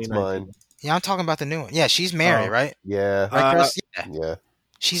 that's 2019. mine. Yeah, I'm talking about the new one. Yeah, she's Mary, right? Yeah, Right, Chris? Yeah, yeah.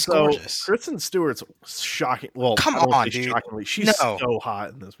 she's So gorgeous. Kristen Stewart's shocking. Well, Come I won't on, say dude. shockingly, she's No. so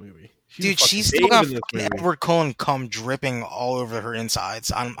hot in this movie. Dude, fucking she's still babe got in this fucking movie. Edward Cullen cum dripping all over her insides.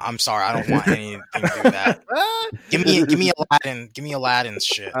 I'm sorry, I don't want anything to do with that. Give me Aladdin's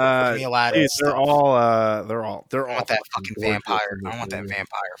shit. Give me Aladdin Dude, stuff. they're all I don't want that fucking gorgeous vampire. in I this don't want that movie.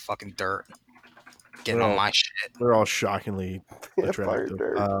 vampire fucking dirt getting They're on all- my shit. They're all shockingly Vampire attractive.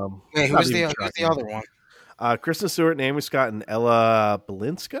 dirt. Wait, not who's even the shocking. other one? Kristen Stewart, Naomi Scott, and Ella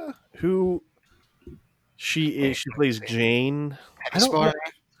Balinska, who she plays Jane. How do you spell her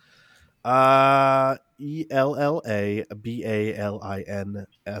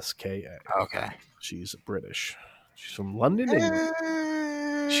ELLABALINSKA. Okay. She's British. She's from London,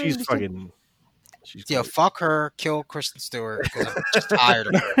 England. She's fucking. She's Yo, great. fuck her, kill Kristen Stewart because I'm just tired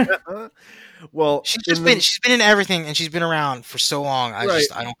of her. Well, She's been in everything and she's been around for so long. I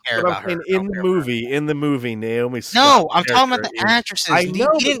don't care but about I'm saying her. I don't care about her. in the movie, Naomi Scott. No, I'm talking about the character is- actresses. I You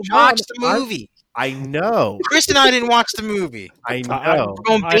know, didn't John, watch the movie. I know. Chris and I didn't watch the movie I know. We're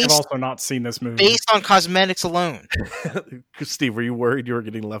going I have based- also not seen this movie. based on cosmetics alone. Steve, were you worried you were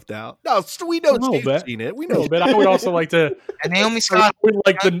getting left out? No, we know A little Steve's bit. seen it. We A know. little bit. I would also like to. And Naomi I Scott. would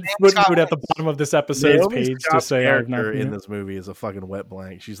like the Naomi Scott footnote at the bottom of this episode's Naomi page to Scott's say I've not character seen in it. this movie is a fucking wet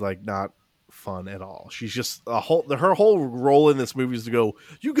blank. She's like not fun at all. She's just her whole role in this movie is to go,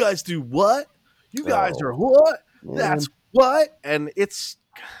 you guys do what? You guys Oh. are what? Man. That's what? And it's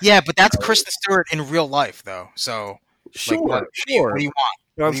Yeah, but that's Kristen Stewart in real life, though. So, sure, what do sure. you want?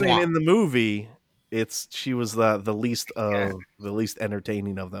 You know what I'm What do you saying? want? In the movie, she was the least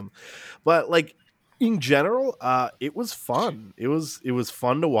entertaining of them. But like in general, it was fun. It was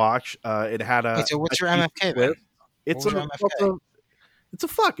fun to watch. It had a Wait, so what's a your deep MFK then? twist. It's What a was your MFK? it's a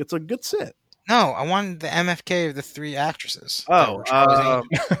fuck. It's a good sit. No, I wanted the MFK of the 3 actresses. Oh,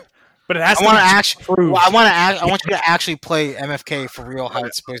 But it has I to want to be actually. proved. Well, I want you to actually play MFK for real, how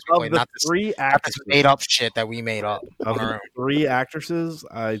it's supposed to be of played, the not this, 3 not this actresses, made up shit that we made up of on our the own. 3 actresses,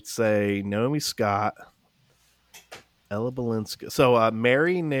 I'd say Naomi Scott, Ella Balinska. So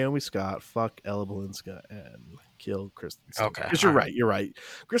marry Naomi Scott, fuck Ella Balinska, and kill Kristen Stewart. Okay, Because you're right. You're right.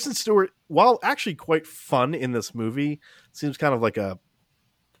 Kristen Stewart, while actually quite fun in this movie, seems kind of like a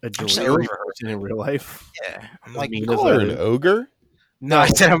just dreary over her. person in real life. Yeah, I'm like, mean, Call her an ogre? no, I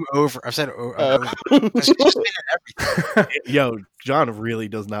said I'm over. I said over. She's just been in everything. Yo, John really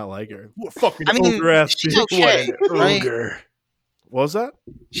does not like her. What fucking I mean, ogre ass she's bitch. okay, right? Ogre. What was that?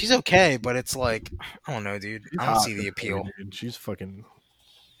 She's okay, but it's like, I don't know, dude. I don't see the appeal. Dude, she's fucking.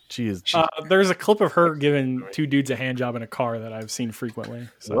 She is. There's a clip of her giving 2 dudes a hand job in a car that I've seen frequently.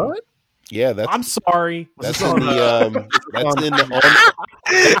 So. What? Yeah, that's I'm sorry. that's in the that's in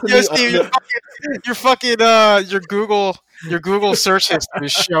the Yo, Steve, your Google search history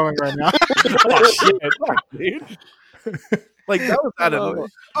is showing right now. Oh, shit. Dude. Like that was out of. Oh,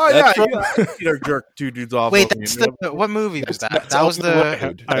 Oh yeah, that's yeah. You know, jerk 2 dudes off. Wait, over that's you, the what movie was that? That's That was On the the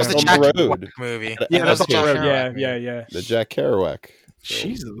Road. that was the On the Jack Road. Kerouac movie. Yeah, that's the on the Jack road. Kerouac Yeah, movie. yeah. the Jack Kerouac.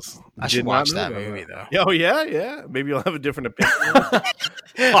 Jesus, I Did should not watch know that about movie though. Oh yeah, yeah. Maybe you'll have a different opinion.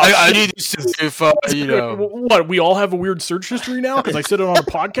 I need to see if What? We all have a weird search history now because I said it on a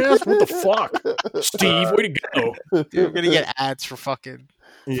podcast. What the fuck, Steve? Way to go! Dude, we're gonna get ads for fucking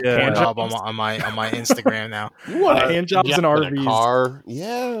Yeah. Hand job jobs. on my Instagram now. You want Uh, hand jobs and in a RVs. car?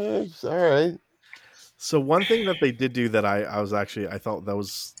 Yeah, it's all right. So one thing that they did do that I thought that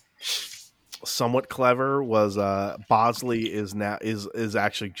was somewhat clever was Bosley is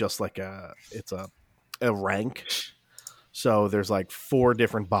actually just like a rank. So there's like 4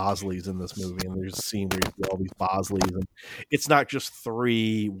 different Bosleys in this movie, and there's a scene where you see all these Bosleys, and it's not just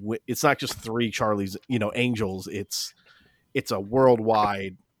 3. It's not just 3 Charlie's, Angels. It's a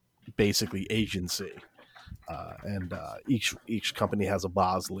worldwide, basically, agency, and each company has a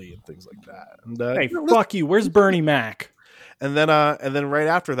Bosley and things like that. And Hey, fuck you. Where's Bernie Mac? and then right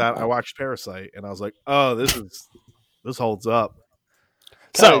after that, I watched Parasite, and I was like, oh, this holds up.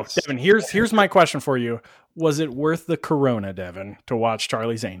 So, Guys. Devin, here's my question for you. Was it worth the Corona, Devin, to watch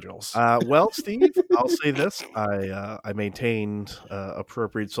Charlie's Angels? Well, Steve, I'll say this: I maintained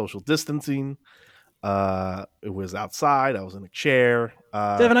appropriate social distancing. It was outside. I was in a chair.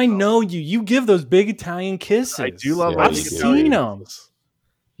 Devin, I know you. You give those big Italian kisses. I do love. Yeah, I've you big do. seen Italian them. kisses.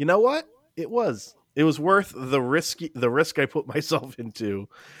 You know what? It was worth the risk I put myself into,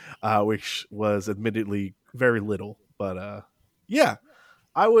 which was admittedly very little. But yeah,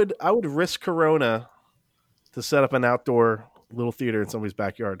 I would risk Corona to set up an outdoor little theater in somebody's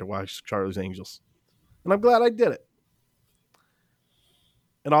backyard to watch Charlie's Angels, and I'm glad I did it.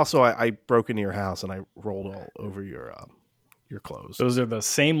 And also, I broke into your house and I rolled all over your clothes. Those are the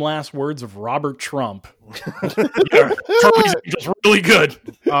same last words of Robert Trump. Yeah, Charlie's Angels really good.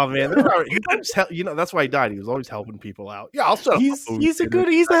 Oh man, that's why he died. He was always helping people out. Yeah, I'll set up. He's a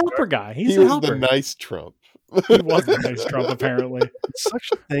helper guy. He's He a was helper. the nice Trump. He was the nice Trump, apparently. Such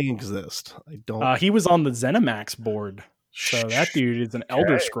a thing exists. I don't. He was on the ZeniMax board. So that dude is an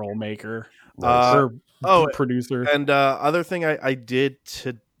Elder Scroll maker. Or producer. And other thing I did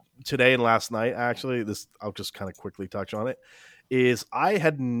today and last night, actually, this I'll just kind of quickly touch on it, is I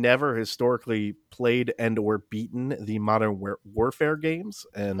had never historically played and or beaten the Modern Warfare games,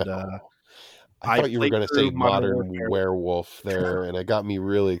 and I thought you were played going to through say Modern Werewolf there, and it got me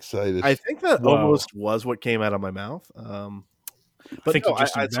really excited. I think that Wow. almost was what came out of my mouth. But think no, you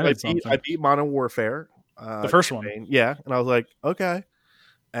just invented something. I beat Modern Warfare, The first one. yeah, and I was like, okay.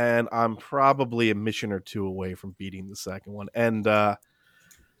 And I'm probably a mission or 2 away from beating the second one. And I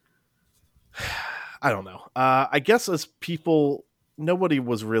don't know. I guess as people, nobody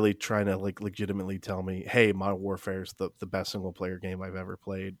was really trying to like legitimately tell me, hey, Modern Warfare is the best single player game I've ever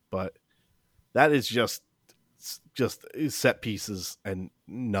played. But that is just set pieces and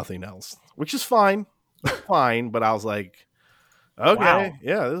nothing else, which is fine. Fine. But I was like, okay, Wow.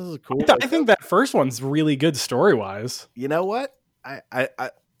 yeah, this is cool. I think that first one's really good story wise. You know what?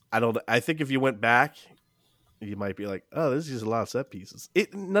 I don't. I think if you went back, you might be like, "Oh, this is a lot of set pieces."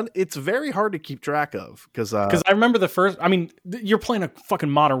 It's very hard to keep track of because Because I remember the first. I mean, you're playing a fucking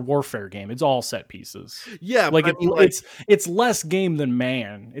Modern Warfare game. It's all set pieces. yeah, Like, but I mean, it's less game than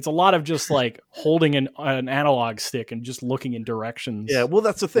man. It's a lot of just like holding an analog stick and just looking in directions. yeah. Well,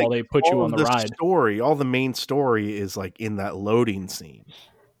 that's the thing. While they put you All on of the the ride. story, all the main story is like in that loading scene,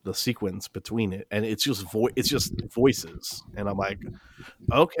 the sequence between it, and it's just voices, and I'm like,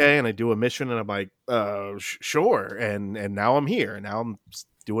 okay, and I do a mission, and I'm like, sure, and now I'm here, and now I'm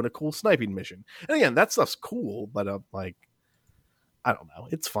doing a cool sniping mission, and again, that stuff's cool, but I'm like, I don't know,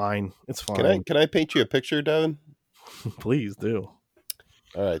 it's fine, Can I paint you a picture, Devin? Please do.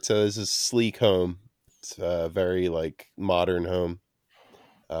 All right, so this is sleek home. It's a very like modern home.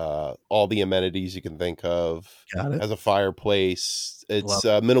 All the amenities you can think of. Got it. Has a fireplace. It's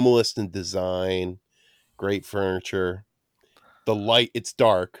Love minimalist in design. Great furniture. The light, it's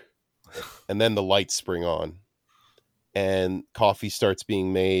dark, and then the lights spring on, and coffee starts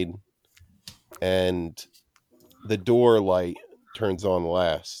being made, and the door light turns on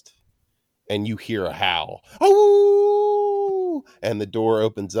last, and you hear a howl. Oh! And the door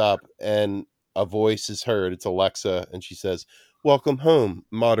opens up, and a voice is heard. It's Alexa, and she says, "Welcome home,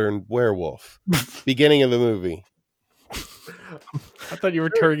 Modern Werewolf." Beginning of the movie. I thought you were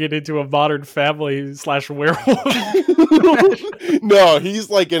turning it into a Modern Family / werewolf. No, he's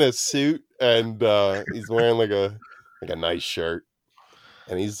like in a suit, and he's wearing like a nice shirt,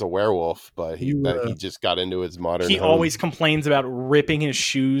 and he's a werewolf. But he just got into his modern. He home. always complains about ripping his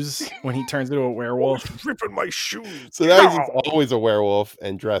shoes when he turns into a werewolf. Ripping my shoes. So now he's always a werewolf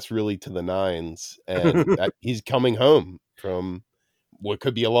and dressed really to the nines, and he's coming home from what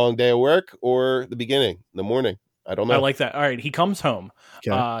could be a long day of work or the beginning, the morning. I don't know. I like that. All right, he comes home.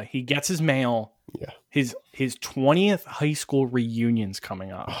 Okay. He gets his mail. Yeah. His 20th high school reunion's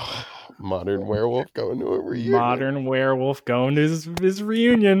coming up. Modern werewolf going to a reunion. Modern werewolf going to his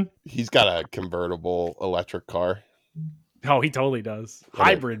reunion. He's got a convertible electric car. Oh, he totally does. Yeah.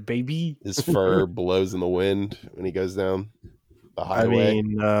 Hybrid, baby. His fur blows in the wind when he goes down the I highway.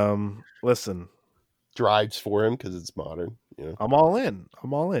 mean, listen, Drives for him because it's modern. You know? I'm all in.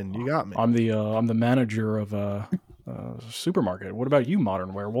 You got me. I'm the manager of a supermarket. What about you,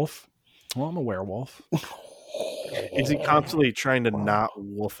 modern werewolf? Well, I'm a werewolf. Is he constantly trying to not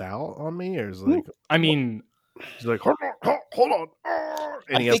wolf out on me, or is it like I mean, he's like, hold on,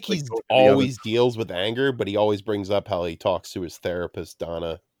 and I he has think to, like, he's go to the always deals with anger, but he always brings up how he talks to his therapist,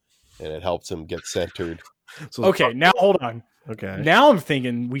 Donna, and it helps him get centered. other- So okay, now hold on. okay, Now I'm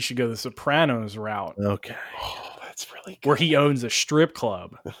thinking we should go the Sopranos route, okay. Oh, that's really where he owns a strip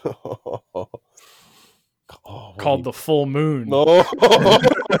club good. called the Full Moon. No.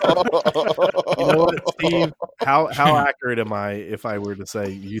 You know what, Steve? How accurate am I if I were to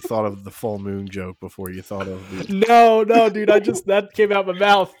say you thought of the full moon joke before you thought of the? No, dude. That came out my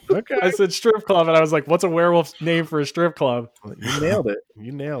mouth. Okay, I said strip club, and I was like, "What's a werewolf's name for a strip club?" you nailed it.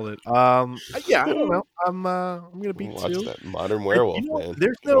 Yeah, I don't know. I'm gonna beat Watch two. that Modern Werewolf, You know, man.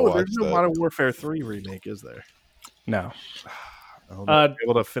 There's You gotta no watch that. Modern Warfare 3 remake, is there? No, I'll not be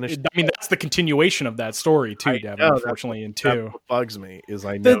able to finish. I mean that's the continuation of that story too, I Devin. know, that's Unfortunately, in That's two. what bugs me is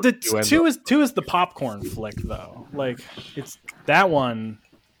I know The you end two up- is the popcorn flick though. Like it's that one.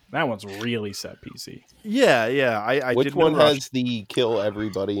 That one's really set PC. Yeah. I Which did one no rush. has the kill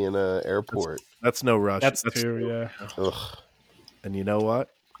everybody in a airport? That's no rush. That's two, yeah. Ugh. And you know what?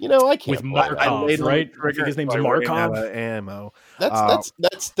 You know, I can't With play Markov, that. I laid on the right? I trigger think his name's until I ran Markov. out of ammo.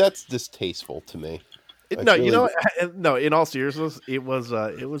 That's distasteful to me. That's No, you really- know, no. In all seriousness, it was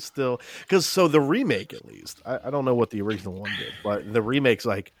still because the remake at least. I don't know what the original one did, but the remake's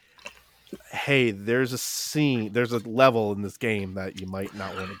like, hey, there's a level in this game that you might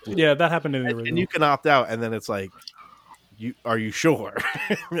not want to do. Yeah, that happened in the original. And you can opt out, and then it's like, are you sure?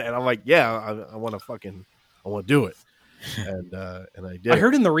 And I'm like, yeah, I want to do it, and I did. I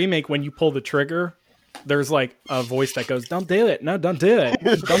heard in the remake when you pull the trigger, there's like a voice that goes, "Don't do it! No, don't do it!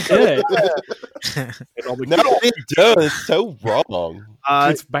 Don't do it! And I'll be, No, it does. It's so wrong.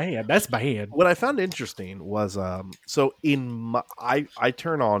 It's bad. That's bad." what I found interesting was so I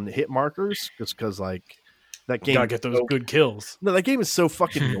turn on hit markers just because like that game Gotta get those so- good kills. No, that game is so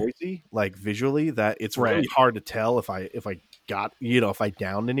fucking noisy, like visually, that it's really Right. hard to tell if I got if I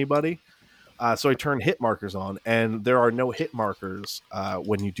downed anybody. So I turn hit markers on, and there are no hit markers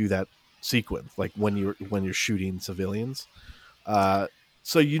when you do that sequence, like when you're shooting civilians.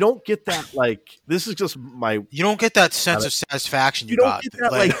 So you don't get that like this is just my You don't get that sense of satisfaction you, you don't got. get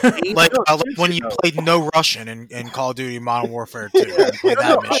that like, like like, no, like when you seriously, played No Russian in Call of Duty Modern Warfare 2. You played no,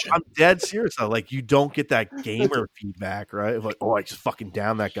 that mission. I'm dead serious though. Like you don't get that gamer feedback, right? Like, oh, I just fucking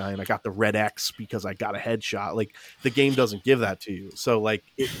downed that guy and I got the red X because I got a headshot. Like the game doesn't give that to you. So like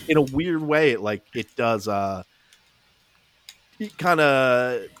in a weird way, it does it kind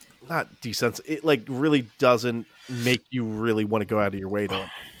of not desense. It like really doesn't make you really want to go out of your way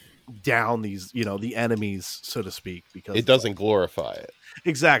to down these, the enemies, so to speak, because It doesn't glorify it.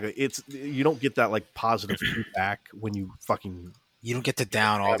 exactly. It's you don't get that like positive feedback when you fucking You don't get to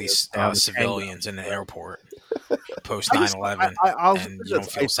down all these Down the civilians in the airport post I just- 9/11, I'll and say you don't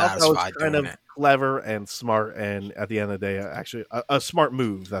this, feel I thought that was satisfied kind doing of it. clever and smart, and at the end of the day, actually a smart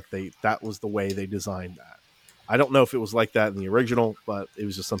move that was the way they designed that. I don't know if it was like that in the original, but it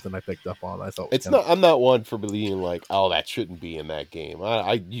was just something I picked up on. I thought It's not. I'm not one for being like, oh, that shouldn't be in that game.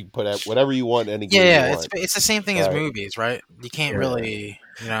 You put out whatever you want in any game. Yeah, you it's want. the same thing as Right. movies, right? You can't Yeah. really,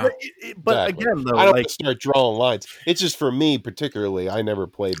 But, but Exactly. again, though, I don't like start drawing lines. It's just for me particularly. I never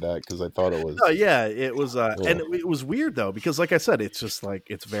played that because I thought it was. oh, yeah, it was, Yeah. and it was weird though because, like I said, it's just like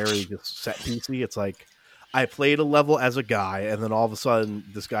it's very just set piecey. It's like I played a level as a guy, and then all of a sudden,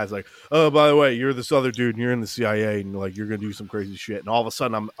 this guy's like, "Oh, by the way, you're this other dude, and you're in the CIA, and like you're gonna do some crazy shit." And all of a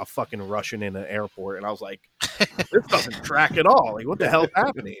sudden, I'm a fucking Russian in an airport, and I was like, "This doesn't track at all. Like, what the hell's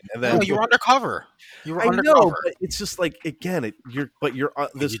happening?" And then No, you were undercover. You were I know, undercover. but it's just like again, you're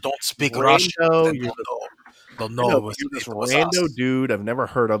this You don't speak rando, Russian. Then you're they'll I know know, it was, you're this it was rando us. dude I've never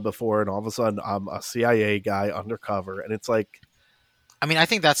heard of before, and all of a sudden I'm a CIA guy undercover, and it's like, I mean, I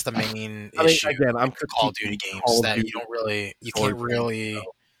think that's the main I mean, issue. again, I'm with Call of critiquing Duty games Call of that Duty you don't really, you story can't really,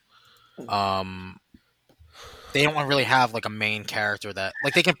 they don't really have like a main character that,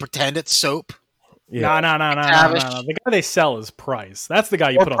 like, they can pretend it's Soap. No. Tavish. The guy they sell is Price. That's the guy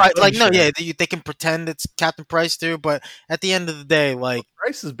you Or put on. Price, the like, no, t-shirt. yeah, they can pretend it's Captain Price too, but at the end of the day, like,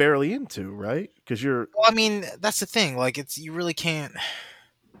 Price is barely into right because you're well, I mean, that's the thing. Like, you really can't.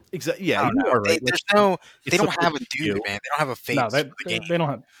 Exactly. Yeah, I don't you know. are right. There's no. They it's don't have a supposed to dude, do. man. They don't have a face No, for the game. they don't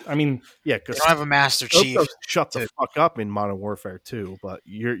have. I mean, Yeah, They because don't have a Master Chief. shut the to- fuck up in Modern Warfare 2, but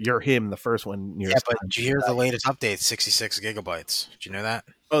you're him the first one. Yeah, but did you hear the latest update? 66 gigabytes. Did you know that?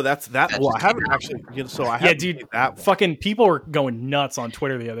 Oh, that's that. That Well, I just haven't came out. actually. So I yeah, haven't dude. played that one. Fucking people were going nuts on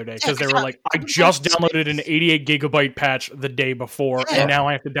Twitter the other day because they Yeah, were like, "I just downloaded an 88 gigabyte patch the day before, Yeah. and now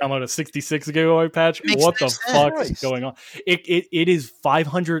I have to download a 66 gigabyte patch. Makes What no the sense. fuck is Christ. going on? It is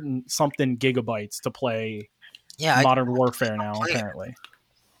 500 and something gigabytes to play Yeah, Modern Warfare now. play it. Apparently,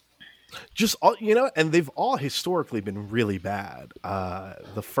 Just all and they've all historically been really bad.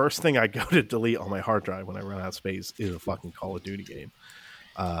 The first thing I go to delete on my hard drive when I run out of space is a fucking Call of Duty game.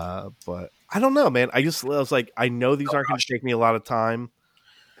 But I don't know, man. I was like, I know these aren't going to take me a lot of time.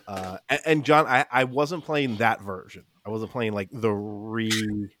 And John, I wasn't playing that version. I wasn't playing like the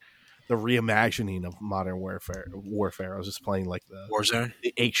reimagining of Modern Warfare. I was just playing like the Warzone.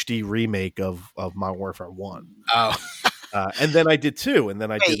 HD remake of Modern Warfare 1. Oh, And then I did 2, and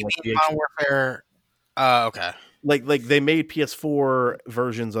then I wait, did you like mean the Modern Warfare? Okay. like they made PS4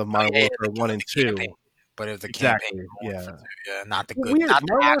 versions of Modern Yeah, Warfare 1 and 2. campaign. But if the Exactly. campaign, Yeah. not the good, Weird. not the,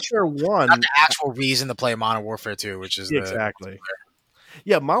 Modern actual, Warfare 1 not the actual reason to play Modern Warfare 2, which is the exactly.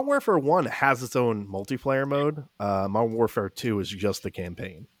 Yeah, Modern Warfare 1 has its own multiplayer mode. Modern Warfare 2 is just the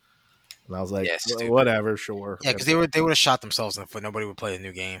campaign. And I was like, Yeah, well, stupid. whatever, sure. Yeah, because they would have shot themselves in the foot. Nobody would play the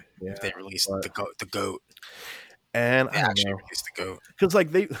new game Yeah, if they released but- the goat. And They I don't actually know. released the goat. Because like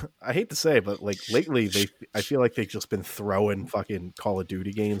I hate to say it, but like lately I feel like they've just been throwing fucking Call of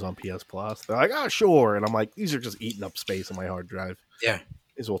Duty games on PS Plus. They're like, oh sure, and I'm like, these are just eating up space on my hard drive. Yeah. May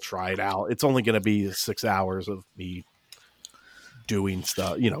as well try it out. It's only going to be 6 hours of me doing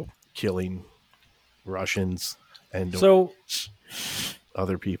stuff, killing Russians and so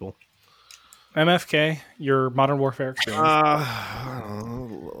other people. MFK, your Modern Warfare experience. I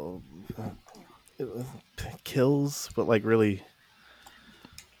don't know, kills, but like really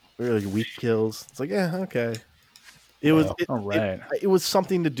weak kills. It's like, yeah, okay. It was All right. it was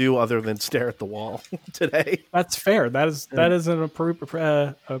something to do other than stare at the wall today. That's fair. That is an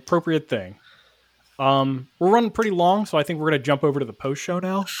appropriate thing. We're running pretty long, so I think we're going to jump over to the post show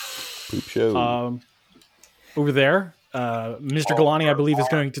now. Poop show. Over there, Mr. Galani, I believe, is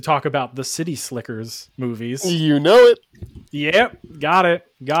going to talk about the City Slickers movies. You know it. Yep, got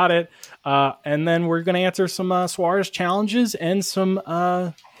it. And then we're going to answer some Suarez challenges and some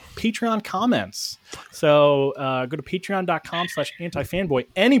Patreon comments. So go to patreon.com/antifanboy.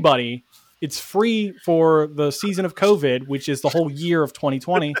 Anybody, it's free for the season of COVID, which is the whole year of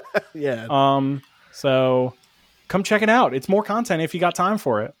 2020. Yeah. So come check it out. It's more content if you got time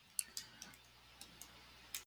for it.